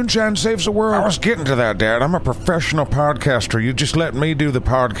my moonshine saves the world. I was getting to that, Dad. I'm a professional podcaster. You just let me do the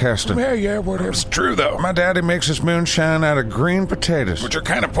podcasting. Yeah, whatever. It's true, though. My daddy makes his moonshine out of green potatoes. Which are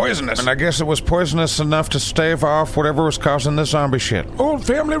kind of poisonous. And I guess it was poisonous enough to stave off whatever was causing the zombie shit. Old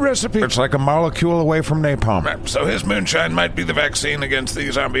family recipe. It's like a molecule away from napalm. Right, so his moonshine might be the vaccine against the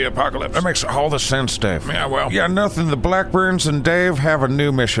zombie apocalypse. That makes all the sense, Dave. Yeah, well. Yeah, nothing. The Blackburns and Dave have a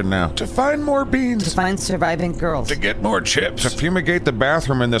new mission now. To find more beans. To find surviving girls. To get more chips. To fumigate the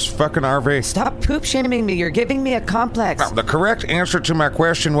bathroom in this fucking RV. Stop poop shaming me. You're giving me a complex. Now, the correct answer to my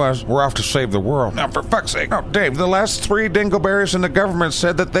question was, we're off to save the world. Now, for fuck's sake. No, Dave, the last 3 dingleberries in the government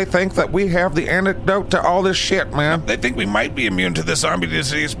said that they think that we have the antidote to all this shit, man. They think we might be immune to the zombie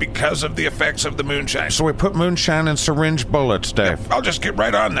disease because of the effects of the moonshine. So we put moonshine in syringe bullets, Dave. Yeah, I'll just get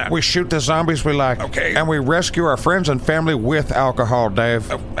right on that. We shoot the zombies we like. Okay. And we rescue our friends and family with alcohol,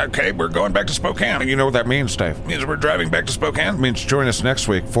 Dave. Okay, we're going back to Spokane. And you know what that means, Dave? It means we're driving back to Spokane? It means join us next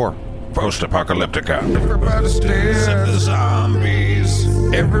week for Post-Apocalyptica. Everybody's dead. Except the zombies.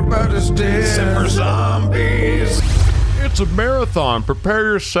 Everybody's dead. Except for zombies. It's a marathon. Prepare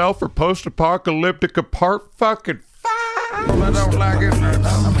yourself for Post-Apocalyptica Part fucking 5. Well, I don't like it.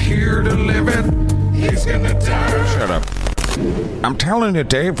 I'm here to live it. He's gonna die. Shut up. I'm telling you,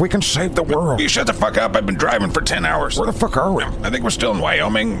 Dave, we can save the world. You shut the fuck up. I've been driving for 10 hours. Where the fuck are we? I think we're still in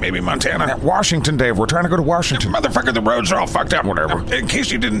Wyoming, maybe Montana. Washington, Dave. We're trying to go to Washington. Motherfucker, the roads are all fucked up. Whatever. In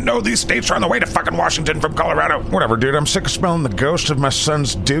case you didn't know, these states are on the way to fucking Washington from Colorado. Whatever, dude. I'm sick of smelling the ghost of my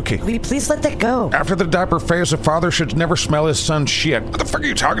son's dookie. Will you please let that go? After the diaper phase, a father should never smell his son's shit. What the fuck are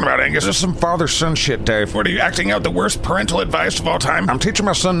you talking about, Angus? This is some father-son shit, Dave. What, are you acting out the worst parental advice of all time? I'm teaching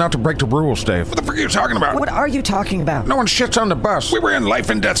my son not to break the rules, Dave. What the fuck are you talking about? What are you talking about? No one shits on the bus. We were in life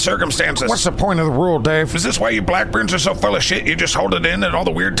and death circumstances. What's the point of the rule, Dave? Is this why you Blackburns are so full of shit? You just hold it in at all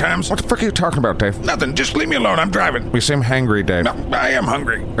the weird times? What the fuck are you talking about, Dave? Nothing. Just leave me alone. I'm driving. We seem hangry, Dave. No, I am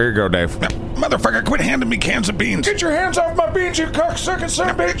hungry. There you go, Dave. No, motherfucker, quit handing me cans of beans. Get your hands off my beans, you cocksucking son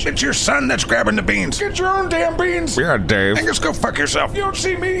of a bitch. It's your son that's grabbing the beans. Get your own damn beans. Yeah, Dave. Angus, go fuck yourself. You don't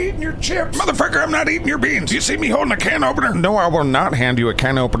see me eating your chips. Motherfucker, I'm not eating your beans. You see me holding a can opener? No, I will not hand you a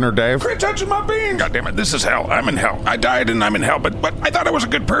can opener, Dave. Quit touching my beans. God damn it, this is hell. I'm in hell. I died and I'm in hell, but I thought I was a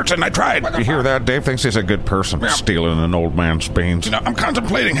good person. I tried. You hear that? Dave thinks he's a good person. Yeah. Stealing an old man's beans. You know, I'm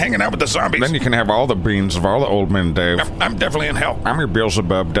contemplating hanging out with the zombies. Then you can have all the beans of all the old men, Dave. No, I'm definitely in hell. I'm your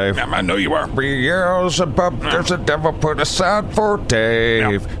Beelzebub, Dave. I know you are. Beelzebub, there's a devil put aside for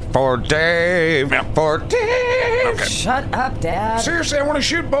Dave. For Dave. For Dave. Okay. Shut up, Dad. Seriously, I want to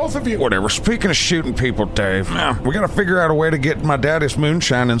shoot both of you. Whatever. Speaking of shooting people, Dave, we got to figure out a way to get my daddy's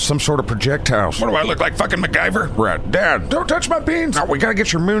moonshine in some sort of projectiles. What do I look like, fucking MacGyver? Right. Dad, don't touch my beans. No, we got to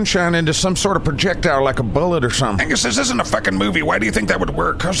get your moonshine into some sort of projectile like a bullet or something. Angus, this isn't a fucking movie. Why do you think that would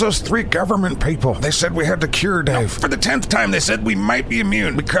work? Because those 3 government people, they said we had the cure, Dave. No, for the 10th time, they said we might be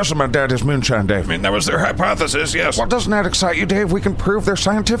immune. Because of my daddy's moonshine, Dave. I mean, that was their hypothesis, yes. Well, doesn't that excite you, Dave? We can prove their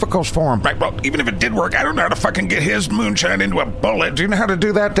scientificals for him. Right, well, even if it did work, I don't know how to fucking get his moonshine into a bullet. Do you know how to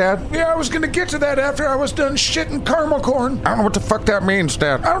do that, Dad? Yeah, I was gonna get to that after I was done shitting caramel corn. I don't know what the fuck that means,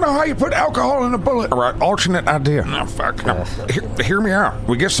 Dad. I don't know how you put alcohol in a bullet. All right, alternate idea. No, fuck. Now, hear me out.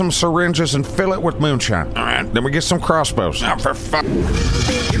 We get some syringes and fill it with moonshine. All right. Then we get some crossbows. No, for fuck.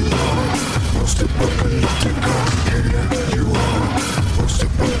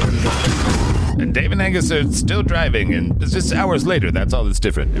 And and Dave and Angus are still driving, and it's just hours later. That's all that's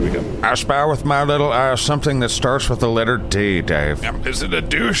different. Here we go. I spy with my little eye something that starts with the letter D, Dave. Is it a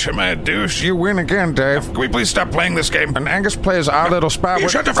douche? Am I a douche? You win again, Dave. Can we please stop playing this game? And Angus plays our little spy. You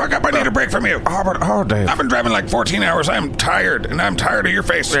shut the fuck up. I need a break from you. Oh, Dave. I've been driving like 14 hours. I'm tired, and I'm tired of your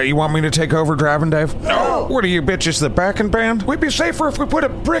face. Yeah, you want me to take over driving, Dave? No. What are you bitches, the backing band? We'd be safer if we put a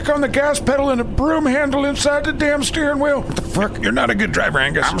brick on the gas pedal and a broom handle inside the damn steering wheel. What the fuck? You're not a good driver,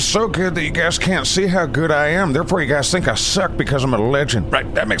 Angus. I'm so good that you guys can't see how good I am. Therefore, you guys think I suck because I'm a legend.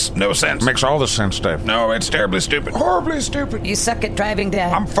 Right, that makes no sense. Makes all the sense, Dave. No, it's terribly stupid. Horribly stupid. You suck at driving,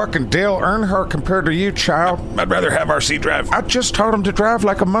 Dad. I'm fucking Dale Earnhardt compared to you, child. I'd rather have RC drive. I just taught him to drive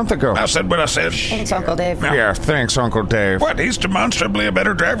like a month ago. I said what I said. Thanks, Uncle Dave. Yeah, thanks, Uncle Dave. What? He's demonstrably a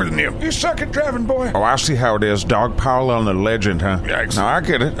better driver than you. You suck at driving, boy. Oh, I see how it is. Dog pile on the legend, huh? Yikes. No, I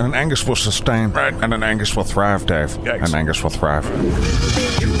get it. An Angus will sustain. Right. And an Angus will thrive, Dave. Yikes. An Angus will thrive.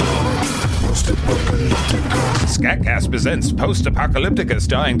 SKATCAST presents Post-Apocalyptica,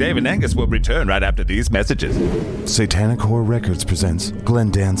 starring Dave and Angus, will return right after these messages. Satanic Horror Records presents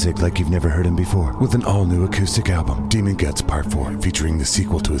Glenn Danzig like you've never heard him before, with an all-new acoustic album, Demon Guts Part 4, featuring the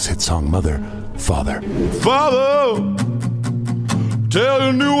sequel to his hit song Mother, Father. Father, tell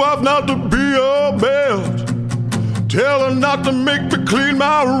your new wife not to be a bed. Tell her not to make me clean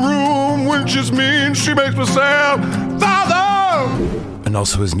my room. When she's mean, she makes me sad. Father! And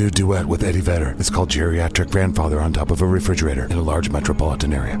also his new duet with Eddie Vedder. It's called Geriatric Grandfather on Top of a Refrigerator in a large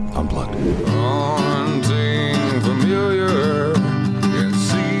metropolitan area. Unplugged. Haunting familiar can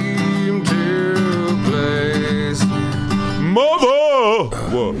seem to place. Mother!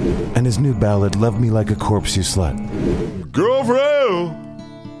 What? And his new ballad, Love Me Like a Corpse, You Slut. Girlfriend,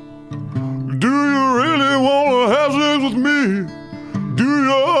 do you really want to have sex with me? Do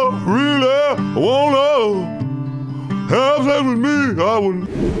you really want to have sex with me? I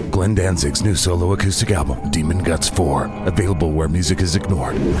wouldn't. Glenn Danzig's new solo acoustic album, Demon Guts 4, available where music is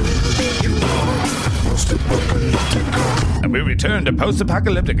ignored. And we return to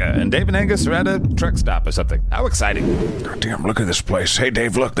Post-Apocalyptica, and Dave and Angus are at a truck stop or something. How exciting. God damn, look at this place. Hey,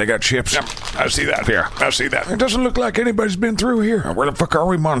 Dave, look, they got chips. Yep, I see that. Here. I see that. It doesn't look like anybody's been through here. Where the fuck are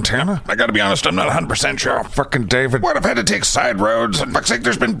we, Montana? I gotta be honest, I'm not 100% sure. Oh, fucking David. What, I've had to take side roads? For fuck's sake,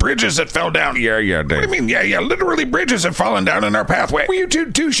 there's been bridges that fell down. Yeah, Dave. What do you mean, yeah, literally bridges have fallen down in our pathway. Will you two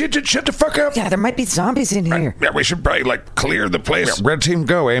douches just shut the fuck up? Yeah, there might be zombies in here. Yeah, we should probably, clear the place. Yeah, red team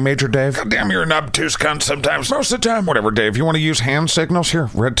go, Major Dave? God damn, you're an obtuse cunt sometimes. Most of the time. Whatever, Dave. You want to use hand signals? Here,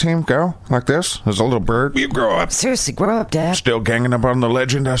 red team, go. Like this. There's a little bird. You grow up. Seriously, grow up, Dad. Still ganging up on the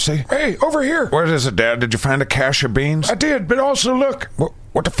legend, I see. Hey, over here. What is it, Dad? Did you find a cache of beans? I did, but also look.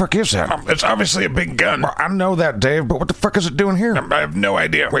 What the fuck is that? It's obviously a big gun. Well, I know that, Dave, but what the fuck is it doing here? I have no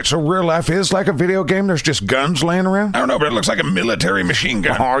idea. Wait, so real life is like a video game? There's just guns laying around? I don't know, but it looks like a military machine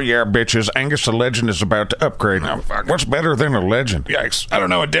gun. Oh, yeah, bitches. Angus the Legend is about to upgrade. Oh, fuck. What's better than a legend? Yikes. I don't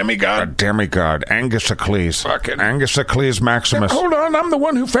know, a demigod? A demigod. Angus Achilles. Fucking Angus Achilles Maximus. Hold on, I'm the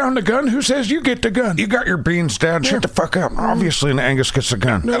one who found the gun. Who says you get the gun? You got your beans, Dad. Shut the fuck up. Obviously, an Angus gets a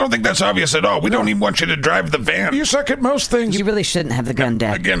gun. I don't think that's obvious at all. We don't even want you to drive the van. You suck at most things. You really shouldn't have the gun, Dad.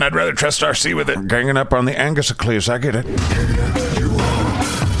 Again, I'd rather trust RC with it. Ganging up on the Angus Achilles. I get it.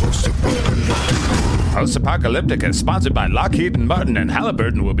 Post-Apocalyptica is sponsored by Lockheed and Martin and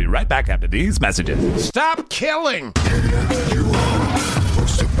Halliburton. Will be right back after these messages. Stop killing.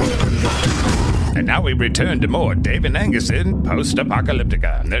 And now we return to more Dave and Angus in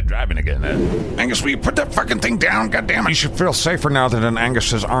Post-Apocalyptica. And they're driving again. Angus, will you put that fucking thing down? God damn it. You should feel safer now that an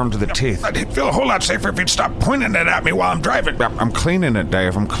Angus is armed to the teeth. I'd feel a whole lot safer if you'd stop pointing it at me while I'm driving. I'm cleaning it,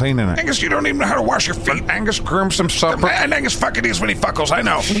 Dave. I'm cleaning it. Angus, you don't even know how to wash your feet. Angus grooms himself. And Angus fucking is when he fuckles, I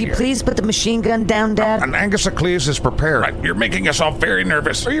know. Will you please put the machine gun down, Dad? An Angus Achilles is prepared. Right, you're making us all very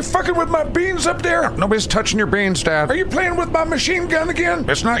nervous. Are you fucking with my beans up there? Nobody's touching your beans, Dad. Are you playing with my machine gun again?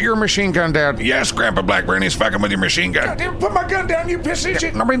 It's not your machine gun, Dad. Yes, Grandpa Blackburn, he's fucking with your machine gun. Goddamn, put my gun down, you piece of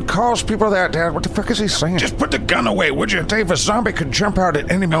shit. Nobody calls people that, Dad. What the fuck is he saying? Just put the gun away, would you? Dave, a zombie could jump out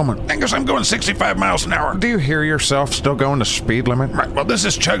at any moment. Angus, I'm going 65 miles an hour. Do you hear yourself still going the speed limit? Right, well, this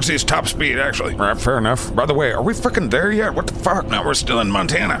is Chugsy's top speed, actually. Right, fair enough. By the way, are we fucking there yet? What the fuck? No, we're still in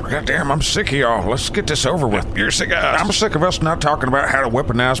Montana. Goddamn, I'm sick of y'all. Let's get this over with. You're sick of us. I'm sick of us not talking about how to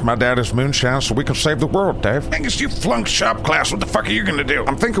weaponize my daddy's moonshine so we can save the world, Dave. Angus, you flunked shop class. What the fuck are you gonna do?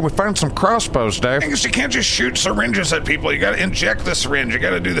 I'm thinking we find some crossbows, Dave. Angus, you can't just shoot syringes at people. You gotta inject the syringe. You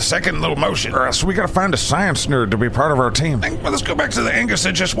gotta do the second little motion. Or else we gotta find a science nerd to be part of our team. Well, let's go back to the Angus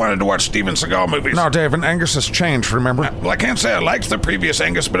that just wanted to watch Steven Seagal movies. No, Dave, an Angus has changed, remember? Well, I can't say I liked the previous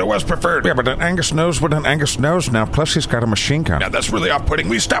Angus, but it was preferred. Yeah, but an Angus knows what an Angus knows now, plus he's got a machine gun. Now, that's really off-putting.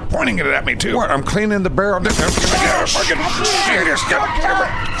 Will you stop pointing it at me, too? What? I'm cleaning the barrel.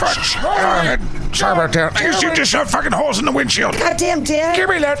 Sorry about that. Angus, you just shot fucking holes in the windshield. Goddamn, Dad. Give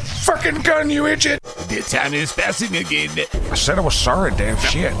me that fucking gun, you idiot. The time is passing again. I said I was sorry, Dave.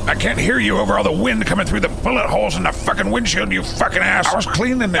 Shit. I can't hear you over all the wind coming through the bullet holes in the fucking windshield, you fucking ass. I was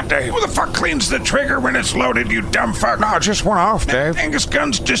cleaning it, Dave. Who the fuck cleans the trigger when it's loaded, you dumb fuck? No, it just went off, Dave. Angus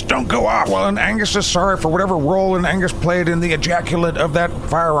guns just don't go off. Well, and Angus is sorry for whatever role Angus played in the ejaculate of that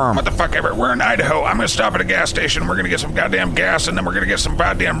firearm. What the fuck ever? We're in Idaho. I'm gonna stop at a gas station. We're gonna get some goddamn gas, and then we're gonna get some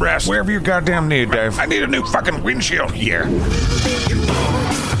goddamn rest. Wherever you goddamn need, Dave. I need a new fucking windshield. Yeah.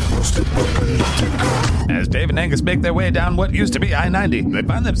 As Dave and Angus make their way down what used to be I-90, they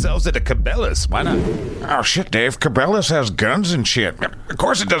find themselves at a Cabela's. Why not? Oh, shit, Dave. Cabela's has guns and shit. Of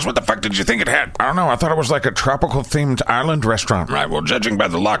course it does. What the fuck did you think it had? I don't know. I thought it was like a tropical-themed island restaurant. Right, well, judging by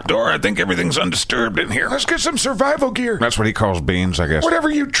the locked door, I think everything's undisturbed in here. Let's get some survival gear. That's what he calls beans, I guess. Whatever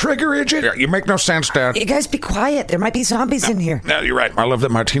you trigger, idiot. Yeah, you make no sense, Dad. You guys be quiet. There might be zombies in here. No, you're right. I love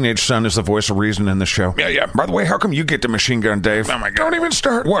that my teenage son is the voice of reason in the show. Yeah. By the way, how come you get the machine gun, Dave? Oh, my God. Don't even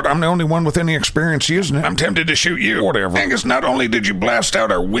start. What? I'm the only one with any experience using it. I'm tempted to shoot you. Whatever. Angus, not only did you blast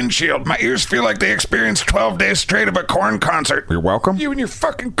out our windshield, my ears feel like they experienced 12 days straight of a corn concert. You're welcome. You and your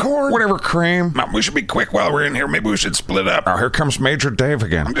fucking corn. Whatever, cream. Mom, we should be quick while we're in here. Maybe we should split up. Oh, here comes Major Dave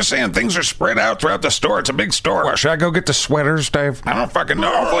again. I'm just saying, things are spread out throughout the store. It's a big store. What, should I go get the sweaters, Dave? I don't fucking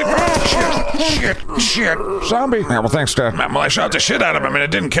know. Holy shit. Zombie. Yeah, well, thanks, Dad. Well, I shot the shit out of him and it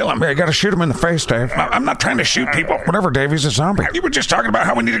didn't kill him. Yeah, you gotta shoot him in the face, Dave. I'm not trying to shoot people. Whatever, Dave, he's a zombie. You were just talking about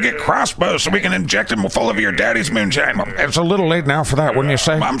how we need to get crossbows so we can inject him full of your daddy's moonshine. Well, it's a little late now for that, wouldn't you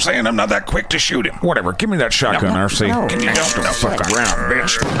say? I'm saying I'm not that quick to shoot him. Whatever, give me that shotgun, RC. Can you don't fuck around,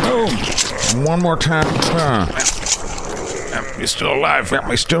 bitch. Boom. One more time. He's still alive. Yeah,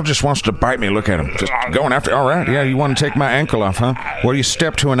 he still just wants to bite me. Look at him. Just going after. All right. Yeah, you want to take my ankle off, huh? Well, you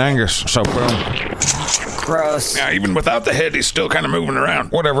step to an Angus, so boom. Gross. Yeah, even without the head, he's still kind of moving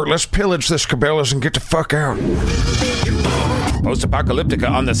around. Whatever, let's pillage this Cabela's and get the fuck out. Post-Apocalyptica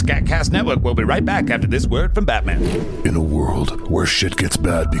on the SKATCAST network. We'll be right back after this word from Batman. In a world where shit gets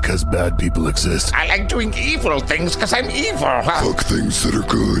bad because bad people exist. I like doing evil things because I'm evil. Fuck things that are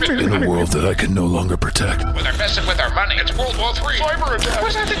good. In a world that I can no longer protect. Well, they're messing with our money. It's World War III. Cyber attack.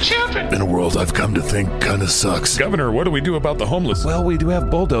 Was that the champion? In a world I've come to think kinda sucks. Governor, what do we do about the homeless? Well, we do have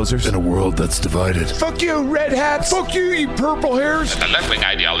bulldozers. In a world that's divided. Fuck you, red hats. Fuck you, you purple hairs. The left-wing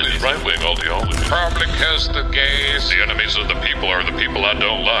ideology, right-wing ideology. Probably because the gays, the enemies of the people, are the people I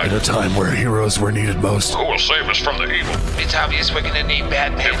don't like. In a time where heroes were needed most. Who will save us from the evil? It's obvious we're gonna need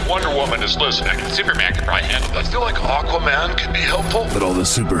Batman. If Wonder Woman is listening, Superman could probably handle it. I feel like Aquaman could be helpful. But all the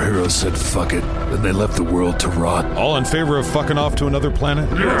superheroes said fuck it, and they left the world to rot. All in favor of fucking off to another planet?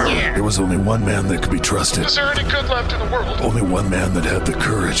 Yeah. There was only one man that could be trusted. Is there any good left in the world? Only one man that had the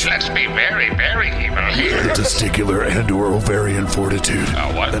courage. Let's be very, very evil here. The testicular and or ovarian fortitude.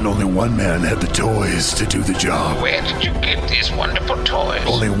 Oh, what? And only one man had the toys to do the job. Where did you get these wonderful toys?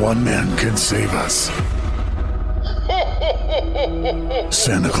 Only one man can save us.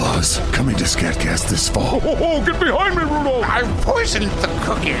 Santa Claus, coming to SKATCAST this fall. Oh, get behind me, Rudolph. I've poisoned the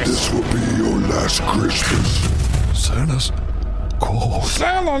cookies. This will be your last Christmas. Santa's cold.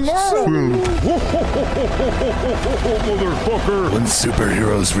 Santa, no. Motherfucker. When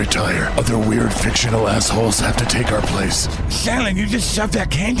superheroes retire, other weird fictional assholes have to take our place. Santa, you just shoved that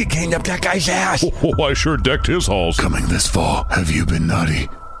candy cane up that guy's ass. Oh, I sure decked his halls. Coming this fall, have you been naughty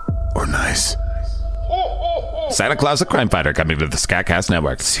or nice? Santa Claus, a crime fighter, coming to the SKATCAST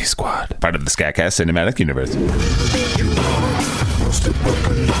network. C-Squad, part of the SKATCAST cinematic universe.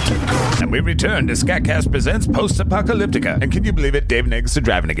 And we return to SKATCAST Presents Post-Apocalyptica. And can you believe it? Dave and Angus are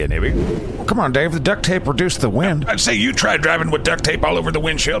driving again, here we go. Come on, Dave. The duct tape reduced the wind. I'd say you try driving with duct tape all over the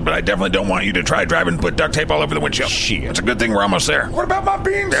windshield, but I definitely don't want you to try driving with duct tape all over the windshield. Shit. It's a good thing we're almost there. What about my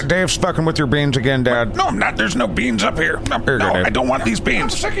beans? Yeah, Dave's fucking with your beans again, Dad. No, I'm not. There's no beans up here. No, I don't want these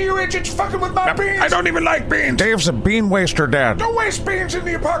beans. I'm sick of you idiots fucking with my beans. I don't even like beans. Dave's a bean waster, Dad. Don't waste beans in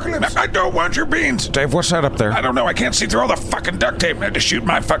the apocalypse. I don't want your beans. Dave, what's that up there? I don't know. I can't see through all the fucking duct tape. I had to shoot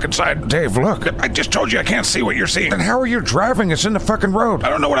my fucking side. Dave, look. I just told you I can't see what you're seeing. Then how are you driving? It's in the fucking road. I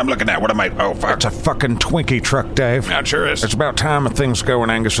don't know what I'm looking at. What am I? Oh, fuck. It's a fucking Twinkie truck, Dave. Yeah, it sure is. It's about time things go in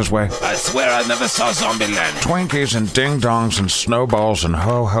Angus's way. I swear I never saw Zombieland. Twinkies and ding-dongs and snowballs and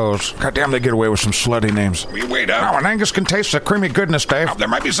ho-hos. Goddamn, they get away with some slutty names. You wait up. Oh, and Angus can taste the creamy goodness, Dave. Oh, there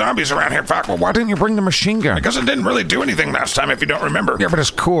might be zombies around here, fuck. Well, why didn't you bring the machine gun? Because it didn't really do anything last time, if you don't remember. Yeah, but it's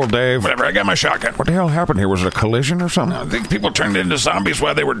cool, Dave. Whatever, I got my shotgun. What the hell happened here? Was it a collision or something? I think people turned into zombies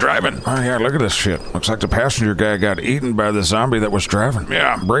while they were driving. Oh, yeah, look at this shit. Looks like the passenger guy got eaten by the zombie that was driving.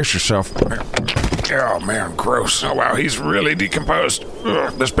 Yeah, brace yourself. Oh, man, gross. Oh, wow, he's really decomposed.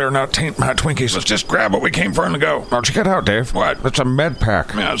 Ugh, this better not taint my Twinkies. Let's just grab what we came for and go. Oh, check it out, Dave. What? It's a med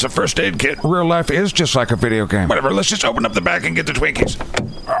pack. Yeah, it's a first aid kit. Real life is just like a video game. Whatever, let's just open up the back and get the Twinkies.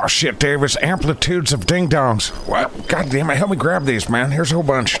 Oh, shit, Dave. It's amplitudes of ding-dongs. What? God damn it. Help me grab these, man. Here's a whole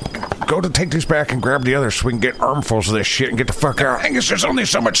bunch. Go to take these back and grab the others so we can get armfuls of this shit and get the fuck out. Angus, there's only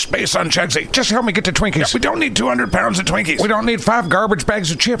so much space on Chugsy. Just help me get the Twinkies. Yeah, we don't need 200 pounds of Twinkies. We don't need 5 garbage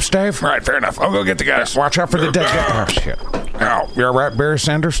bags of chips, Dave. All right, fair enough. I'll go get the guys. Watch out for the dead guy. Oh, shit. Ow. You all right, Barry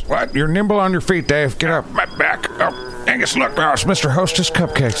Sanders? What? You're nimble on your feet, Dave. Get up. My back. Oh, Angus, look. Oh, it's Mr. Hostess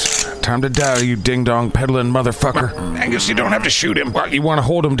Cupcakes. Time to die, you ding-dong peddling motherfucker. Angus, you don't have to shoot him. What, you want to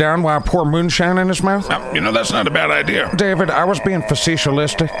hold him down while I pour moonshine in his mouth? That's not a bad idea. David, I was being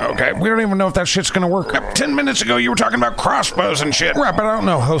facetiously. Okay. We don't even know if that shit's gonna work. 10 minutes ago, you were talking about crossbows and shit. Right, but I don't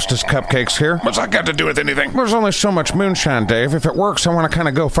know Hostess Cupcakes here. What's that got to do with anything? There's only so much moonshine, Dave. If it works, I want to kind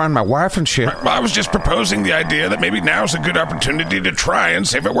of go find my wife and shit. Well, I was just proposing the idea that maybe now's a good opportunity to try and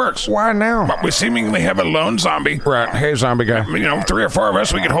see if it works. Why now? Well, we seemingly have a lone zombie. Right. Hey, zombie guy. 3 or 4 of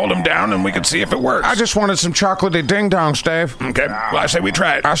us, we could hold him down and we could see if it works. I just wanted some chocolatey ding-dongs, Dave. Okay. Well, I say we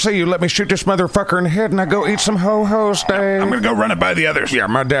try it. I say you let me shoot this motherfucker in the head and I go eat some ho-hos, Dave. I'm gonna go run it by the others. Yeah,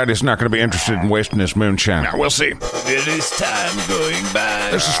 my daddy's not gonna be interested in wasting his moonshine. Now, we'll see. There is time going by.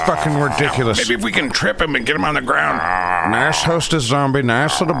 This is fucking ridiculous. Maybe if we can trip him and get him on the ground. Nice Hostess zombie,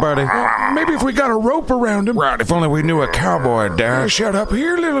 nice little buddy. Maybe if we got a rope around him. Right, if only we knew a cowboy would die. Shut up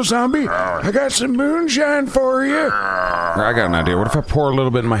here, little zombie. I got some moonshine for you. I got an idea. What if I pour a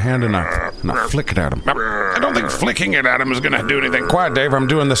little bit in my hand and I flick it at him? I don't think flicking it at him is gonna do anything. Quiet, Dave. I'm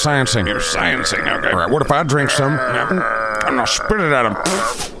doing the sciencing. You're sciencing, okay. All right, what if I drink some and I'll spit it at him?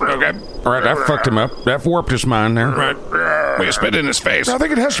 Okay. All right, that fucked him up. That warped his mind there. Right. Well, you spit in his face. I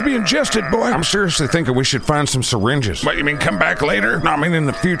think it has to be ingested, boy. I'm seriously thinking we should find some syringes. What, you mean come back later? No, I mean in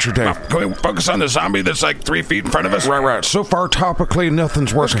the future, Dave. Can we focus on the zombie that's like 3 feet in front of us? Right. So far, topically,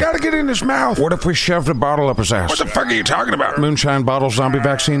 nothing's working. It's gotta get in his mouth. What if we shoved a bottle up his ass? What the fuck are you talking about? Moonshine bottle zombie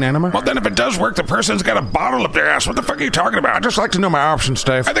vaccine enema? Well, then if it does work, the person's got a bottle up their ass. What the fuck are you talking about? I'd just like to know my options,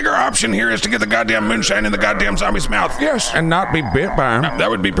 Dave. I think our option here is to get the goddamn moonshine in the goddamn zombie's mouth. Yes, and not be bit by him. That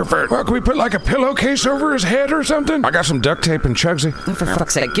would be preferred. Well, can we put like a pillowcase over his head or something? I got some duct tape and Chugsy. Oh, for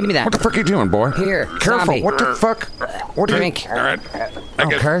fuck's sake, give me that. What the fuck are you doing, boy? Here, careful. zombie. What the fuck? What do you drink? All right. I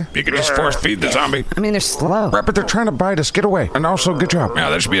guess you can just force feed the zombie. I mean, they're slow. Right, but they're trying to bite us. Get away. And also, good job. Yeah,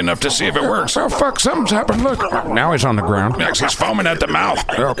 that should be enough to see if it works. Oh, fuck, something's happened. Look. Now he's on the ground. Next, he's foaming at the mouth.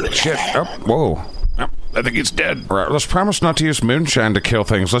 Oh, shit. Oh, whoa. I think he's dead. All right, let's promise not to use moonshine to kill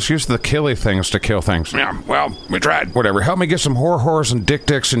things. Let's use the killy things to kill things. Yeah, well, we tried. Whatever. Help me get some whores and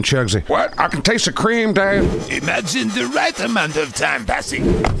dicks and Chugsy. What? I can taste the cream, Dave. Imagine the right amount of time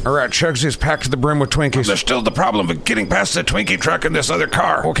passing. All right, Chugsy's packed to the brim with Twinkies. There's still the problem of getting past the Twinkie truck in this other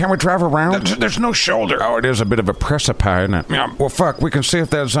car. Well, can we drive around? There's no shoulder. Oh, it is a bit of a precipice, isn't it? Yeah. Well, fuck, we can see if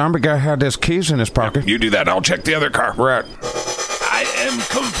that zombie guy had his keys in his pocket. You do that, I'll check the other car. Right. I am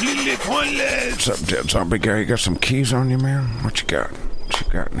completely pointless. What's up, dead zombie guy? You got some keys on you, man? What you got? What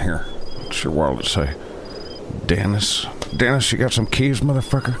you got in here? What's your wallet say? Dennis, you got some keys,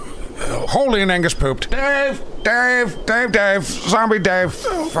 motherfucker? Holy and Angus pooped. Dave! Zombie Dave.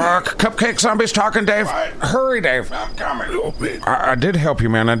 Fuck. Cupcake zombies talking, Dave. Hurry, Dave. I'm coming. I did help you,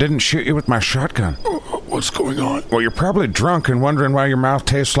 man. I didn't shoot you with my shotgun. What's going on? Well, you're probably drunk and wondering why your mouth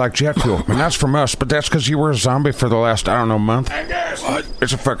tastes like jet fuel. And that's from us, but that's because you were a zombie for the last, month. Angus! What?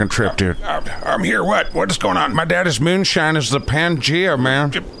 It's a fucking trip, dude. I'm here. What is going on? My daddy's moonshine is the Pangea,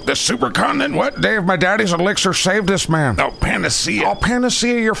 man. The supercontinent? What? Dave, my daddy's elixir saved this man. Oh, panacea. Oh,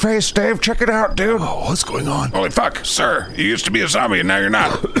 panacea your face, Dave. Check it out, dude. Oh, what's going on? Holy fuck, sir. You used to be a zombie and now you're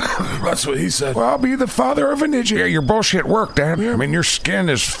not. That's what he said. Well, I'll be the father of an idiot. Yeah, your bullshit worked, Dad. Yeah. I mean, your skin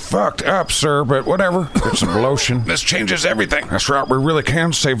is fucked up, sir, but whatever. Get some lotion. This changes everything. That's right. We really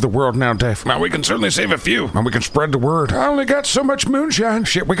can save the world now, Dave. Well, we can certainly save a few. And we can spread the word. I only got so much moonshine.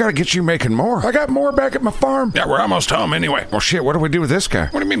 Shit, we gotta get you making more. I got more back at my farm. Yeah, we're almost home anyway. Well, shit, what do we do with this guy?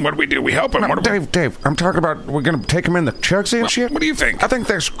 What do you mean, what do we do? We help him? No, Dave, I'm talking about we're gonna take him in the Chugsy and shit? What do you think? I think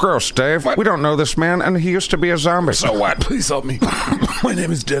that's gross, Dave. What? We don't know this man, and he used to be a zombie. So what? Please help me. My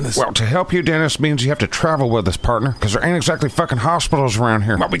name is Dennis. Well, to help you, Dennis, means you have to travel with us, partner, because there ain't exactly fucking hospitals around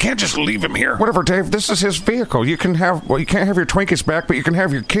here. Well, we can't just leave him here. Whatever, Dave. This is his vehicle. You can't have your Twinkies back, but you can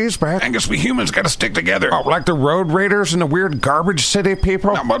have your keys back. Angus, we humans gotta stick together. Oh, like the road raiders and the weird garbage city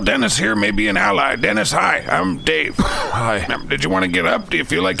people? Well, Dennis here may be an ally. Dennis, hi. I'm Dave. Hi. Now, did you want to get up? Do you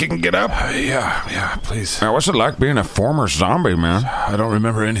feel like you can get up? Yeah, please. Now, what's it like being a former zombie, man? I don't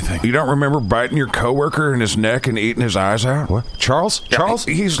remember anything. You don't remember biting your coworker in his neck and eating his eyes out? What? Charles? Yeah, Charles?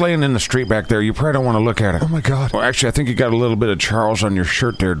 He's laying in the street back there. You probably don't want to look at it. Oh my God. Well, actually, I think you got a little bit of Charles on your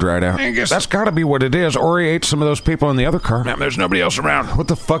shirt there dried out. Angus. That's got to be what it is. Or he ate some of those people in the other car. Now, there's nobody else around. What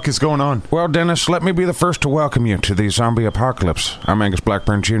the fuck is going on? Well, Dennis, let me be the first to welcome you to the zombie apocalypse. I'm Angus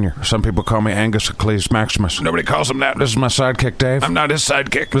Blackburn Jr. Some people call me Angus Eccles Maximus. Nobody calls him that. This is my sidekick, Dave. I'm not his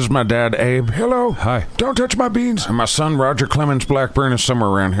sidekick. This is my dad, Abe. Hello. Hi. Don't touch my beans. And my son, Roger Clemens Blackburn, is somewhere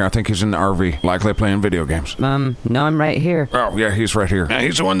around here. I think he's in the RV, likely playing video games. No, I'm right here. Oh, yeah, he's right here. Now,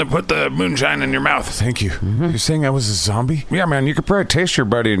 he's the one that put the moonshine in your mouth. Thank you. You're saying I was a zombie? Yeah, man, you could probably taste your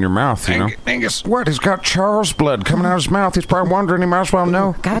buddy in your mouth, you know. Angus. What? He's got Charles blood coming out of his mouth. He's probably wondering. He might as well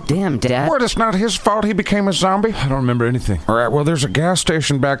know. Goddamn, Dad. What? It's not his fault he became a zombie? I don't remember anything. All right, well, there's a gas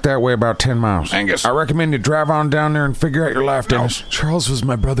station back that way about 10 miles. Angus. I recommend you drive on down there and figure out your life, Dennis. Charles was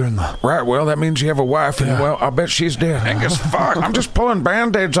my brother-in-law. Right, well, that means you have a wife, and, well, I'll bet she's dead. Angus, fuck. I'm just pulling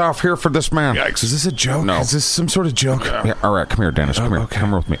Band-Aids off here for this man. Yikes. Is this a joke? No. Is this some sort of joke? Yeah, all right, come here, Dennis. Come here. Okay.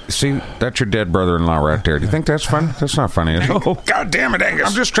 Come with me. See, that's your dead brother-in-law right there. Do you think that's funny? That's not funny, is it? God damn it, Angus.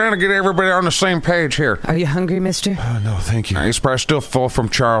 I'm just trying to get everybody on the same page here. Are you hungry, mister? No, thank you. He's probably still full from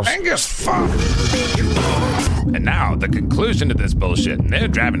Charles. Angus, fuck. And now, the conclusion to this bullshit. And they're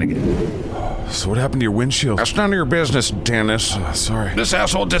driving again. So what happened to your windshield? That's none of your business, Dennis. Sorry. This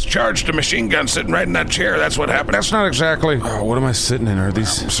asshole discharged a machine gun sitting right in that chair. That's what happened. That's not exactly... What am I sitting in? Are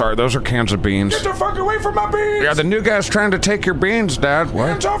these... Sorry, those are cans of beans. Get the fuck away from my beans. Yeah, the new guy's trying to take your beans, Dad. What?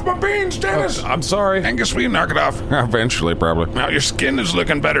 Hands off my beans, Dennis. I'm sorry. Angus, will you knock it off? Eventually, probably. Now, your skin is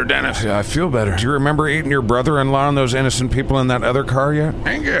looking better, Dennis. Yeah, I feel better. Do you remember eating your brother-in-law and those innocent people in that other car yet?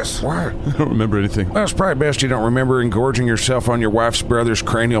 Angus. What? I don't remember anything. Well, it's probably best you don't remember engorging yourself on your wife's brother's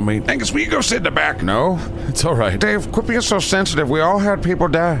cranial meat. Angus, will you go sit in the back? No? It's all right. Dave, quit being so sensitive. We all had people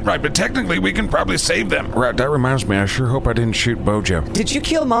die. Right, but technically we can probably save them. Right, that reminds me. I sure hope I didn't shoot Bojo. Did you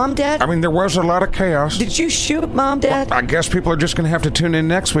kill Mom, Dad? I mean, there was a lot of chaos. Did you shoot Mom, Dad? I guess people are just going to have to tune in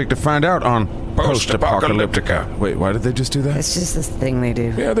next week to find out on Post-Apocalyptica. Wait, why did they just do that? It's just this thing they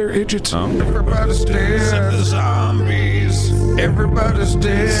do. Yeah, they're idiots. Everybody's dead except the zombies. Everybody's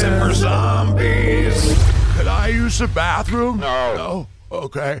dead except for zombies. Can I use the bathroom? No.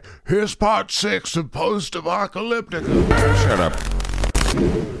 Okay. Here's part 6 of Post-Apocalyptica. Shut up.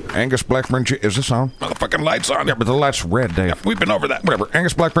 Angus Blackburn Jr. Is this on? Motherfucking lights on. Yeah, but the light's red, Dave. Yeah, we've been over that. Whatever.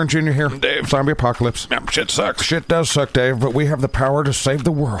 Angus Blackburn Jr. here. Dave. Zombie apocalypse. Yeah, shit sucks. Shit does suck, Dave, but we have the power to save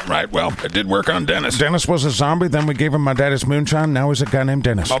the world. Right, well, it did work on Dennis. Dennis was a zombie, then we gave him my daddy's moonshine, now he's a guy named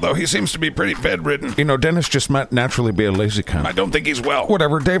Dennis. Although he seems to be pretty bedridden. You know, Dennis just might naturally be a lazy cunt. I don't think he's well.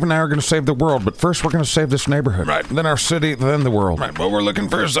 Whatever, Dave and I are going to save the world, but first we're going to save this neighborhood. Right. Then our city, then the world. Right, well, we're looking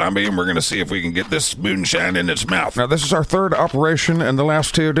for a zombie, and we're going to see if we can get this moonshine in its mouth. Now, this is our third operation, and the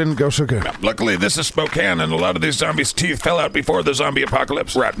last two didn't go so good. Now, luckily, this is Spokane, and a lot of these zombies' teeth fell out before the zombie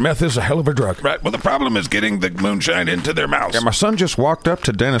apocalypse. Right, meth is a hell of a drug. Right, well, the problem is getting the moonshine into their mouths. Yeah, my son just walked up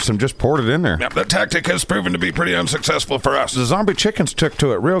to Dennis and just poured it in there. Yeah, that tactic has proven to be pretty unsuccessful for us. The zombie chickens took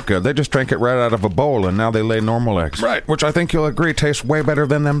to it real good. They just drank it right out of a bowl, and now they lay normal eggs. Right. Which I think you'll agree tastes way better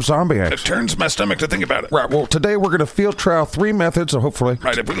than them zombie It eggs. turns my stomach to think about it. Right, well, today we're going to field trial 3 methods, hopefully,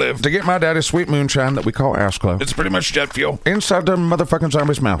 Right, if we live. to get my daddy's sweet moonshine that we call ass glow It's pretty much jet fuel. inside them motherfucking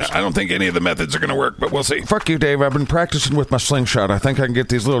zombies' mouths. I don't think any of the methods are going to work, but we'll see. Fuck you, Dave. I've been practicing with my slingshot. I think I can get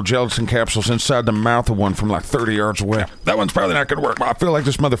these little gelatin capsules inside the mouth of one from like 30 yards away. That one's probably not going to work. I feel like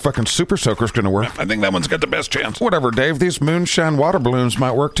this motherfucking super soaker's going to work. I think that one's got the best chance. Whatever, Dave. These moonshine water balloons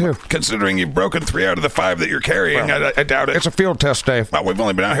might work too. Considering you've broken 3 out of the 5 that you're carrying, I doubt it. It's a field test, Dave. Well, we've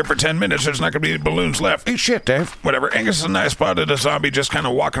only been out here for 10 minutes. There's not going to be any balloons left. Eat shit, Dave. Whatever. Angus and I spotted a zombie just kind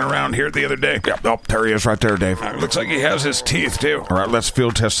of walking around here the other day. Yep. Oh, there he is right there, Dave. Looks like he has his teeth, too. All right, let's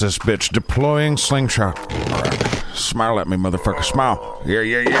field test this bitch. Deploying slingshot. All right. Smile at me, motherfucker. Smile.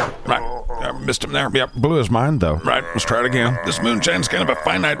 Yeah. Right. Missed him there. Yep, blue is mine, though. Right. Let's try it again. This moonshine's kind of a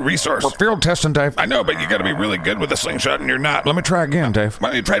finite resource. We're field testing, Dave. I know, but you got to be really good with a slingshot, and you're not. Let me try again, Dave. Why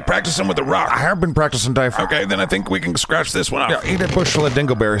don't you try practicing with a rock? I have been practicing, Dave. Okay, then I think we can scratch this one off. Yeah, eat a bushel of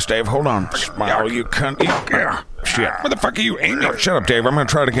dingleberries, Dave. Hold on. Smile, you cunt. Shit. Where the fuck are you aiming? Oh, shut up, Dave. I'm gonna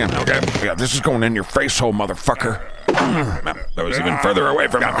try it again. Okay. Yeah, this is going in your face hole, motherfucker. That was even further away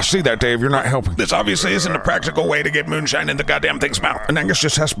from me. I see that, Dave. You're not helping. This obviously isn't a practical way to get moonshine in the goddamn thing's mouth. And Angus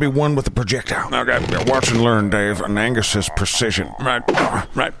just has to be one with the projectile. Okay. Yeah, watch and learn, Dave. And Angus is precision. Right.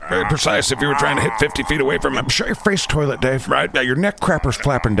 Very precise. If you were trying to hit 50 feet away from him. Shut your face toilet, Dave. Right. Yeah, your neck crapper's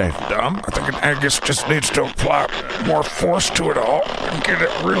flapping, Dave. Dumb. I think Angus just needs to apply more force to it all and get it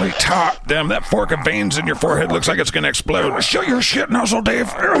really taut. Damn, that fork of veins in your forehead looks like it's gonna explode. Shut your shit nozzle,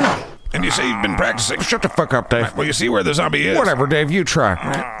 Dave. And you say you've been practicing. Shut the fuck up, Dave. Well, you see where the zombie is. Whatever, Dave. You try.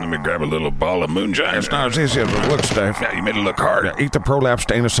 Let me grab a little ball of moonshine. It's not as easy as it looks, Dave. Yeah, you made it look hard. Yeah, eat the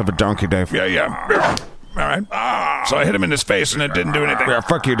prolapsed anus of a donkey, Dave. Yeah. All right. So I hit him in his face and it didn't do anything. Yeah,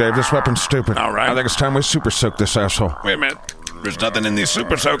 fuck you, Dave. This weapon's stupid. All right. I think it's time we super soak this asshole. Wait a minute. There's nothing in these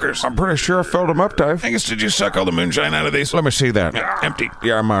super soakers. I'm pretty sure I filled them up, Dave. Angus, did you suck all the moonshine out of these? Let me see that. Yeah, empty.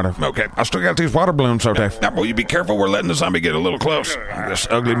 Yeah, I might have. Okay. I still got these water balloons, though, Dave. Now, will you be careful? We're letting the zombie get a little close. This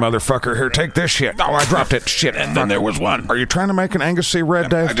ugly motherfucker here. Take this shit. Oh, I dropped it. Shit. And then there was one. Are you trying to make an Angus see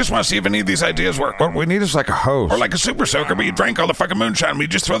red, Dave? I just want to see if any of these ideas work. What we need is like a hose. Or like a super soaker, but you drank all the fucking moonshine. We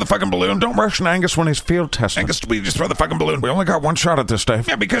just throw the fucking balloon. Don't rush an Angus when he's field testing. Angus, we just throw the fucking balloon. We only got one shot at this, Dave.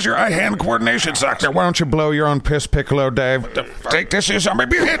 Yeah, because your eye-hand coordination sucks. Yeah, why don't you blow your own piss, Piccolo, Dave? Take this, you zombie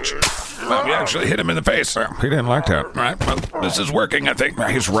bitch. Well, you actually hit him in the face. He didn't like that. All right, well, this is working, I think.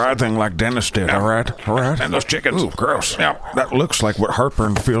 He's writhing like Dennis did, all right? And those chickens. Ooh, gross. Yeah, that looks like what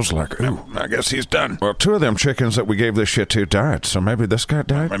heartburn feels like. Ooh, I guess he's done. Well, 2 of them chickens that we gave this shit to died, so maybe this guy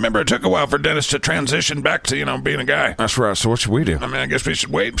died? Remember, it took a while for Dennis to transition back to, being a guy. That's right, so what should we do? I mean, I guess we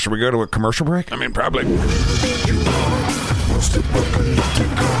should wait. Should we go to a commercial break? I mean, probably.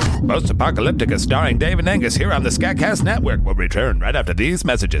 Post-Apocalyptica starring Dave and Angus here on the SKATCAST Network will return right after these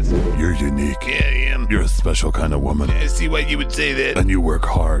messages. You're unique. Yeah, I am. You're a special kind of woman. I see why you would say that. And you work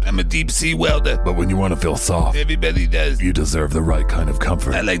hard. I'm a deep-sea welder. But when you want to feel soft, everybody does. You deserve the right kind of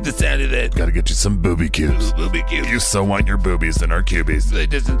comfort. I like the sound of that. Gotta get you some booby cubes. Booby cubes. You so want your boobies in our cubies.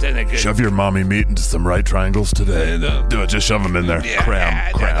 That doesn't sound that good. Shove your mommy meat into some right triangles today. Do it, just shove them in there. Yeah,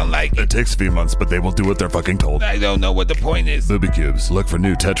 cram. I don't like it. It takes a few months, but they will do what they're fucking told. I don't know what the point is. Booby cubes. Look for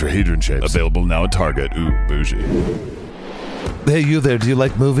new tetrahedron shapes. Available now at Target. Ooh, bougie. Hey, you there, do you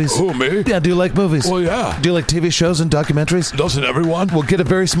like movies? Who, me? Yeah, do you like movies? Well, yeah. Do you like TV shows and documentaries? Doesn't everyone? Well, get a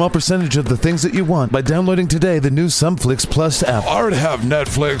very small percentage of the things that you want by downloading today the new Sumflix Plus app. I already have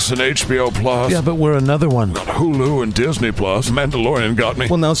Netflix and HBO Plus. Yeah, but we're another one. Got Hulu and Disney Plus. Mandalorian got me.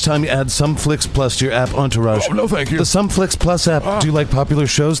 Well, now it's time you add Sumflix Plus to your app entourage. Oh, no, thank you. The Sumflix Plus app. Do you like popular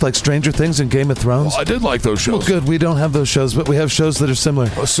shows like Stranger Things and Game of Thrones? Well, I did like those shows. Well, good. We don't have those shows, but we have shows that are similar.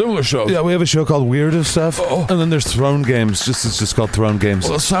 Similar shows? Yeah, we have a show called Weird of Stuff. Oh. And then there's Throne Games. It's just called Throne Games.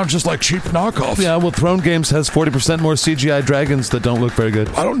 Well, that sounds just like cheap knockoffs. Yeah, well, Throne Games has 40% more CGI dragons that don't look very good.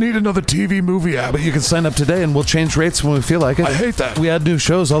 I don't need another TV movie app. But you can sign up today and we'll change rates when we feel like it. I hate that. We add new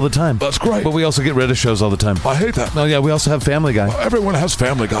shows all the time. That's great. But we also get rid of shows all the time. I hate that. Oh, yeah, we also have Family Guy. Well, everyone has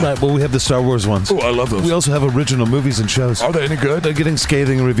Family Guy. Right, well, we have the Star Wars ones. Oh, I love those. We also have original movies and shows. Are they any good? They're getting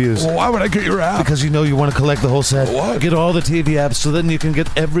scathing reviews. Well, why would I get your app? Because you know you want to collect the whole set. What? Get all the TV apps so then you can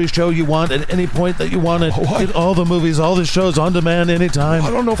get every show you want at any point that you want it. What? Get all the movies, all the shows on demand anytime.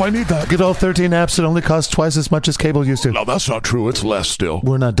 I don't know if I need that. Get all 13 apps that only cost twice as much as cable used to. No, that's not true. It's less still.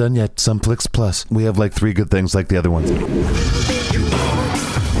 We're not done yet. Sumflix Plus. We have like 3 good things like the other ones.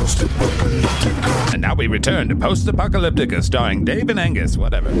 And now we return to Post-Apocalyptica starring Dave and Angus,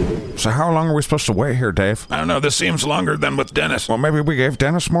 whatever. So how long are we supposed to wait here, Dave? I don't know. This seems longer than with Dennis. Well, maybe we gave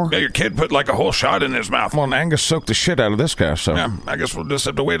Dennis more? Yeah, your kid put like a whole shot in his mouth. Well, and Angus soaked the shit out of this guy, so... Yeah, I guess we'll just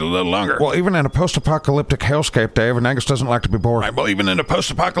have to wait a little longer. Well, even in a post-apocalyptic hellscape, Dave, and Angus doesn't like to be bored. Right, well, even in a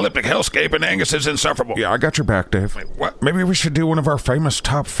post-apocalyptic hellscape, and Angus is insufferable. Yeah, I got your back, Dave. Wait, what? Maybe we should do one of our famous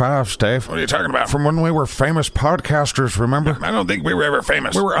top 5s, Dave. What are you talking about? From when we were famous podcasters, remember? I don't think we were ever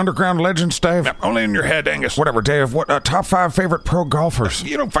famous. We were underground legends, Dave. Yeah, only in your head, Angus. Whatever, Dave. What, top 5 favorite pro golfers?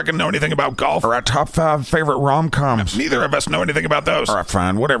 You don't fucking know anything about golf. All right, top 5 favorite rom-coms. Neither of us know anything about those. All right,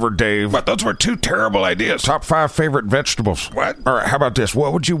 fine. Whatever, Dave. But those were 2 terrible ideas. Top 5 favorite vegetables. What? All right, how about this?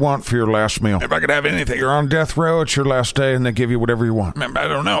 What would you want for your last meal? If I could have anything. You're on death row, it's your last day, and they give you whatever you want. I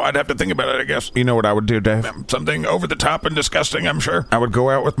don't know. I'd have to think about it, I guess. You know what I would do, Dave? Something over the top and disgusting, I'm sure. I would go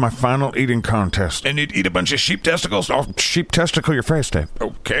out with my final eating contest. And you'd eat a bunch of sheep testicles? Oh, sheep testicle your face, Dave.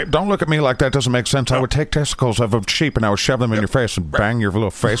 Okay. Don't look at me like that doesn't make sense. I would take testicles of a sheep and I would shove them in your face and bang your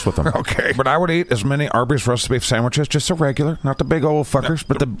little face with them. Okay. But I would eat as many Arby's roast beef sandwiches, just the regular, not the big old fuckers,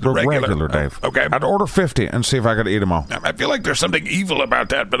 but the regular, Dave. Okay. I'd order 50 and see if I could eat them all. I feel like there's something evil about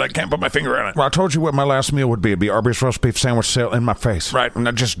that, but I can't put my finger on it. Well, I told you what my last meal would be. It'd be Arby's roast beef sandwich sale in my face. Right. And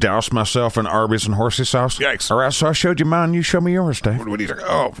I'd just douse myself in Arby's and horsey sauce. Yikes. All right, so I showed you mine. You show me yours, Dave. What are you talking?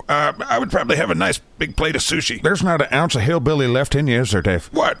 Oh, I would probably have a nice big plate of sushi. There's not an ounce of hillbilly left in you, is there, Dave?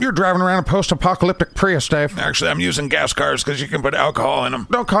 What? You're driving around a post-apocalyptic Prius, Dave. Actually, I'm using gas cars because you can put alcohol in them.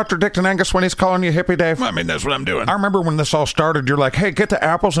 Don't contradict an Angus when he's calling you hippie, Dave. I mean, that's what I'm doing. I remember when this all started, you're like, hey, get the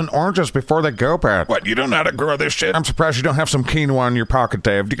apples and oranges before they go bad. What, you don't know how to grow this shit? I'm surprised you don't have some quinoa in your pocket,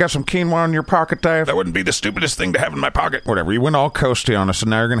 Dave. Do you got some quinoa in your pocket, Dave? That wouldn't be the stupidest thing to have in my pocket. Whatever, you went all coasty on us,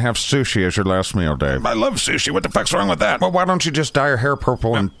 and now you're gonna have sushi as your last meal, Dave. I love sushi. What the fuck's wrong with that? Well, why don't you just dye your hair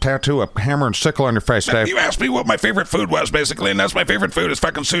purple and tattoo a hammer and sickle on your face, Dave? You asked me what my favorite food was, basically, and that's my favorite food is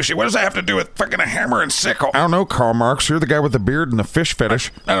fucking sushi. What does that have to do with fucking a hammer and sickle? I don't know, Karl Marx. You're the guy with the beard and the fish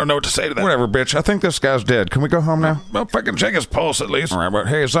fetish. I don't know what to say to that. Whatever, bitch. I think this guy's dead. Can we go home now? Well, fucking check his pulse at least. All right, but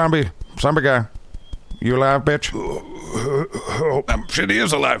hey, zombie guy. You alive, bitch? Shit, he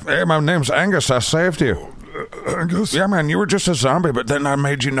is alive. Hey, my name's Angus. I saved you. Angus? Yeah, man, you were just a zombie, but then I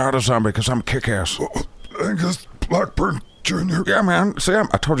made you not a zombie because I'm kick-ass. Angus Blackburn Jr. Yeah, man. See, I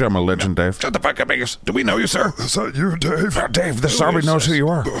told you I'm a legend, Dave. Shut the fuck up, Angus. Do we know you, sir? Is that you, Dave? Dave, the zombie knows who you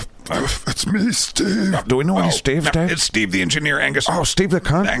are. It's me, Steve. Do we know any Steve's, Dave? It's Steve the engineer, Angus. Oh, Steve the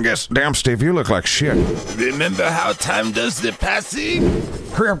cunt? Angus. Damn, Steve, you look like shit. Remember how time does the passing?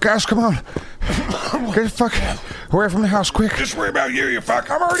 Hurry up, guys, come on. Get the fuck away from the house, quick. Just worry about you fuck.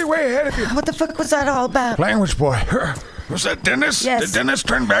 I'm already way ahead of you. What the fuck was that all about? Language boy. Was that Dennis? Yes. Did Dennis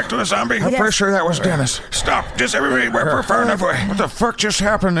turn back to a zombie? I'm pretty sure that was Dennis. Stop. Just everybody, we're far enough away. What the fuck just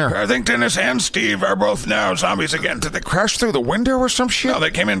happened there? I think Dennis and Steve are both now zombies again. Did they crash through the window or some shit? No, they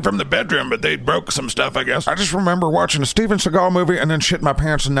came in from the bedroom, but they broke some stuff, I guess. I just remember watching a Steven Seagal movie and then shit my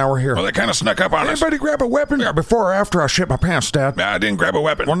pants, and now we're here. Well, they kind of snuck up on us. Anybody grab a weapon? Yeah, before or after I shit my pants, Dad? Nah, I didn't grab a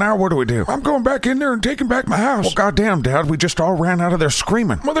weapon. Well, now what do we do? I'm going back in there and taking back my house. Well, goddamn, Dad, we just all ran out of there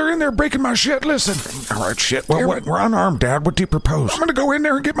screaming. Well, they're in there breaking my shit. Listen. All right, shit. Well, we're unarmed, Dad. What do you propose? I'm gonna go in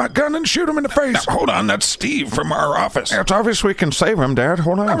there and get my gun and shoot him in the face. Now, hold on, that's Steve from our office. Yeah, it's obvious we can save him, Dad.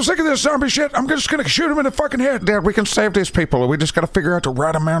 Hold on. I'm sick of this zombie shit. I'm just gonna shoot him in the fucking head. Dad, we can save these people. We just gotta figure out the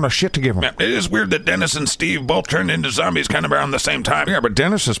right amount of shit to give them. Yeah, it is weird that Dennis and Steve both turned into zombies kind of around the same time. Yeah, but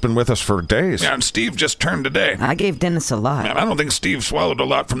Dennis has been with us for days. Yeah, and Steve just turned today. I gave Dennis a lot. Man, I don't think Steve swallowed a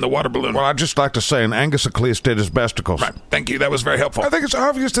lot from the water balloon. Well, I'd just like to say, and Angus at least did his besticles. Right, thank you. That was very helpful. I think it's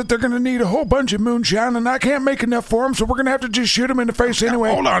obvious that they're gonna need a whole bunch of moonshine, and I can't make enough for them, so we're gonna have to just shoot him in the face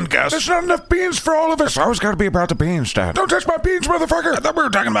anyway. Hold on, Gus. There's not enough beans for all of us. It's always gotta be about the beans, Dad. Don't touch my beans, motherfucker. I thought we were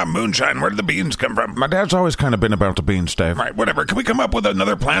talking about moonshine. Where did the beans come from? My dad's always kind of been about the beans, Dave. Right, whatever. Can we come up with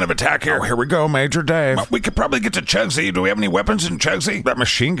another plan of attack here? Oh, here we go, Major Dave. Well, we could probably get to Chugsy. Do we have any weapons in Chugsy? That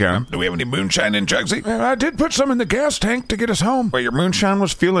machine gun. Do we have any moonshine in Chugsy? I did put some in the gas tank to get us home. Wait, your moonshine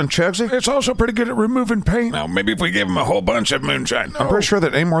was fueling Chugsy? It's also pretty good at removing paint. Now, maybe if we gave him a whole bunch of moonshine. I'm pretty sure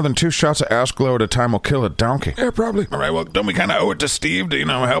that any more than 2 shots of ass glow at a time will kill a donkey. Yeah, probably. All right, well, don't we kind of owe it to Steve to,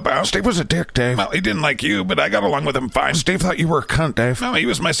 help out? Steve was a dick, Dave. Well, he didn't like you, but I got along with him fine. Steve thought you were a cunt, Dave. No, he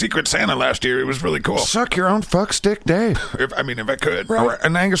was my secret Santa last year. It was really cool. Suck your own fuck stick, Dave. If I could. All right,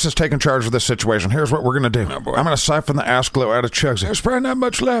 and Angus is taking charge of this situation. Here's what we're going to do. Oh, boy. I'm going to siphon the ass glow out of Chugsy. There's probably not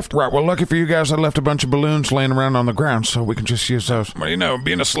much left. Right, well, lucky for you guys, I left a bunch of balloons laying around on the ground, so we can just use those. Well,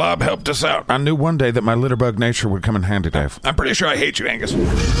 being a slob helped us out. I knew one day that my litterbug nature would come in handy, Dave. I'm pretty sure I hate you, Angus.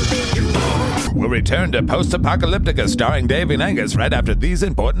 We'll return to Post-Apocalyptica starring Dave and Angus right after these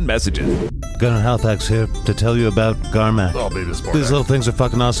important messages. Gunnar Halthax here to tell you about Garmac. I'll be this These little things are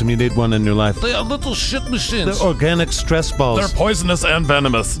fucking awesome. You need one in your life. They are little shit machines. They're organic stress balls. They're poisonous and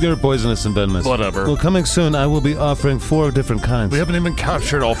venomous. They're poisonous and venomous. Whatever. Well, coming soon, I will be offering 4 different kinds. We haven't even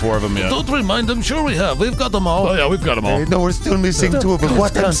captured all 4 of them yet. Don't remind them. Sure we have. We've got them all. Oh, yeah, we've got them all. No, we're still missing 2 of them.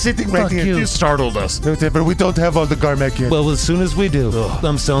 What? I'm sitting right Fuck here. you. You startled us. Whatever, we don't have all the Garmac yet. Well, as soon as we do,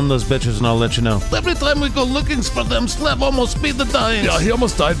 I'm selling those bitches and I'll let you know. Every time we go looking for them, Slab almost beat the dying. Yeah, he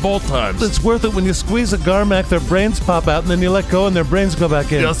almost died both times. It's worth it when you squeeze a Garmac, their brains pop out, and then you let go and their brains go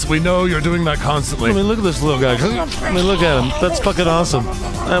back in. Yes, we know you're doing that constantly. I mean, look at this little guy. I mean, look at him. That's fucking awesome.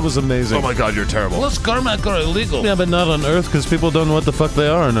 That was amazing. Oh my god, you're terrible. Plus, Garmac are illegal. Yeah, but not on Earth because people don't know what the fuck they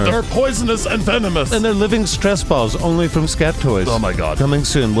are on Earth. They're poisonous and venomous. And they're living stress balls only from Scat Toys. Oh my god. Coming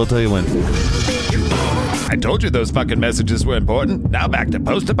soon. We'll tell you when. I told you those fucking messages were important. Now back to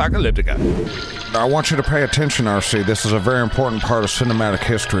Post-Apocalyptica. I want you to pay attention, RC. This is a very important part of cinematic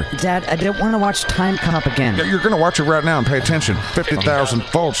history. Dad, I didn't want to watch time come up again. You're going to watch it right now and pay attention. 50,000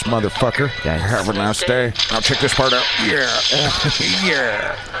 volts, motherfucker. Yikes. Have a nice day. I'll check this part out. Yeah.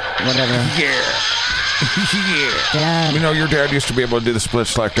 Yeah. Whatever. Yeah. Dad. You know, your dad used to be able to do the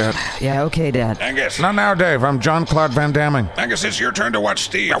splits like that. Yeah, okay, Dad. Angus. Not now, Dave. I'm John Claude Van Damming. Angus, it's your turn to watch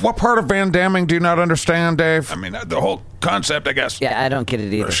Steve. Now, what part of Van Damming do you not understand, Dave? I mean, the whole concept, I guess. Yeah, I don't get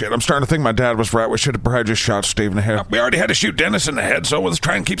it either. Oh, shit, I'm starting to think my dad was right. We should have probably just shot Steve in the head. We already had to shoot Dennis in the head, so let's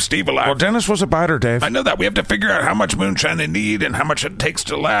try and keep Steve alive. Well, Dennis was a biter, Dave. I know that. We have to figure out how much moonshine they need and how much it takes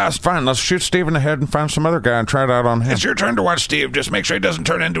to last. Fine, let's shoot Steve in the head and find some other guy and try it out on him. It's your turn to watch Steve. Just make sure he doesn't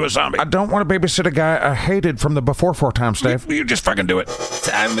turn into a zombie. I don't want to babysit a guy I hated from the before 4 times, Dave. Will you just fucking do it?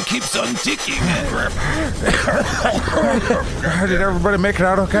 Time keeps on ticking. Did everybody make it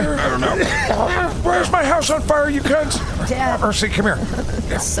out okay? I don't know. Where's my house on fire, you cunts? Dad. Ursi, come here.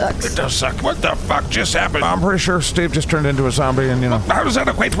 This sucks. It does suck. What the fuck just happened? I'm pretty sure Steve just turned into a zombie and, How does that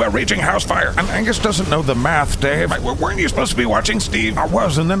equate to a raging house fire? And Angus doesn't know the math, Dave. Weren't you supposed to be watching Steve? I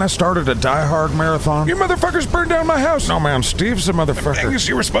was, and then I started a Die Hard marathon. You motherfuckers burned down my house. No, man, Steve's the motherfucker. Angus,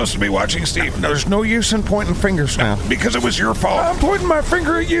 you were supposed to be watching Steve. No, there's no use in pointing fingers now. Because it was your fault. I'm pointing my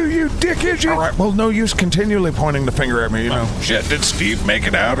finger at you, you dick idiot. All right, well, no use continually pointing the finger at me, Shit, did Steve make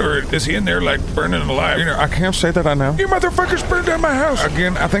it out, or is he in there, like, burning alive? I can't say that I know. You motherfuckers burned down my house.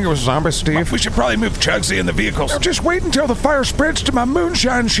 Again, I think it was Zombie Steve. We should probably move Chugsy in the vehicles. Now just wait until the fire spreads to my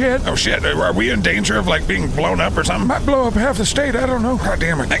moonshine shed. Oh, shit, are we in danger of, like, being blown up or something? Might blow up half the state, I don't know. God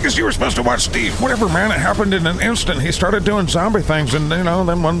damn it. Angus, you were supposed to watch Steve. Whatever, man, it happened in an instant. He started doing zombie things, and,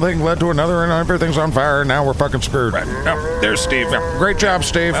 then one thing led to another, and everything's on fire, and now we're fucking screwed. Right. Oh, there's Steve. Great job,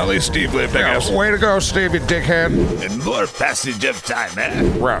 Steve. Well, at least Steve lived, I guess. Way to go, Steve, you dickhead. And more passage of time,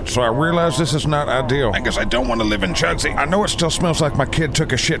 eh? Right, so I realize this is not ideal. Angus, I don't want to live in Chugsy. I know it still smells like my kid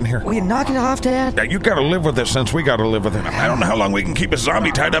took a shit in here. Will you knock it off, Dad? Yeah, you gotta live with it since we gotta live with it. I don't know how long we can keep a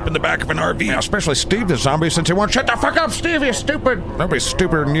zombie tied up in the back of an RV. Now, especially Steve the zombie, since he won't shut the fuck up, Steve, you stupid. Nobody's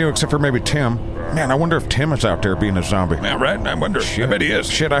stupider than you except for maybe Tim. Man, I wonder if Tim is out there being a zombie. Yeah, right? I wonder. Shit. I bet he is.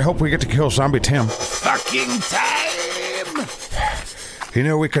 Shit, I hope we get to kill zombie Tim. Fucking time!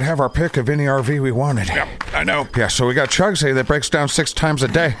 We could have our pick of any RV we wanted. Yeah, I know. Yeah, so we got Chugsy that breaks down 6 times a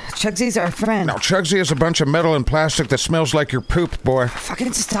day. Chugsy's our friend. Now, Chugsy is a bunch of metal and plastic that smells like your poop, boy.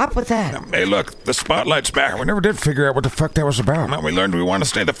 Fucking stop with that. Hey, look, the spotlight's back. We never did figure out what the fuck that was about. Well, we learned we want to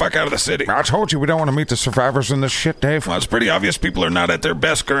stay the fuck out of the city. I told you we don't want to meet the survivors in this shit, Dave. Well, it's pretty obvious people are not at their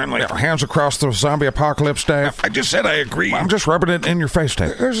best currently. Yeah, hands across the zombie apocalypse, Dave. I just said I agree. I'm just rubbing it in your face,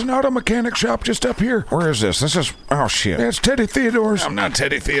 Dave. There's an auto mechanic shop just up here. Where is this? This is... Oh, shit. Yeah, it's Teddy Theodore's. I'm not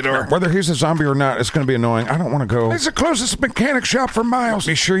Teddy Theodore. Whether he's a zombie or not, it's going to be annoying. I don't want to go. It's the closest mechanic shop for miles.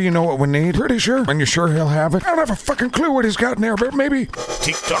 Be sure you know what we need? Pretty sure. And you sure he'll have it? I don't have a fucking clue what he's got in there, but maybe...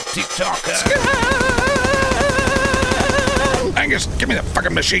 Tick-tock, tick-tock. Angus, give me that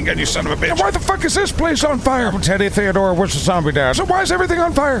fucking machine gun, you son of a bitch. And why the fuck is this place on fire? Teddy Theodore was the zombie dad. So why is everything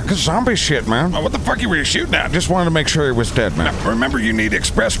on fire? Because zombie shit, man. Well, what the fuck were you shooting at? Just wanted to make sure he was dead, man. Now, remember, you need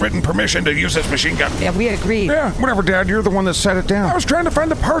express written permission to use this machine gun. Yeah, we agreed. Yeah, whatever, Dad. You're the one that set it down. I was trying to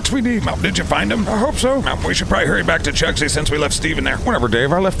find the parts we need. Well, did you find them? I hope so. Well, we should probably hurry back to Chugsy since we left Steve in there. Whatever,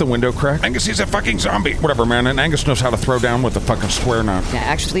 Dave. I left the window cracked. Angus, he's a fucking zombie. Whatever, man. And Angus knows how to throw down with the fucking square knot. Yeah,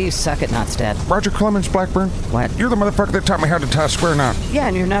 actually, you suck at knots, Dad. Roger Clemens, Blackburn. What? You're the motherfucker that taught me how to tie a square knot. Yeah,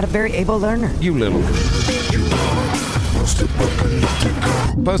 and you're not a very able learner. You little...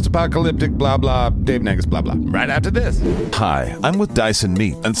 Post-apocalyptic, blah, blah, Dave and Angus, blah, blah. Right after this. Hi, I'm with Dyson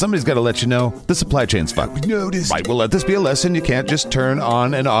Meat, and somebody's got to let you know the supply chain's fucked. Notice. Right, well, let this be a lesson. You can't just turn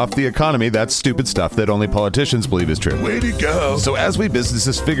on and off the economy. That's stupid stuff that only politicians believe is true. Way to go. So as we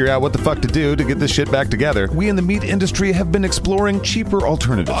businesses figure out what the fuck to do to get this shit back together, we in the meat industry have been exploring cheaper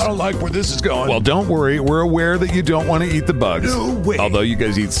alternatives. I don't like where this is going. Well, don't worry. We're aware that you don't want to eat the bugs. No way. Although you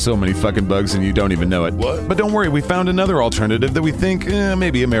guys eat so many fucking bugs and you don't even know it. What? But don't worry. We found another alternative that we think,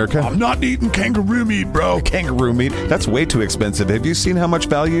 maybe America. I'm not eating kangaroo meat, bro. Kangaroo meat? That's way too expensive. Have you seen how much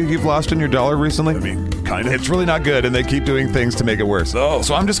value you've lost in your dollar recently? I mean, kind of. It's really not good, and they keep doing things to make it worse. Oh.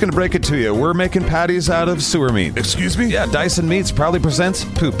 So I'm just going to break it to you. We're making patties out of sewer meat. Excuse me? Yeah, Dyson Meats proudly presents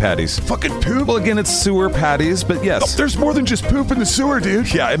poop patties. Fucking poop? Well, again, it's sewer patties, but yes. Oh, there's more than just poop in the sewer,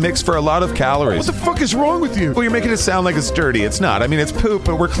 dude. Yeah, it makes for a lot of calories. What the fuck is wrong with you? Well, you're making it sound like it's dirty. It's not. I mean, it's poop,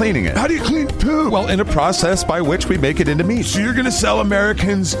 but we're cleaning it. How do you clean poop? Well, in a process by which we make it into meat. So you're gonna sell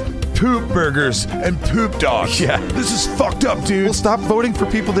Americans poop burgers and poop dogs? Yeah. This is fucked up, dude. Well, stop voting for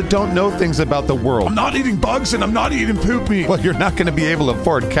people that don't know things about the world. I'm not eating bugs and I'm not eating poop meat. Well, you're not going to be able to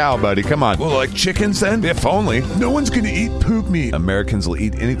afford cow, buddy. Come on. Well, like chickens then? If only. No one's gonna eat poop meat. Americans will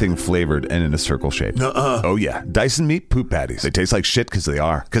eat anything flavored and in a circle shape. Nuh-uh. Oh, yeah. Dyson Meat poop patties. They taste like shit because they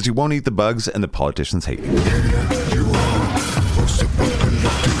are. Because you won't eat the bugs and the politicians hate you.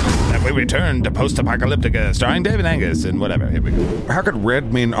 We return to Post-Apocalyptica, starring David Angus and whatever. Here we go. How could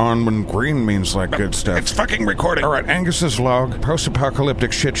red mean on when green means like good stuff? It's fucking recording. All right, Angus's log,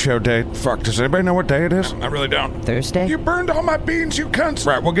 post-apocalyptic shit show date. Fuck, does anybody know what day it is? I really don't. Thursday? You burned all my beans, you cunts.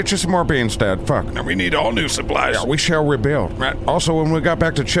 Right, we'll get you some more beans, Dad. Fuck. Now we need all new supplies. Yeah, we shall rebuild. Right. Also, when we got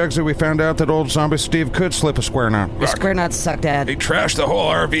back to Chugsy, we found out that old zombie Steve could slip a square knot. Your square knots suck, Dad. He trashed the whole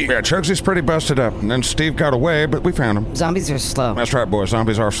RV. Yeah, Chugsy's pretty busted up, and then Steve got away, but we found him. Zombies are slow. That's right, boys.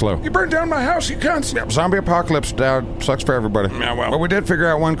 Zombies are slow. You burned down my house, you cunts. Yeah, zombie apocalypse, Dad. Sucks for everybody. Yeah, well. But we did figure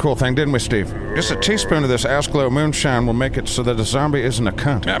out one cool thing, didn't we, Steve? Just a teaspoon of this Asklo moonshine will make it so that a zombie isn't a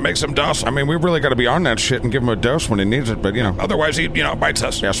cunt. Yeah, makes him docile. I mean, we really got to be on that shit and give him a dose when he needs it, but, Otherwise, he, bites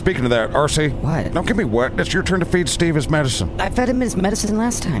us. Yeah, speaking of that, RC. What? Don't give me what. It's your turn to feed Steve his medicine. I fed him his medicine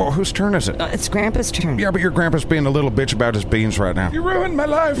last time. Well, whose turn is it? It's Grandpa's turn. Yeah, but your grandpa's being a little bitch about his beans right now. You ruined my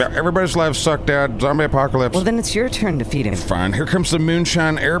life. Yeah, everybody's lives suck, Dad. Zombie apocalypse. Well, then it's your turn to feed him. Fine. Here comes the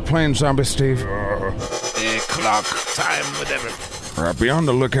moonshine airplane, zombie Steve. Clock time, whatever. All right, be on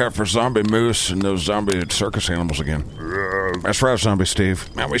the lookout for zombie moose and those zombie circus animals again. That's right, zombie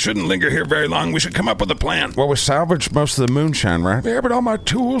Steve. Now, we shouldn't linger here very long. We should come up with a plan. Well, we salvaged most of the moonshine, right? Yeah, but all my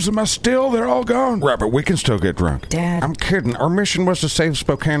tools and my still, they're all gone. Right, but we can still get drunk. Dad. I'm kidding. Our mission was to save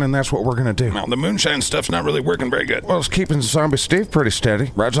Spokane, and that's what we're going to do. Well, the moonshine stuff's not really working very good. Well, it's keeping zombie Steve pretty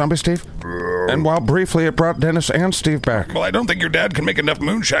steady. Right, zombie Steve? And while briefly it brought Dennis and Steve back. Well, I don't think your dad can make enough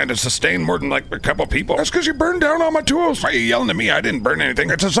moonshine to sustain more than, a couple people. That's because you burned down all my tools. Why are you yelling at me? I didn't burn anything.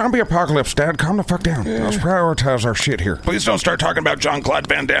 It's a zombie apocalypse, Dad. Calm the fuck down. Let's prioritize our shit here. Please don't start talking about Jean-Claude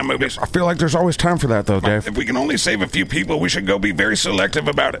Van Damme movies. I feel like there's always time for that, though, Dave. If we can only save a few people, we should go be very selective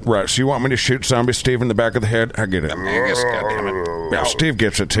about it. Right, so you want me to shoot zombie Steve in the back of the head? I get it. Angus, goddammit. Yeah, Steve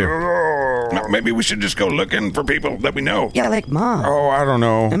gets it, too. No, maybe we should just go looking for people that we know. Yeah, like Mom. Oh, I don't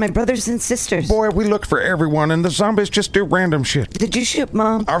know. And my brothers and sisters. Boy, we looked for everyone, and the zombies just do random shit. Did you shoot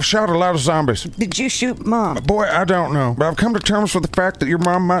Mom? I've shot a lot of zombies. Did you shoot Mom? Boy, I don't know. But I've come to terms with the fact that your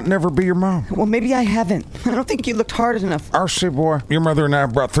mom might never be your mom. Well, maybe I haven't. I don't think you looked hard enough. RC, boy, your mother and I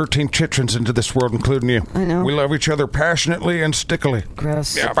have brought 13 chitrons into this world, including you. I know. We love each other passionately and stickily.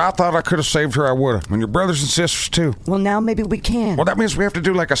 Gross. Yeah, if I thought I could have saved her, I would have. And your brothers and sisters, too. Well, now maybe we can. Well, that means we have to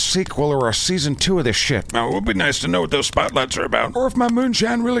do like a sequel or a season 2 of this shit. Now, it would be nice to know what those spotlights are about. Or if my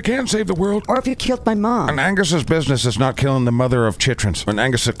moonshine really can save the world. Or if you killed my mom. And Angus's business is not killing the mother of chitrons. And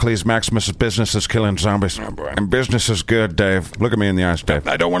Angusicles Maximus's business is killing zombies. Oh, boy. And business is good, Dave. Look at me in the eyes, Dave.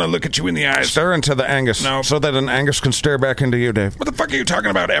 I don't want to look at you in the eyes. Stare into the Angus. No. So that an Angus can stare back into you, Dave. What the fuck are you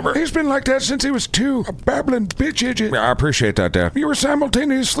talking about, ever? He's been like that since he was 2. A babbling bitch idiot. Yeah, I appreciate that, Dad. You were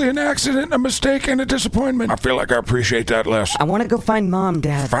simultaneously an accident, a mistake, and a disappointment. I feel like I appreciate that less. I want to go find Mom,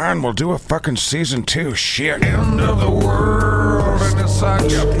 Dad. Fine, we'll do a fucking season 2. Shit. End of the world, and it sucks.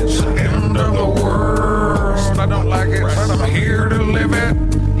 It's the end of the world. I don't like it, but I'm here to live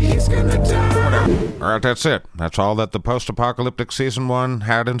it. He's gonna die. All right, that's it. That's all that the post-apocalyptic season 1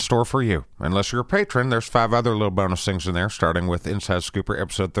 had in store for you. Unless you're a patron, there's 5 other little bonus things in there, starting with Inside Scooper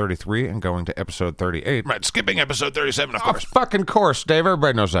episode 33 and going to episode 38. Right, skipping episode 37, of course. Fucking course, Dave.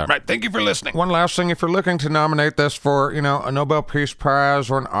 Everybody knows that. Right, thank you for listening. One last thing, if you're looking to nominate this for, a Nobel Peace Prize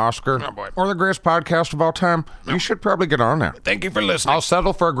or an Oscar or the greatest podcast of all time, you should probably get on that. Thank you for listening. I'll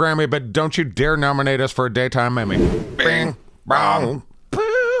settle for a Grammy, but don't you dare nominate us for a daytime Emmy. Bing, bong.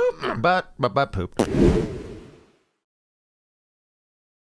 Poop. But poop.